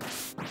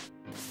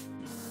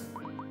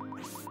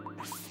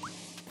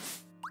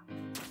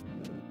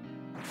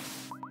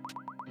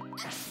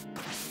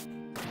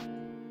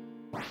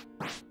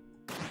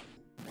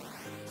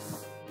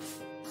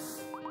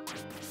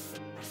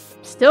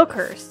 Still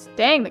cursed.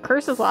 Dang, the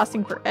curse is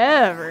lasting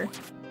forever.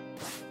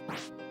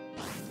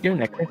 Doing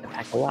that curse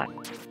attack a lot.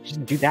 She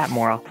should do that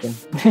more often.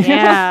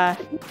 Yeah.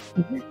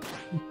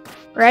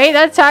 Right?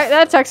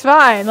 That attack's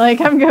fine.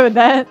 Like, I'm good with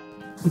that.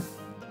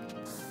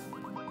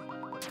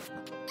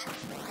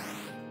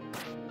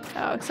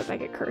 Oh, except I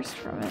get cursed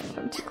from it if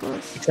I'm too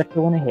close. Except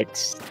for when it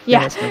hits.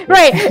 Yeah,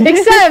 right.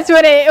 Except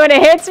when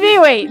it hits me.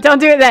 Wait, don't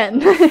do it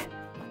then.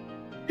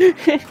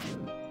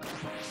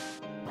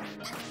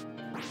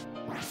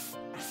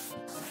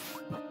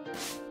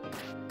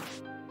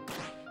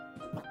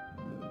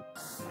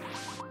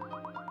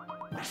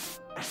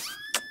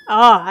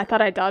 Oh, I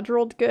thought I dodge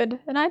rolled good,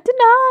 and I did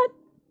not.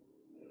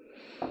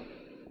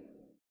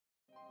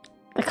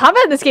 The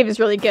combat in this game is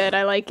really good.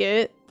 I like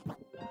it.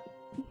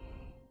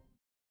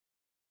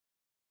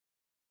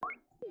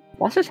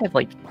 Bosses have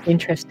like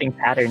interesting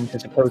patterns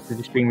as opposed to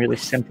just being really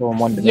simple and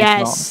one-dimensional.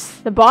 Yes,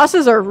 the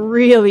bosses are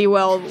really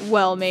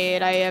well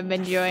made. I am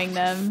enjoying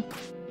them.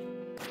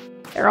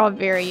 They're all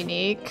very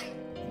unique.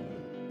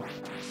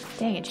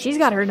 Dang it, she's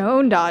got her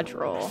own dodge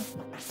roll.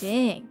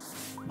 Dang.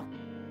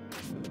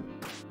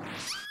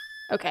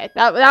 Okay,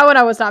 that one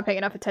I was not paying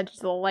enough attention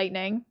to the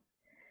lightning.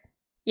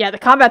 Yeah, the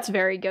combat's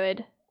very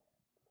good.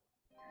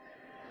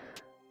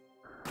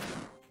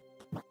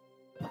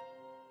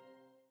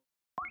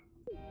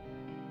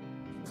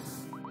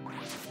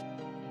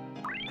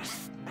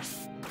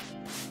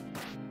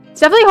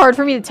 definitely hard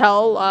for me to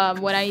tell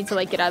when I need to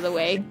like get out of the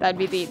way.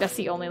 That's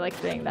the only like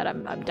thing that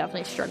I'm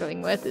definitely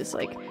struggling with is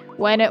like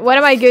when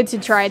am I good to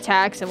try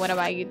attacks and when do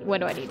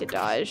I need to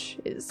dodge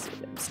is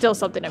still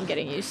something I'm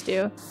getting used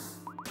to.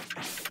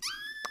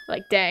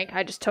 Like dang,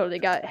 I just totally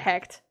got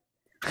hecked.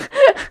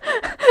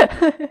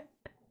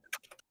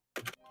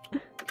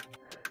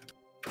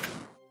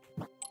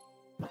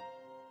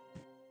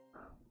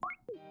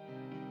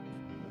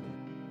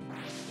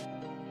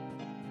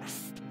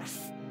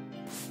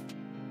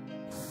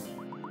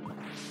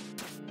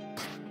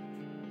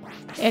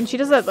 And she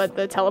does that, like,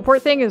 the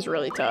teleport thing is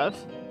really tough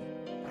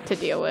to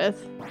deal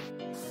with.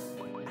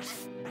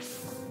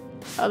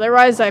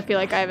 Otherwise, I feel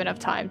like I have enough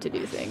time to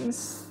do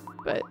things.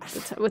 But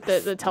with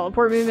the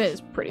teleport movement is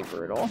pretty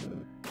brutal.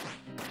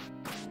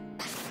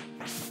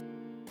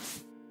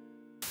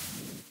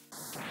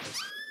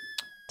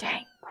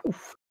 Dang.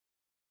 Oof.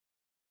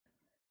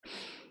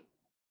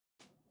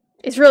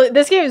 It's really,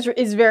 this game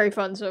is very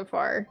fun so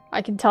far.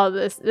 I can tell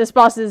this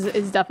boss is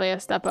definitely a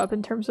step up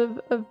in terms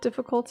of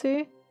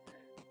difficulty.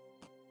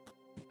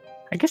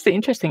 I guess the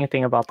interesting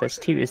thing about this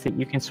too is that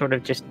you can sort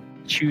of just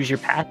choose your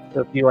path.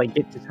 So if you like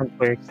get to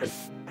somewhere,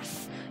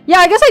 yeah,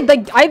 I guess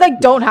I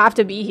don't have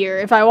to be here.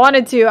 If I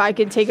wanted to, I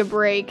could take a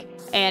break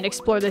and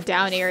explore the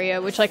down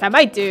area, which like I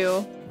might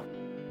do.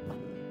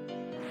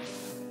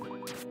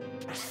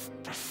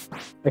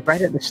 Like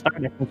right at the start,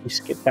 I think you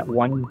skip that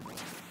one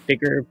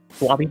bigger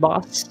blobby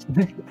boss.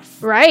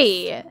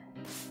 Right.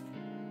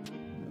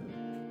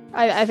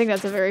 I think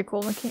that's a very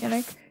cool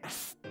mechanic.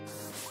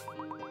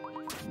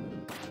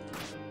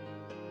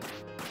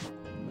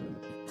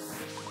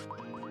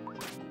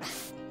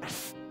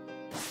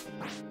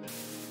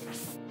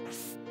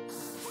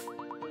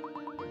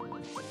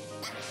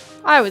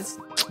 I was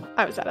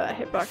out of that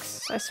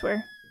hitbox, I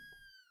swear.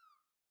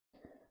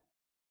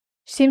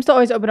 She seems to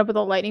always open up with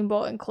a lightning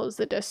bolt and close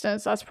the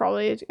distance. That's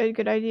probably a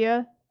good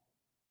idea.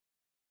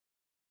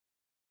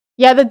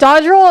 Yeah, the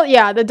dodge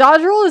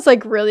roll is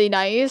like really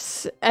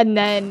nice, and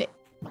then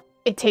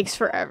it takes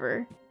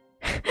forever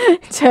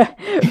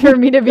for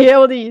me to be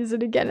able to use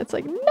it again. It's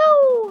like,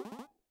 no!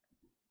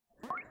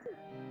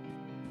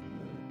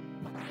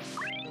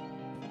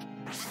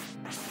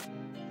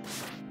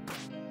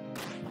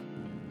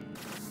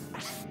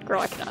 Girl,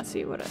 I cannot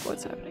see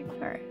what's happening.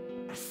 Alright.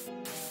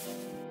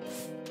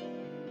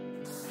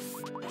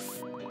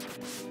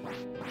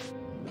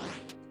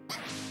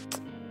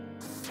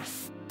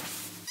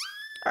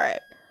 Alright.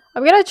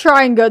 I'm gonna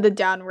try and go the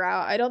down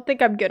route. I don't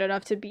think I'm good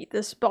enough to beat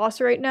this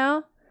boss right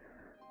now.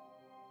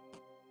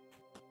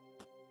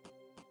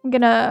 I'm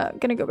gonna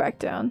go back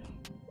down.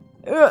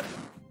 Ugh.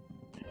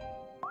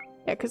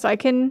 Yeah, because I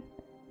can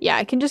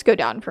just go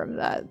down from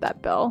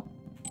that bell.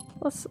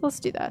 Let's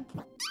do that.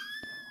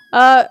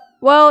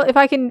 Well, if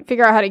I can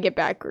figure out how to get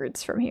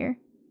backwards from here.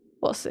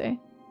 We'll see.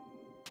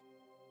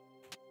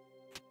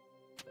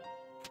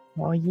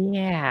 Oh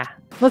yeah.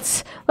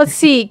 Let's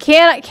see.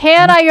 Can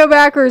I go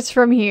backwards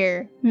from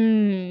here?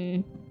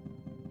 I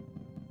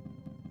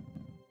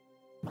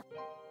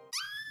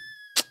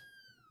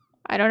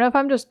don't know if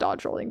I'm just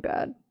dodge rolling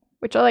bad,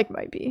 which I like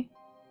might be.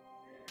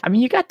 I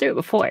mean, you got through it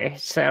before,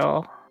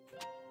 so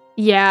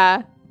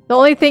yeah. The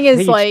only thing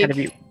is like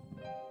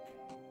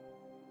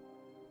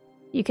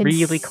you can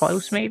really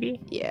close, maybe?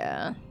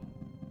 Yeah.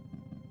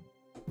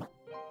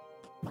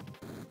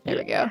 There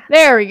we go.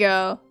 There we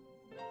go.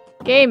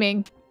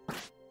 Gaming.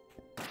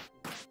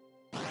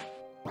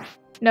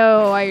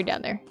 No, why are you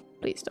down there?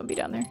 Please don't be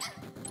down there.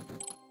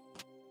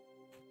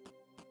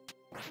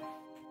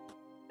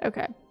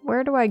 Okay.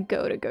 Where do I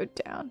go to go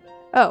down?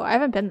 Oh, I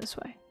haven't been this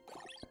way.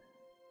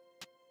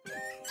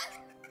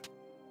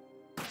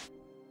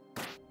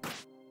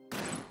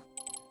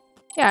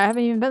 Yeah, I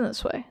haven't even been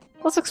this way.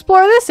 Let's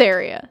explore this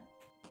area.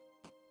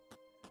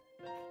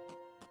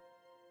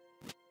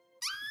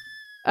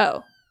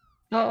 Oh.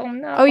 Oh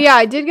no. Oh yeah,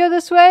 I did go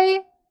this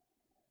way?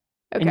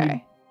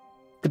 Okay.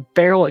 The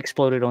barrel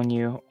exploded on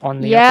you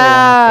on the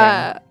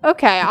yeah. Upper one.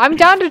 Okay, I'm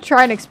down to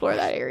try and explore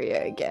that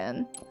area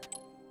again.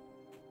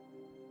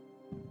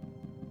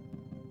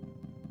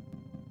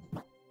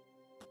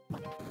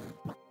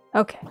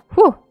 Okay.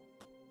 Whew.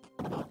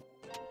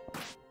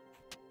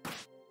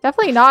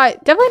 Definitely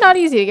not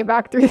easy to get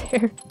back through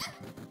there.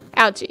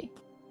 Ouchie.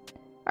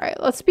 Alright,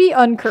 let's be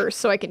uncursed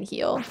so I can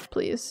heal,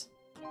 please.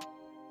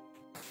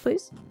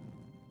 Please?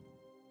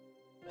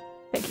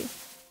 Thank you.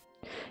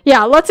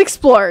 Yeah, let's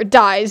explore.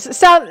 Dies.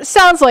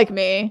 Sounds like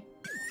me.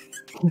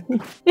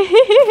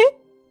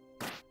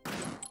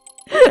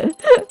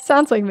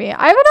 Sounds like me.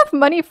 I have enough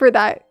money for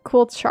that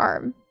cool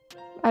charm.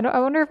 I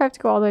wonder if I have to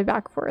go all the way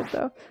back for it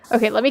though.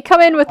 Okay, let me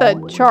come in with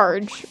a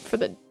charge for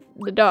the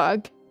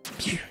dog.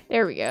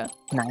 There we go.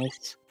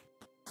 Nice.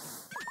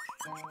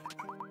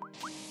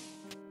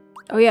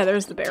 Oh yeah,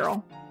 there's the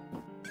barrel.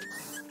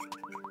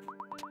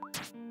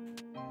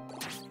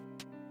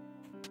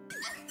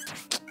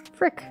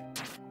 Frick.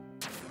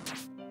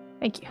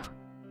 Thank you.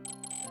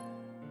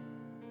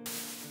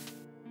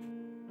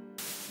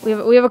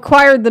 We have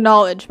acquired the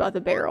knowledge about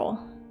the barrel.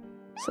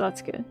 So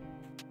that's good.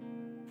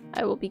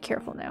 I will be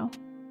careful now.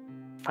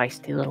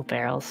 feisty little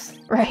barrels.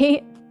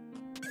 Right?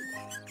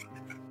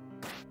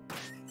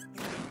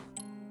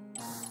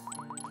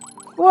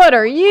 What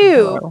are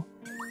you? Hello.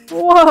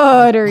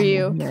 What are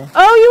you? Yeah.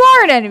 Oh, you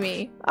are an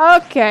enemy.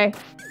 Okay.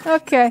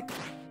 Okay.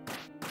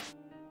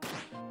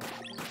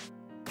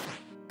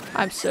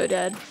 I'm so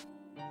dead.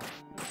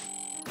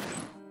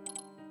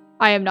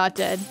 I am not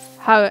dead.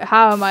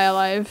 How am I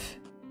alive?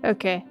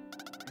 Okay.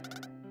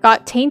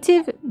 Got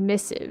tainted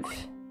missive.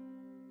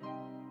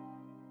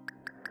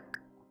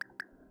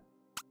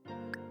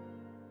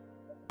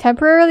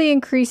 Temporarily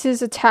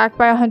increases attack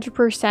by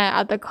 100%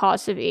 at the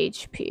cost of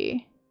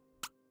HP.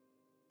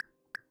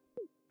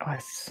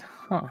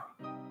 Huh.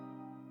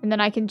 And then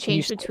I can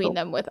change You between still-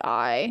 them with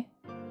I.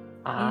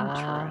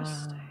 Ah,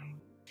 Interesting.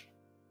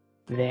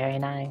 very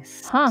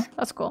nice. Huh,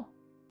 that's cool.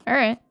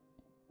 Alright.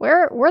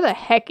 Where the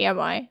heck am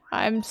I?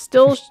 I'm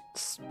still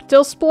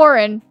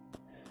exploring.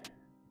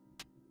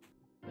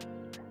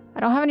 I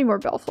don't have any more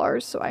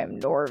bellflowers, so I am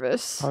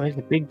nervous. Oh, there's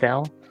a big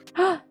bell.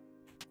 A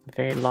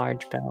very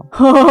large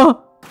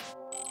bell.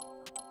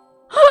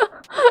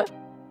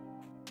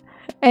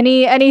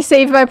 Any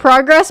save my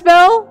progress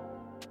bell?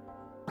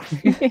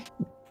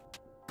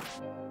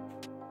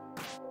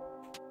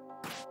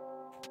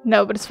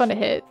 No, but it's fun to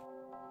hit.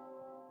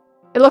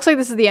 It looks like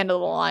this is the end of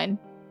the line.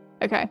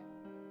 Okay.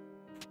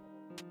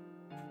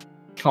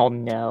 Oh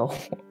no.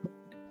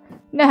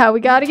 Now we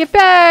gotta get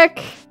back!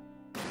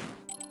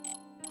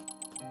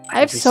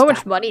 I have Did we so much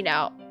stop? money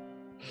now.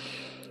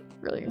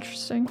 Really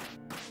interesting.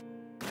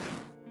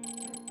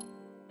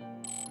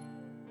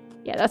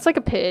 Yeah, that's like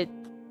a pit.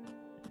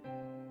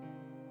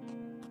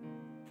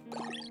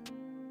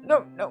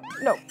 No, no,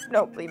 no,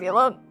 no, leave me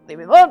alone. Leave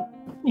me alone.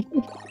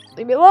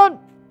 Leave me alone.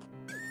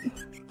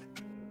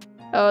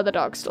 Oh, the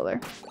dog's still there.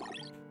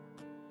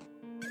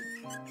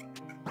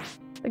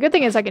 The good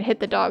thing is I can hit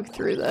the dog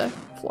through the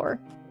floor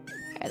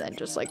and then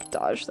just like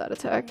dodge that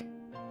attack.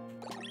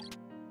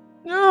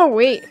 No,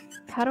 wait.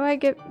 How do I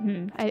get...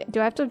 do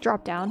I have to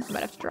drop down? I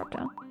might have to drop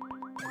down.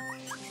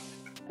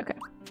 Okay.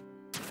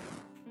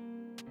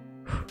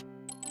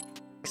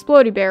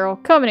 Explodey barrel.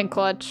 Coming in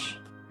clutch.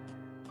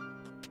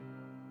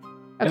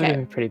 That would have Okay.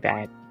 been pretty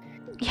bad.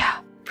 Yeah.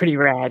 Pretty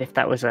rad if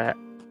that was a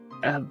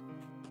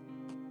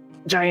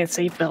giant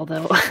safe bell,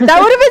 though. That would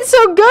have been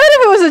so good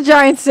if it was a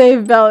giant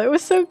save bell. It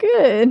was so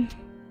good.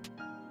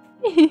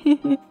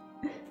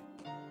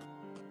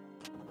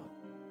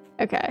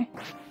 Okay.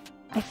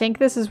 I think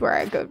this is where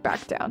I go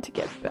back down to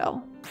get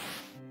Belle.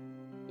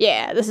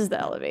 Yeah, this is the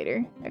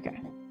elevator. Okay.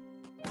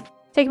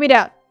 Take me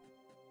down.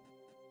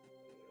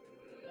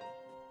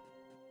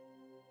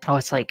 Oh,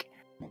 it's like,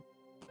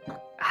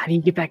 how do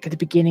you get back to the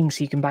beginning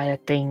so you can buy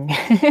that thing?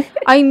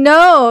 I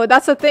know!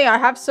 That's the thing. I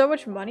have so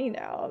much money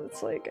now.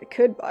 It's like, I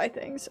could buy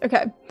things.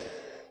 Okay.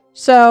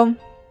 So.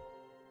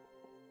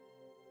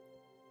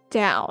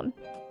 Down.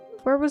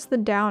 Where was the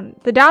down?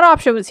 The down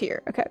option was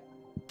here. Okay.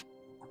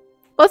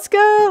 Let's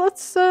go.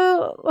 Let's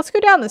go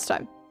down this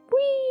time.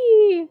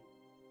 Whee!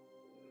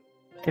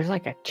 There's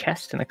like a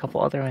chest and a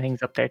couple other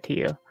things up there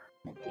too.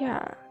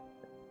 Yeah.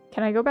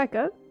 Can I go back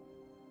up?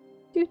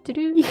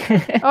 Doo-doo-doo.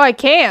 Oh, I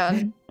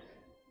can.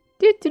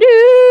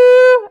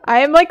 Doo-doo-doo. I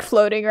am like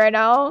floating right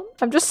now.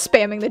 I'm just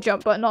spamming the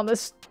jump button on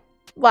this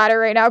ladder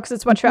right now because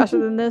it's much faster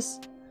than this.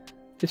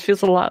 This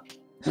feels a lot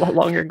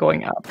longer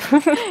going up.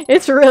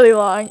 It's really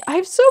long. I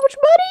have so much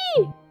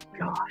money!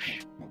 Gosh.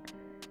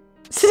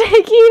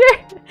 Snake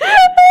eater!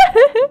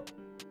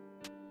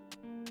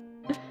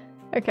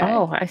 Okay.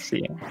 Oh, I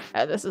see.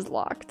 Oh, this is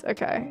locked.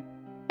 Okay.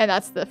 And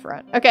that's the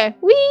front. Okay.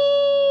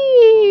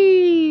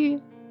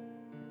 Whee!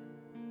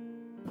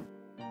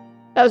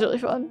 That was really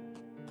fun.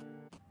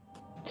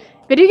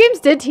 Video games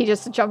did teach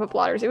us to jump up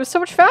ladders. It was so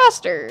much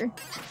faster.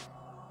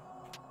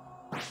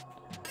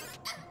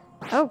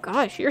 Oh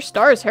gosh, your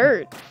stars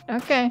hurt.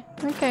 Okay.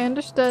 Okay,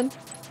 understood.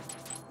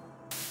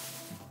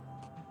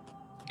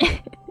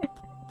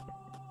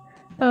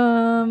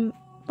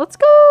 Let's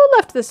go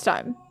left this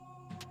time.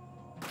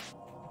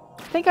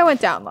 I think I went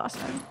down last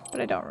time,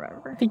 but I don't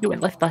remember. I think you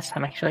went left last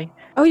time, actually.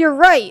 Oh, you're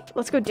right.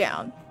 Let's go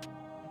down.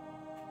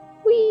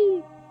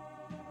 Whee!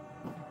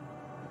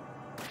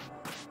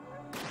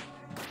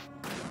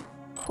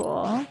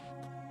 Cool.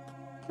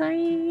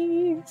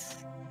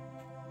 Nice.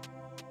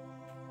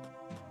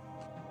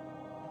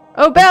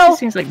 Oh, Belle! This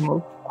seems like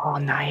most. Oh,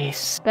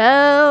 nice.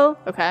 Belle!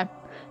 Okay.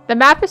 The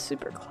map is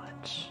super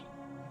clutch.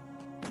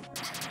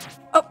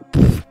 Oh,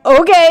 pff,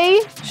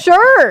 okay!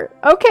 Sure!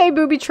 Okay,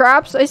 booby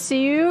traps, I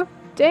see you.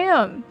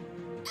 Damn.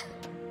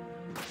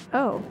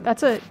 Oh,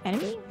 that's an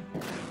enemy?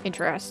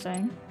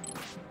 Interesting.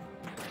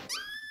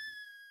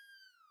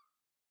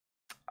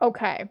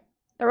 Okay.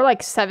 There were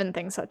like 7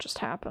 things that just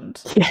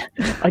happened. Yeah,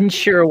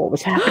 unsure what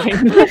was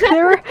happening.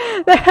 There were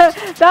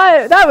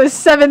that was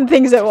 7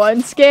 things at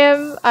once,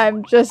 Scam.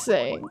 I'm just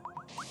saying.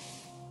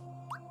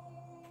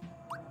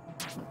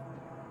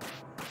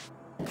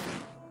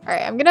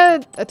 Alright, I'm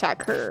gonna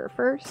attack her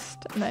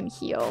first, and then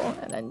heal,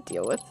 and then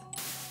deal with...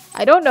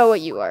 I don't know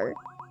what you are.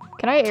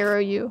 Can I arrow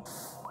you?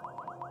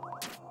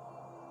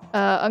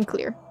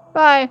 Unclear.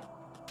 Bye.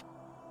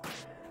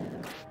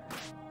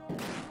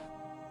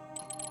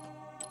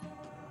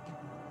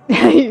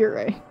 You're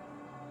right.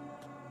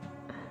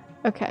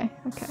 Okay,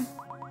 okay.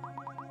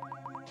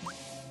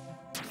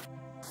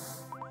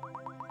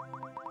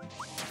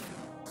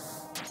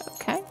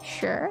 Okay,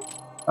 sure.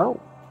 Oh.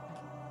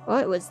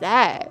 What was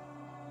that?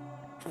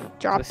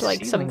 Dropped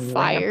like some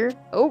fire. Ramp.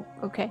 Oh,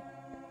 okay.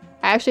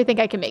 I actually think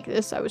I can make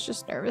this. I was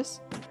just nervous.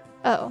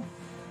 Oh.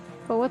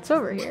 But what's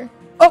over here?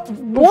 Oh,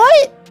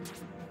 what?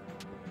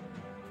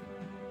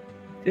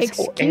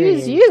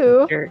 Excuse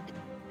you.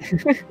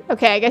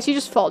 Okay, I guess you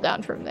just fall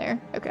down from there.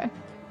 Okay.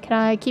 Can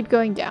I keep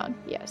going down?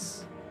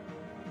 Yes.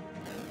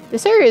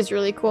 This area is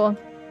really cool.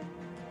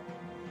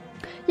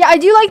 Yeah, I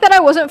do like that I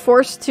wasn't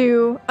forced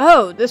to...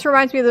 Oh, this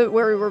reminds me of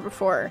where we were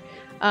before.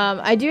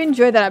 I do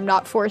enjoy that I'm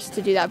not forced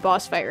to do that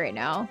boss fight right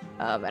now.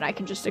 And I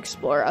can just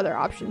explore other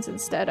options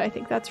instead. I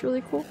think that's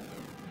really cool.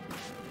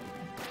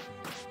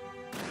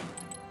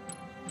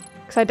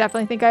 Because I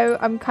definitely think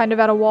I'm kind of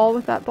at a wall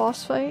with that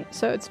boss fight.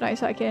 So it's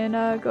nice I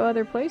can go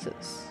other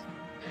places.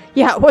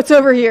 Yeah, what's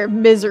over here?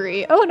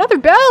 Misery. Oh, another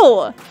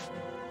bell!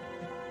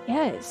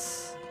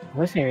 Yes.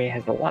 This area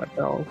has a lot of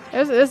bells.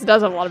 This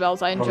does have a lot of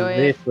bells. I enjoy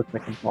it. This looks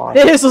like a boss.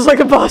 This looks like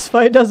a boss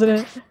fight, doesn't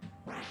it?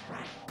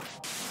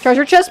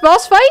 Treasure chest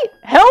boss fight?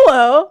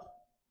 Hello!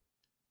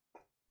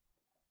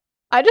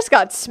 I just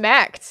got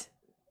smacked.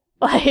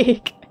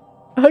 Like,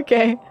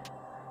 okay.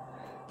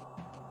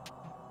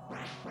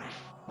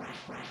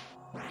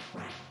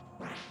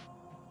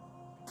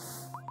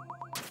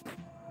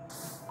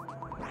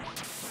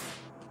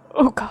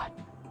 Oh god.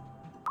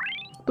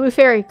 Blue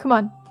fairy, come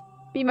on.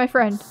 Be my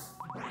friend.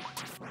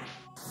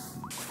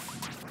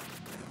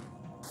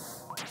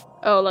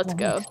 Oh, let's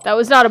go. That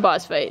was not a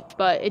boss fight,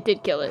 but it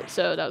did kill it,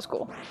 so that was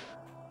cool.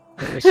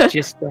 It was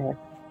just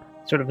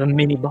sort of a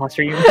mini boss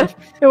for you.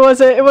 It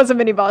was a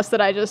mini boss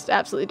that I just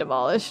absolutely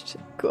demolished.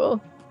 Cool.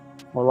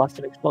 Well, lots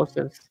of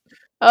explosives.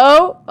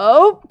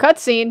 Oh,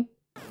 cutscene.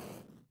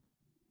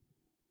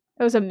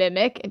 That was a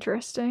mimic.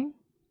 Interesting.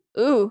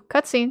 Ooh,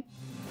 cutscene.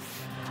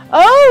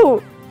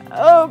 Oh!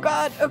 Oh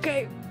god,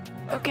 okay.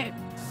 Okay.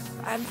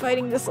 I'm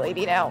fighting this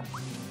lady now.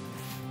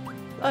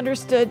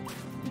 Understood.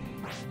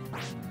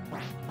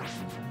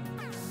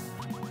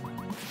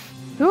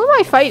 Who am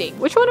I fighting?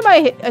 Which one am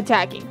I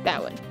attacking?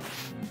 That one.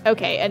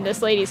 Okay, and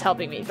this lady's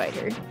helping me fight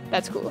her.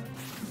 That's cool.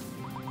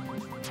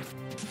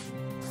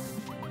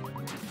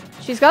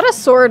 She's got a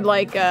sword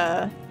like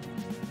Cloud.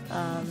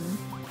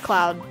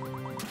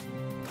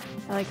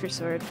 I like her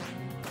sword.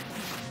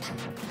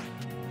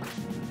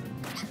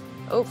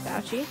 Oh,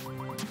 ouchie.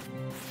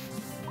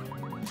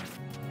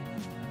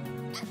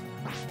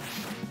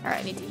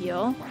 Alright, I need to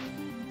heal.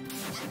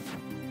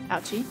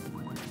 Ouchie.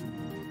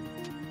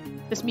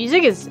 This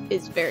music is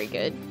very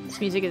good.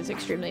 This music is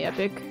extremely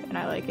epic, and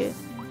I like it.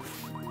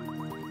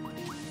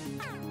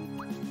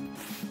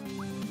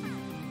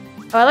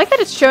 Oh, I like that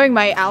it's showing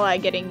my ally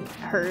getting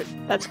hurt.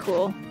 That's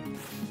cool.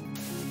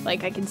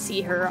 Like, I can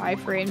see her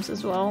iframes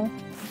as well.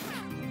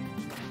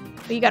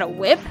 Oh, you got a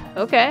whip?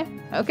 Okay.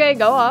 Okay,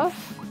 go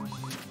off.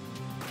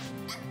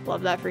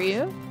 Love that for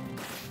you.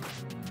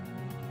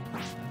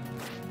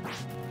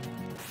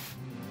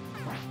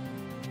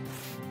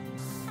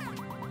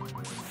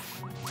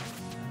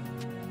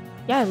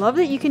 Yeah, I love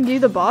that you can do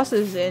the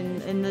bosses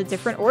in the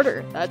different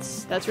order.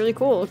 That's really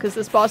cool, because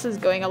this boss is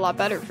going a lot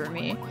better for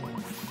me.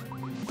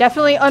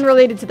 Definitely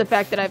unrelated to the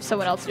fact that I have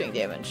someone else doing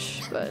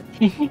damage, but...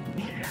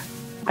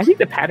 I think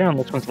the pattern on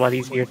this one's a lot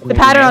easier. The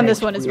pattern on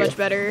this one is much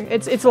better.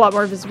 It's a lot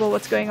more visible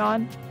what's going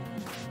on.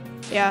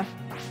 Yeah.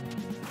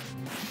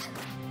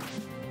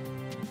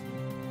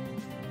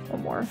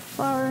 One more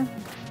flower.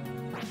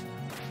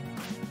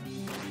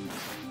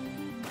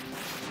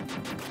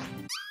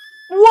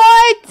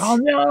 What? Oh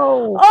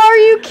no! Are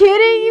you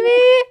kidding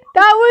me?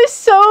 That was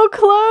so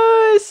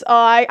close!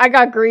 Oh, I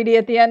got greedy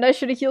at the end. I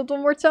should have healed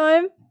one more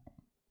time.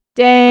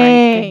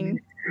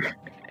 Dang.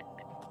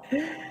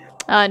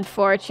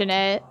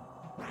 Unfortunate.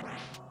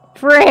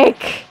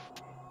 Frick!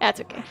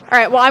 That's okay.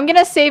 Alright, well, I'm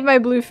gonna save my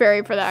blue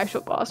fairy for the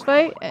actual boss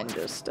fight and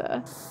just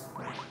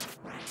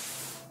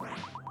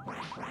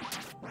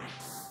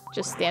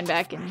stand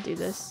back and do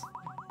this.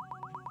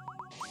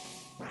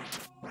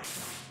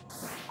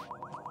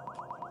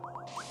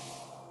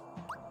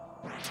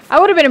 I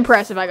would have been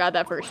impressed if I got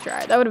that first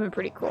try. That would have been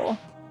pretty cool.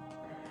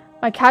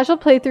 My casual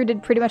playthrough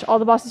did pretty much all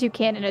the bosses you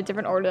can in a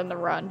different order than the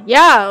run.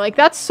 Yeah, like,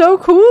 that's so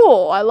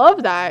cool. I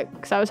love that,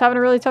 because I was having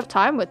a really tough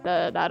time with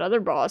that other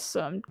boss,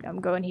 so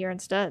I'm going here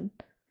instead.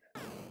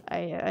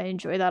 I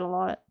enjoy that a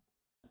lot.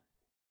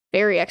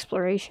 Very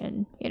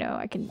exploration, you know.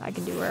 I can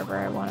do wherever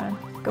I want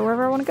to go,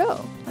 wherever I want to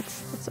go.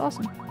 That's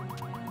awesome.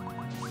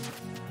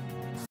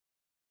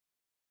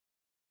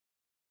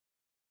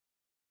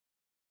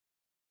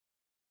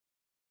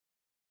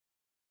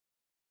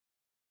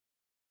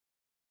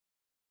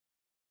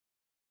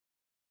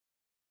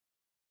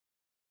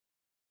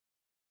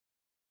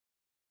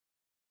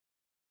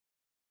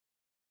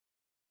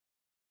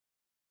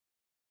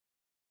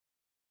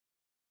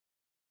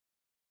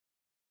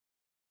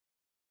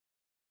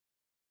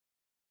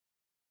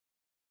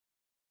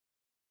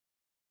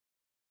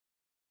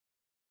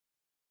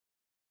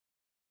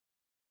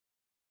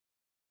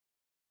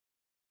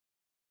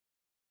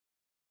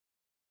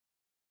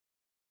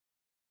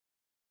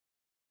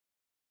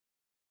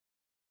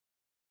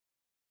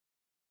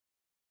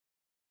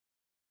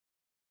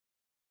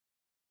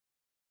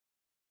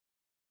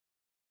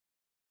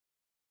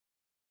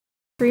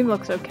 Stream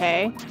looks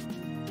okay.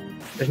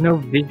 There's no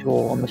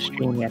visual on the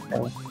stream yet,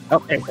 though. Oh,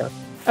 there it goes.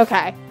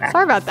 Okay. Back.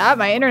 Sorry about that.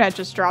 My internet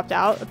just dropped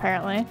out,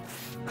 apparently.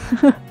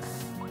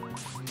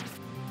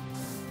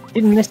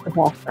 Didn't miss the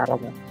boss battle,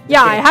 though.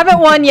 Yeah, I haven't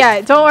won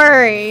yet. Don't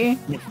worry.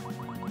 Yeah.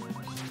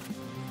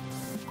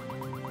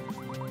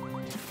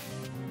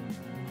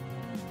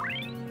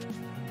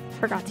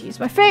 Forgot to use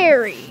my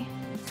fairy.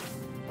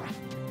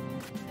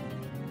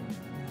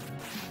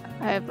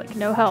 I have like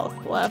no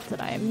health left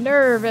and I am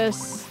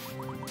nervous.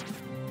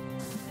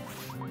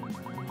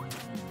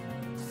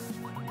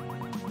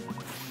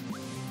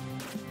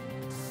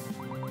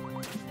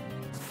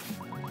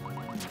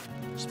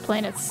 Just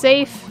playing it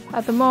safe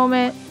at the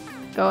moment.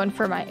 Going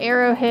for my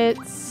arrow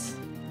hits.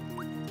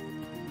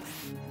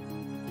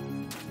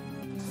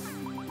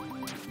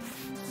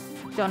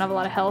 Don't have a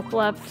lot of health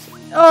left.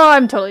 Oh,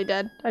 I'm totally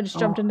dead. I just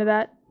jumped into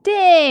that.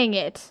 Dang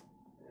it.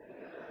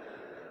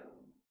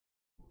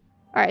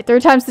 Alright,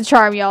 third time's the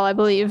charm, y'all, I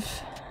believe.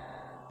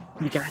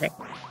 You got it.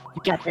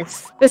 You got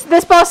this.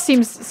 This boss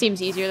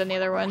seems easier than the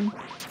other one.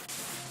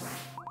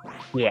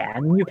 Yeah, I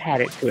mean, you've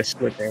had it to a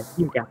slither.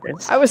 You got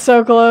this. I was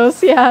so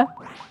close, yeah.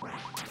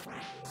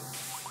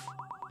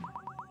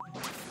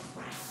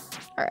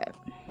 Alright.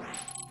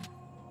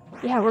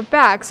 Yeah, we're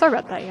back. Sorry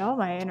about that, y'all.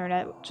 My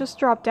internet just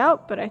dropped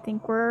out, but I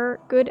think we're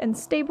good and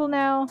stable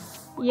now.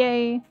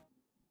 Yay.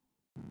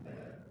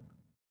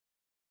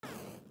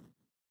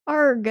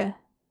 Arg.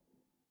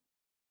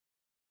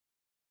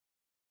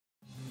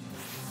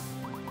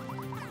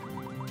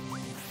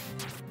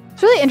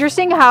 It's really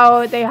interesting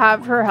how they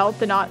have her health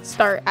to not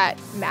start at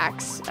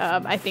max.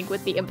 I think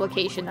with the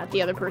implication that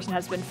the other person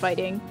has been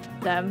fighting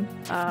them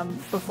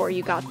before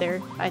you got there.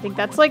 I think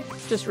that's like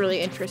just really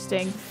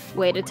interesting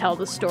way to tell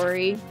the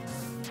story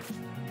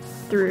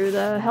through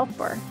the health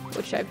bar,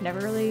 which I've never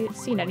really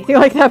seen anything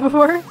like that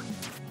before.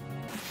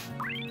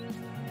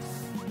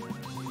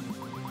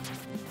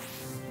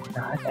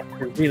 No, that's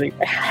actually really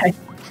bad.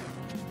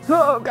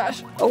 Oh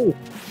gosh. Oh.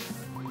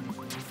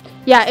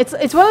 Yeah, it's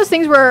one of those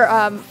things where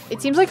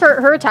it seems like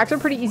her attacks are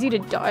pretty easy to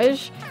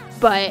dodge,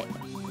 but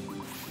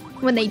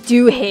when they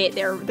do hit,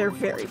 they're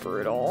very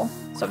brutal.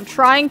 So I'm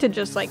trying to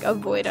just like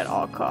avoid at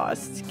all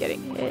costs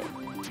getting hit.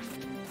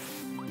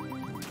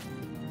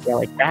 Yeah,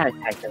 like that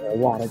attack does a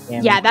lot of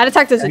damage. Yeah, that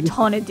attack does a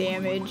ton of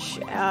damage.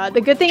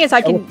 The good thing is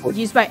I can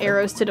use my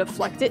arrows to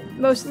deflect it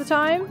most of the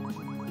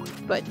time,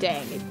 but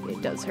dang,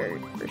 it does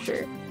hurt for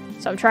sure.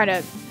 So I'm trying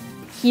to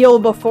heal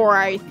before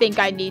I think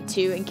I need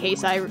to in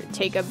case I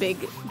take a big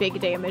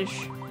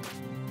damage.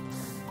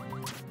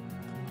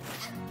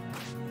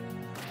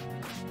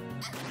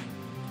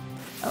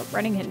 Oh,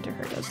 running into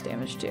her does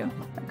damage too.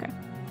 Okay.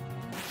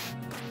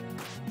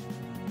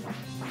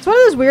 It's one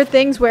of those weird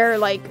things where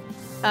like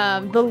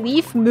the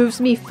leaf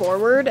moves me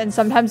forward and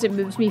sometimes it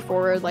moves me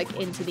forward like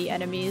into the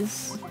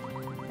enemies.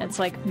 And it's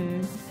like,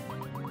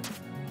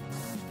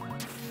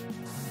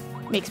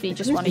 makes me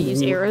just want to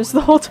use arrows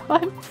the whole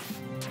time.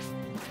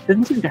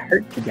 Doesn't seem to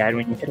hurt too bad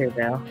when you hit her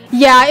though.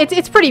 Yeah,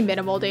 it's pretty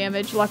minimal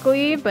damage,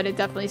 luckily, but it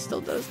definitely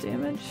still does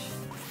damage.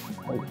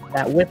 Oh,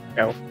 that whip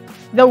though.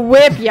 The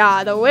whip,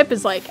 yeah, the whip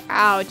is like,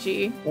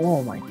 ouchie.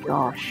 Oh my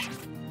gosh.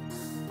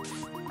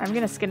 I'm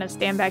just gonna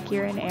stand back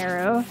here and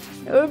arrow.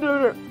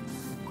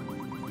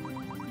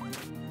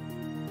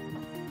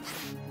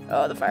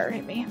 Oh, the fire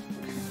hit me.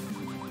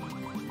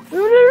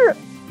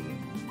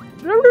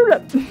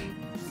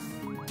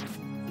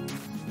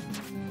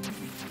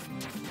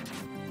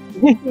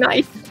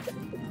 Nice.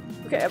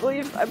 Okay, I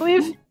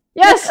believe.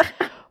 Yes!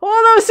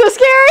 Oh, that was so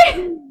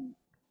scary!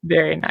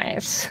 Very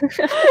nice.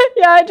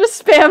 Yeah, I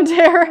just spammed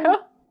arrow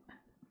at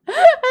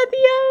the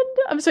end.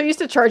 I'm so used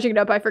to charging it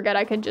up, I forget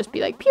I can just be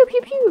like, pew,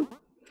 pew, pew.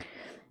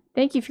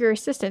 Thank you for your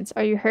assistance.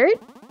 Are you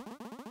hurt?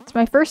 It's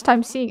my first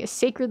time seeing a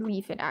sacred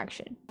leaf in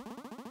action.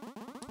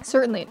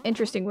 Certainly an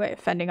interesting way of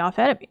fending off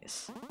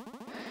enemies.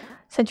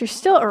 Since you're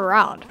still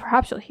around,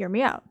 perhaps you'll hear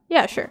me out.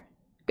 Yeah, sure.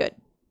 Good.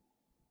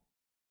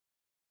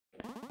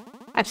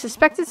 I've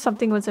suspected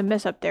something was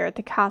amiss up there at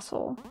the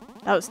castle.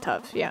 That was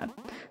tough, yeah.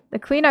 The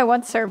queen I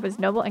once served was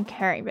noble and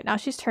caring, but now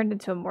she's turned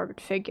into a morbid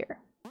figure.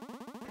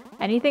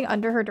 Anything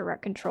under her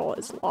direct control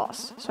is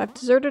lost, so I've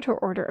deserted her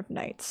order of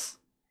knights.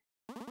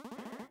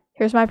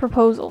 Here's my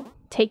proposal,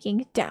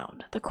 taking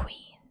down the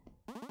queen.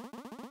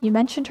 You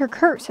mentioned her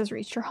curse has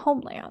reached your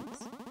homeland.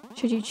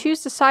 Should you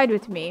choose to side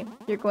with me,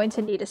 you're going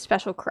to need a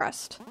special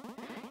crest.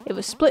 It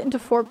was split into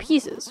 4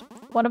 pieces.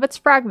 One of its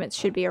fragments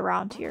should be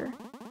around here.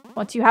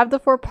 Once you have the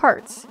 4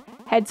 parts,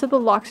 head to the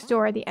locked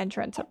door at the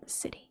entrance of the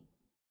city.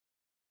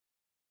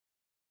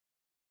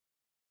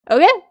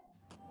 Okay.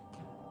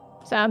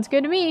 Sounds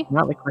good to me.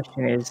 Now the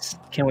question is,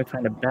 can we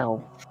find a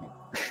bell?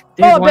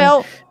 Oh,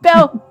 bell!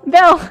 Bell!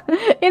 Bell!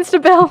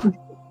 Insta bell!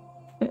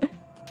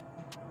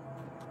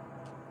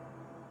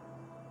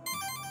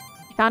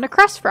 You found a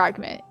crest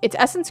fragment. Its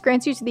essence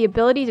grants you the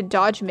ability to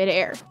dodge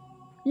midair.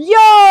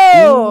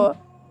 Yo!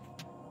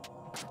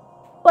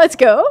 Let's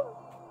go!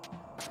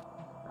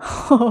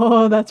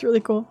 Oh, that's really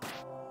cool.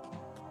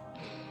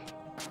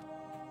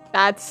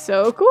 That's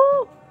so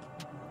cool.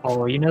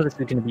 Oh, you know this is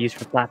going to be used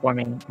for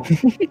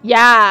platforming.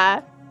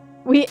 Yeah!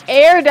 We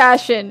air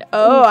dashing!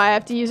 Oh, I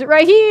have to use it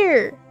right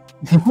here!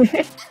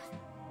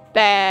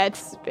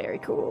 That's very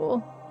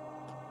cool.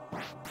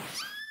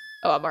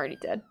 Oh, I'm already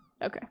dead.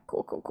 Okay,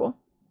 cool.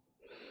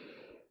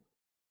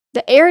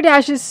 The air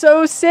dash is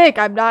so sick!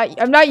 I'm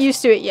not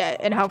used to it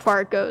yet and how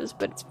far it goes,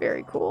 but it's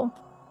very cool.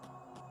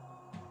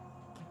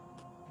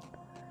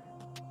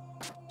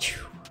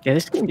 Yeah,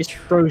 this game just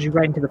throws you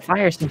right into the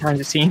fire sometimes,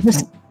 it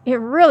seems. It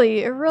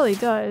really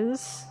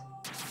does.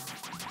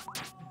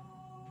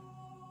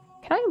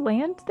 Can I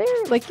land there?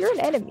 Like, you're an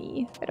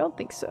enemy. I don't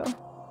think so.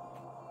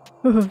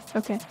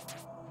 Okay.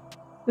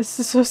 This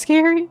is so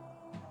scary.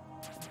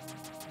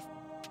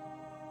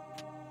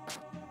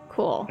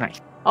 Cool. Nice.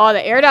 Oh,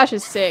 the air dash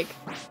is sick.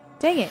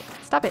 Dang it.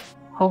 Stop it.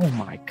 Oh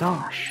my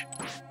gosh.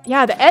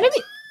 Yeah, the enemy...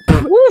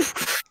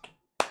 Oof.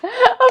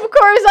 Of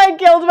course I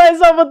killed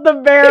myself with the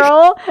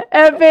barrel.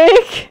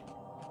 Epic.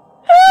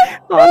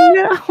 Oh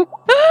no.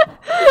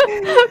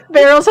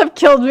 Barrels have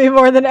killed me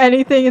more than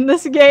anything in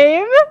this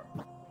game.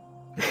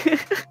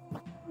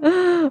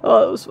 Oh,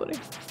 that was funny.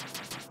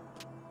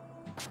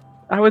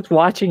 I was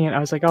watching it. I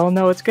was like, oh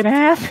no, it's gonna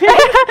happen.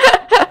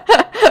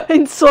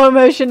 In slow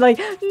motion, like,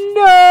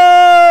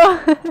 no!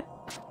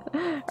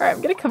 Alright,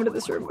 I'm gonna come to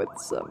this room with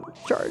some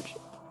charge.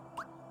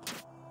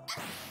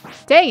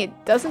 Dang,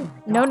 it doesn't...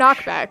 No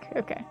knockback.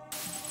 Okay,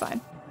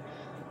 fine.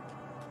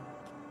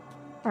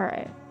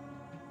 Alright.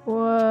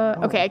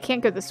 What? Okay, I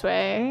can't go this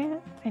way.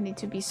 I need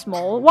to be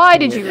small. Why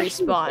did you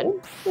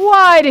respawn?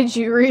 Why did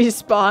you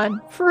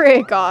respawn?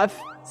 Frick off.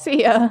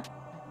 See ya.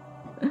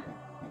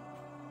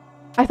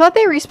 I thought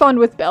they respawned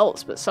with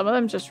bells, but some of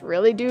them just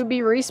really do be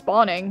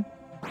respawning.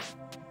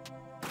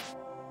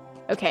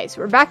 Okay,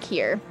 so we're back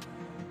here.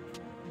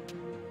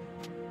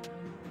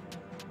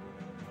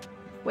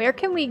 Where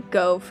can we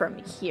go from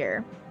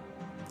here?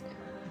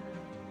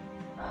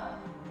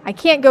 I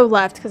can't go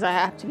left because I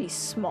have to be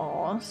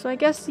small. So I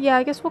guess, yeah,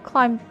 I guess we'll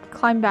climb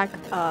back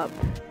up.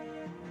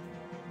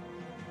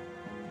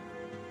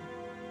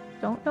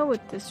 Don't know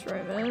what this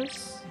room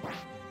is.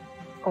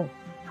 Oh,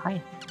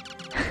 hi.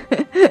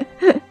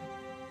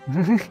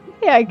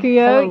 Yeah, I can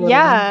go.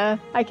 Yeah,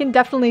 I can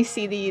definitely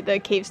see the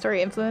cave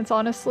story influence,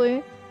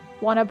 honestly.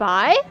 Wanna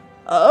buy?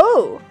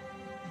 Oh!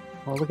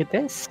 Oh, look at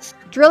this.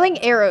 Drilling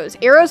arrows.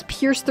 Arrows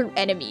pierce through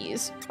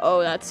enemies.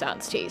 Oh, that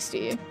sounds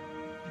tasty.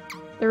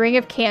 The Ring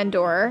of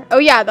Candor. Oh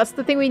yeah, that's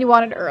the thing we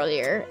wanted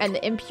earlier. And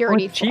the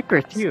Impurity. Oh, it's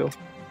cheaper too.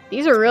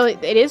 These are really...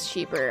 It is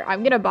cheaper.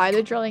 I'm gonna buy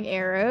the drilling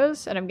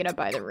arrows, and I'm gonna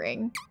buy the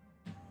ring.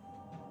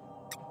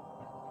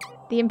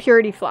 The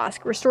Impurity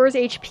Flask. Restores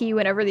HP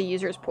whenever the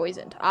user is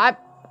poisoned. I'm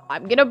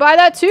gonna buy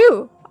that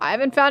too! I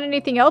haven't found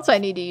anything else I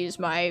need to use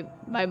my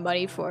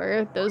money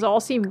for. Those all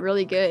seem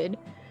really good.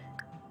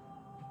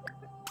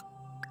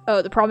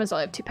 Oh, the problem is I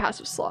only have 2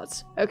 passive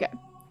slots. Okay.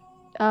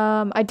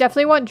 I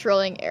definitely want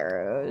drilling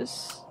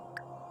arrows.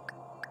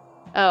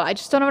 Oh, I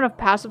just don't have enough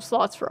passive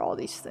slots for all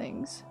these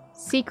things.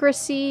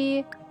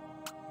 Secrecy.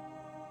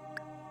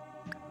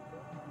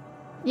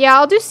 Yeah,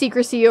 I'll do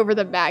secrecy over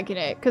the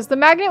magnet, because the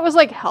magnet was,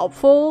 like,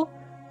 helpful,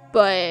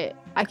 but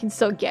I can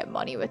still get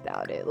money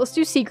without it. Let's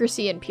do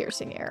secrecy and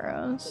piercing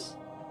arrows.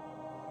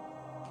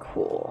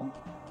 Cool.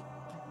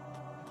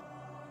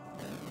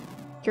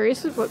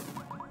 Curious what...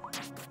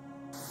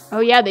 Oh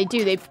yeah, they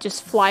do. They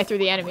just fly through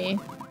the enemy.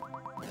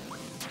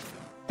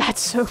 That's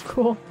so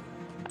cool.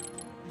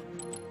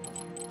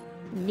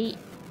 Neat.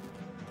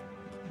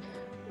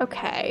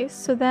 Okay,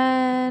 so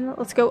then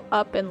let's go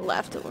up and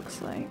left, it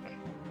looks like.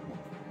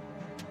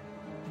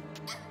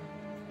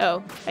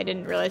 Oh, I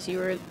didn't realize you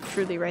were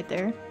truly right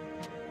there.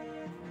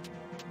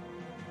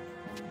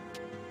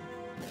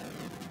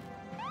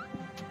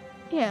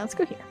 Yeah, let's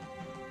go here.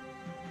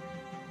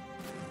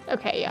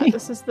 Okay, yeah,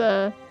 this is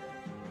the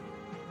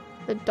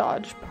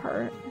dodge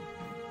part.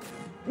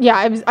 Yeah,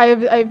 I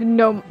have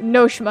no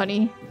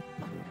shmoney.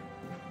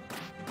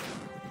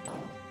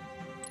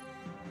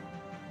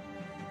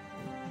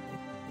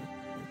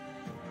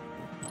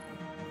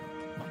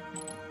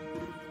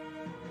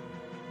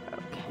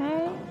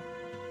 Okay.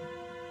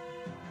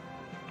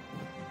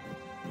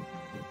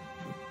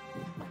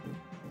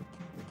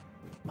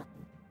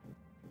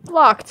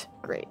 Locked.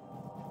 Great.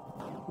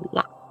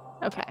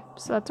 Locked. Okay,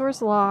 so that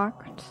door's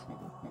locked.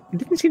 It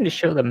didn't seem to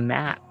show the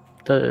map,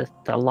 the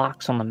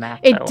locks on the map.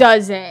 It though.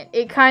 doesn't.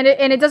 It kind of,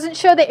 and it doesn't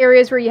show the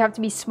areas where you have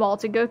to be small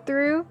to go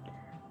through.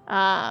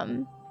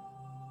 So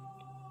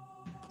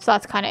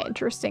that's kind of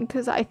interesting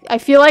because I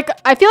feel like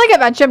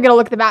eventually I'm gonna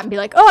look at the map and be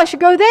like, oh, I should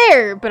go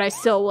there, but I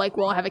still like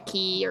won't have a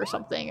key or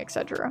something,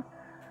 etc.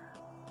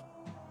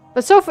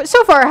 But so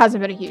far it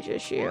hasn't been a huge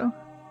issue.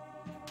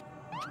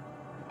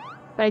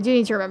 But I do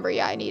need to remember,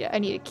 yeah, I need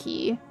a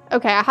key.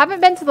 Okay, I haven't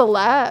been to the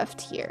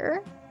left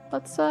here.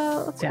 Let's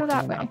go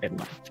that way.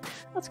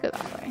 Let's go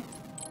that way.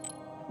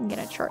 I'm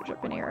gonna charge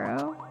up an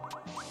arrow.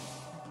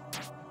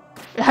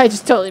 I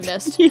just totally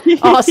missed.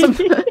 Awesome.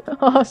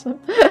 Awesome.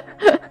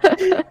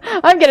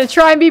 I'm gonna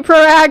try and be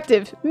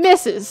proactive.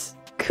 Misses.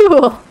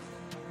 Cool.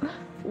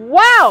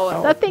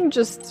 Wow, that thing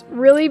just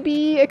really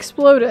be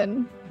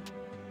exploding.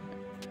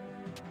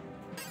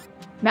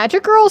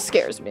 Magic Girl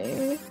scares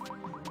me.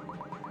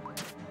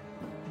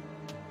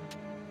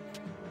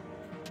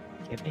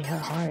 Give me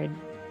hard.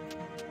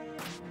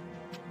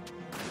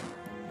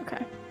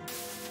 Okay.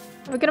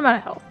 Have a good amount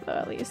of health, though,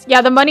 at least.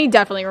 Yeah, the money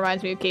definitely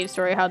reminds me of Cave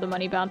Story, how the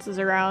money bounces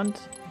around.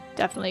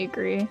 Definitely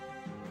agree.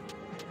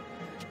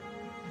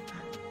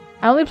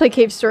 I only played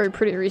Cave Story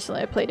pretty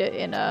recently. I played it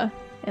in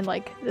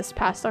like this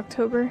past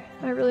October.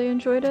 I really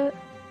enjoyed it.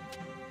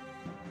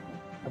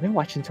 I've been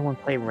watching someone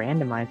play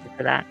randomizer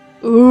for that.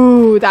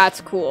 Ooh, that's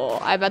cool.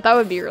 I bet that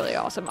would be really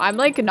awesome. I'm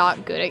like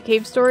not good at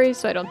Cave Stories,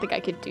 so I don't think I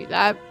could do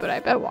that, but I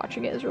bet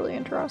watching it is really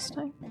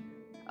interesting.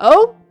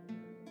 Oh!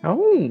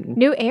 Oh!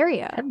 New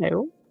area.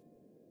 Hello.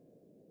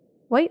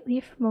 White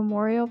Leaf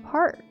Memorial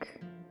Park.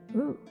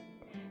 Ooh.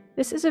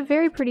 This is a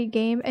very pretty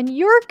game, and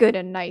you're good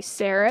and nice,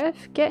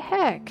 Seraph. Get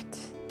hecked.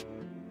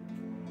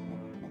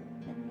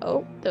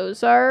 Oh,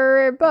 those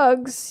are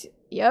bugs.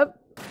 Yep.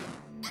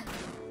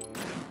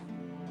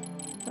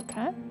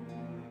 Okay.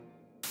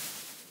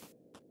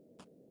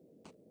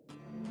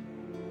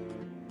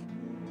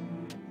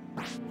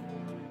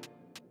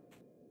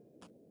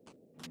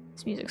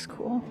 This music's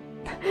cool.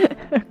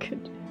 Okay.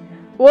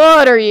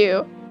 What are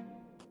you?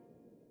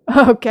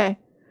 Okay.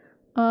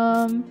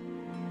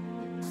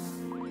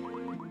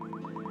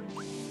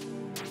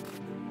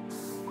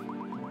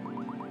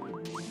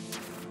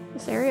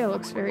 This area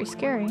looks very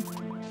scary.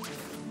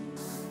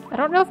 I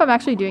don't know if I'm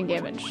actually doing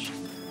damage.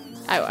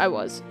 I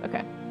was.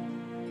 Okay.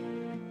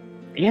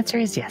 The answer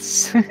is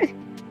yes.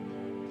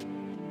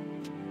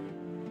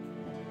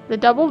 The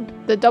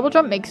double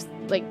jump makes,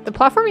 like, the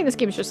platforming in this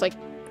game is just, like,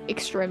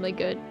 extremely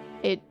good.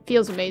 It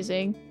feels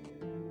amazing.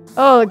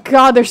 Oh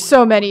god, there's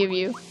so many of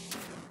you.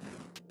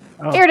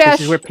 Oh, Air dash!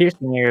 This is where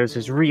piercing arrows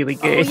is really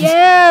good. Oh,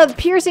 yeah, the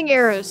piercing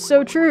arrows,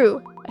 so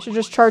true. I should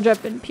just charge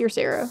up and pierce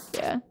arrow.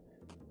 Yeah.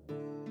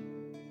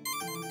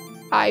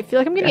 I feel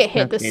like I'm gonna get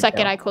hit the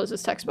second I close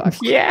this text box.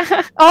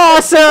 Yeah.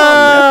 Awesome!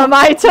 Oh, no.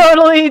 I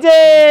totally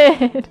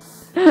did!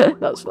 That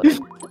was funny.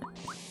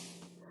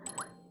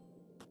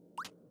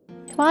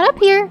 Come on up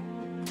here.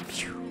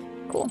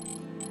 Cool.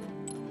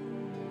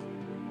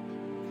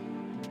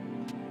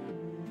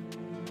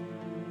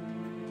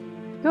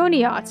 Go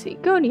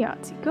Niatsi, go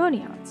Niatsi, go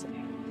Niatsi.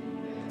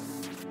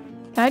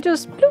 Can I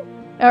just...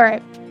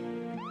 Alright.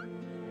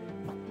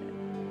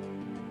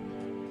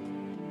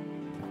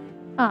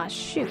 Ah,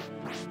 shoot.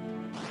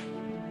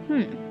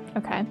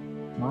 Okay.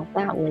 Not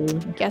that way.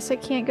 Guess I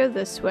can't go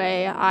this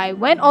way. I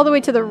went all the way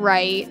to the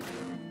right.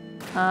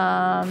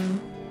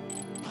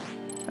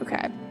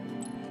 Okay.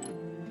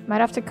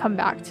 Might have to come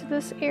back to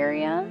this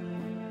area.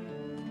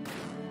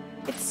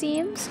 It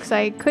seems. Because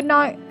I could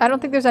not... I don't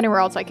think there's anywhere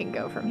else I can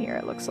go from here,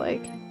 it looks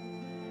like.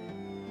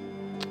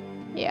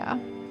 Yeah.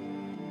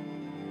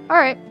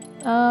 Alright.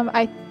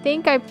 I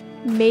think I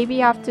maybe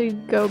have to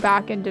go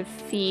back and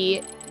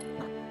defeat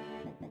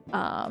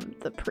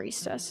the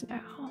priestess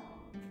now.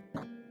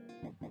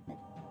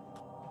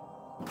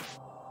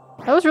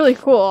 That was really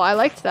cool. I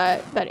liked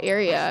that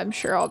area. I'm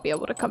sure I'll be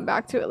able to come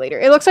back to it later.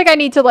 It looks like I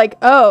need to, like,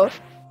 oh.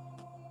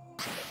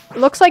 It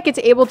looks like it's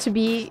able to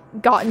be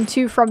gotten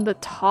to from the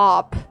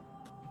top.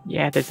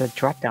 Yeah, there's a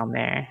drop down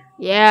there.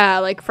 Yeah,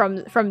 like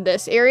from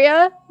this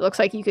area. It looks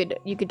like you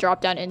could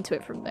drop down into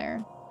it from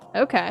there.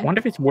 Okay. I wonder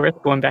if it's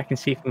worth going back and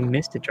see if we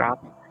missed a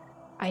drop.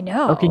 I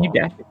know. Oh, can you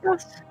dash with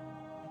us?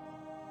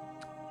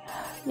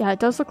 Yeah, it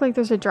does look like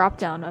there's a drop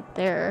down up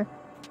there.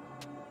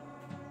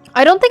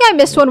 I don't think I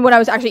missed one when I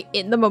was actually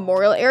in the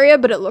memorial area,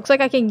 but it looks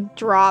like I can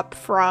drop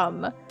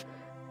from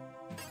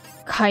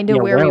kind of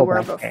where we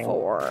were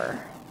before.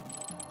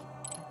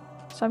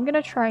 So I'm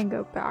gonna try and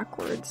go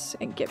backwards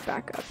and get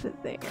back up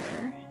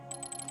there.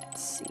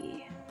 Let's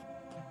see.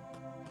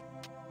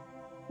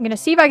 I'm gonna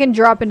see if I can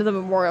drop into the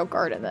memorial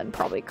garden, then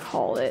probably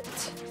call it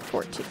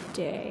for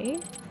today.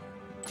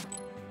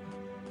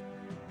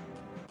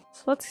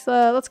 So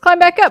let's climb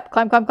back up.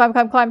 Climb, climb, climb,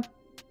 climb, climb.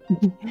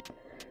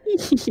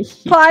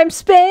 Climb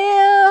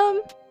spam!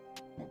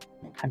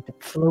 Time to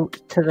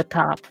float to the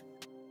top.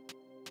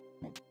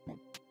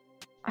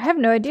 I have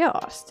no idea,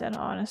 Austin,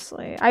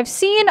 honestly. I've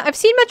seen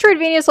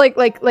Metroidvanias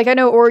like I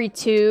know Ori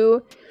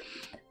 2,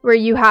 where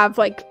you have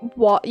like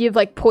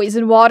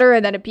poison water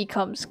and then it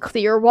becomes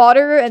clear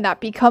water and that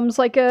becomes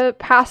like a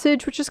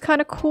passage, which is kind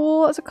of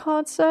cool as a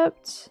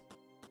concept.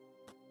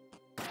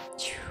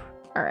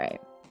 All right.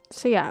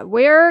 So yeah,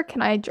 where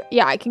can I...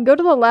 Yeah, I can go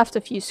to the left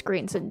a few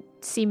screens and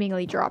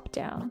seemingly drop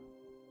down.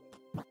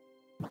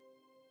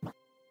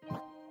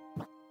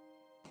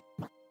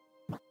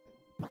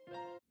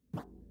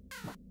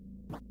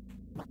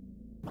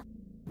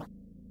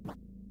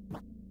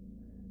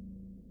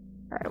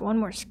 Alright, one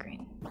more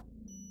screen.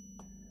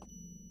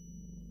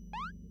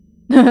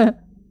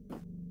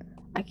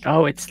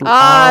 Oh, it's...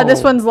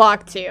 This one's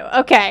locked too.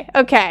 Okay,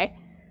 okay.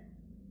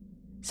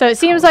 So it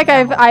seems like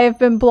I have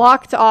been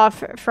blocked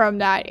off from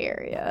that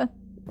area.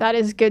 That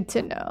is good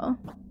to know.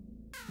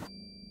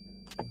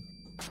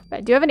 But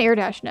I do have an air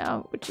dash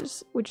now, which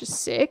is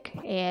sick,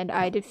 and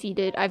I've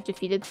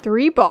defeated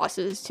 3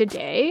 bosses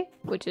today,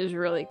 which is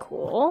really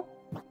cool.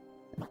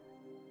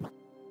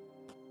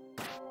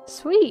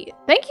 Sweet.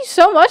 Thank you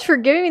so much for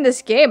giving me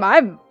this game.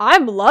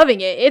 I'm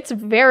loving it. It's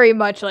very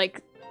much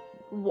like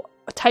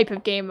a type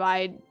of game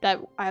that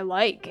I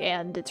like,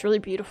 and it's really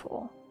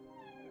beautiful.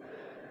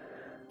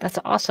 That's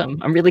awesome.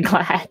 I'm really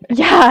glad.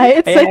 Yeah,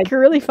 it's like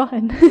really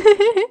fun.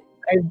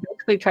 I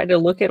basically tried to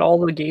look at all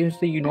the games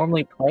that you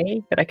normally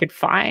play that I could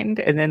find,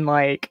 and then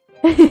like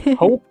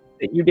hope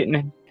that you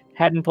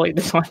hadn't played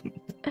this one.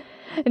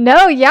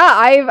 No,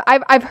 yeah,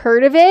 I've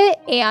heard of it,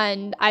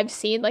 and I've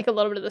seen like a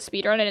little bit of the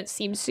speedrun, and it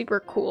seems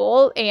super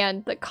cool,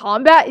 and the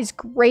combat is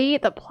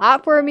great, the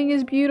platforming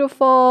is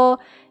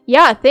beautiful.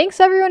 Yeah, thanks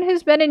everyone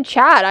who's been in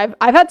chat.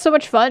 I've had so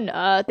much fun.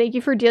 Thank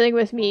you for dealing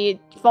with me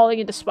falling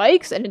into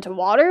spikes and into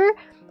water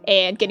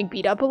and getting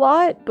beat up a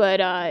lot, but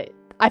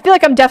I feel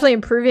like I'm definitely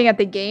improving at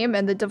the game,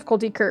 and the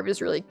difficulty curve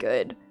is really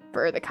good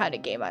for the kind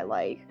of game I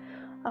like.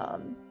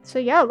 So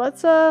yeah,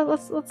 let's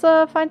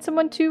find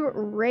someone to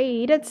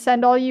raid and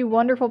send all you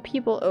wonderful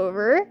people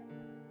over.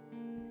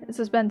 This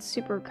has been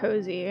super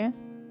cozy.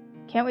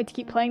 Can't wait to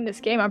keep playing this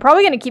game. I'm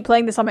probably gonna keep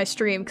playing this on my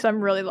stream because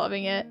I'm really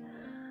loving it.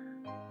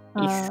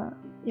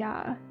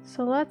 Yeah.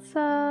 So let's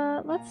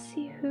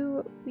see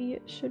who we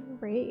should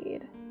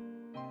raid.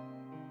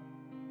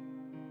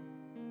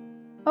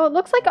 Oh, it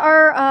looks like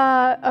our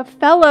a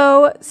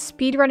fellow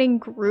speedrunning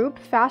group,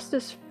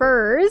 Fastest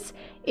Furs,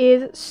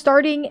 is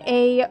starting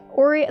a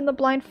Ori and the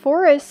Blind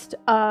Forest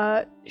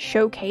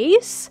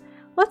showcase.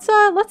 Let's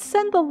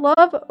send the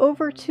love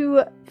over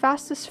to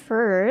Fastest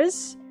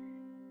Furs.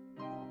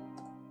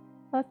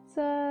 Let's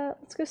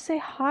go say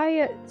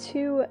hi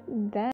to them.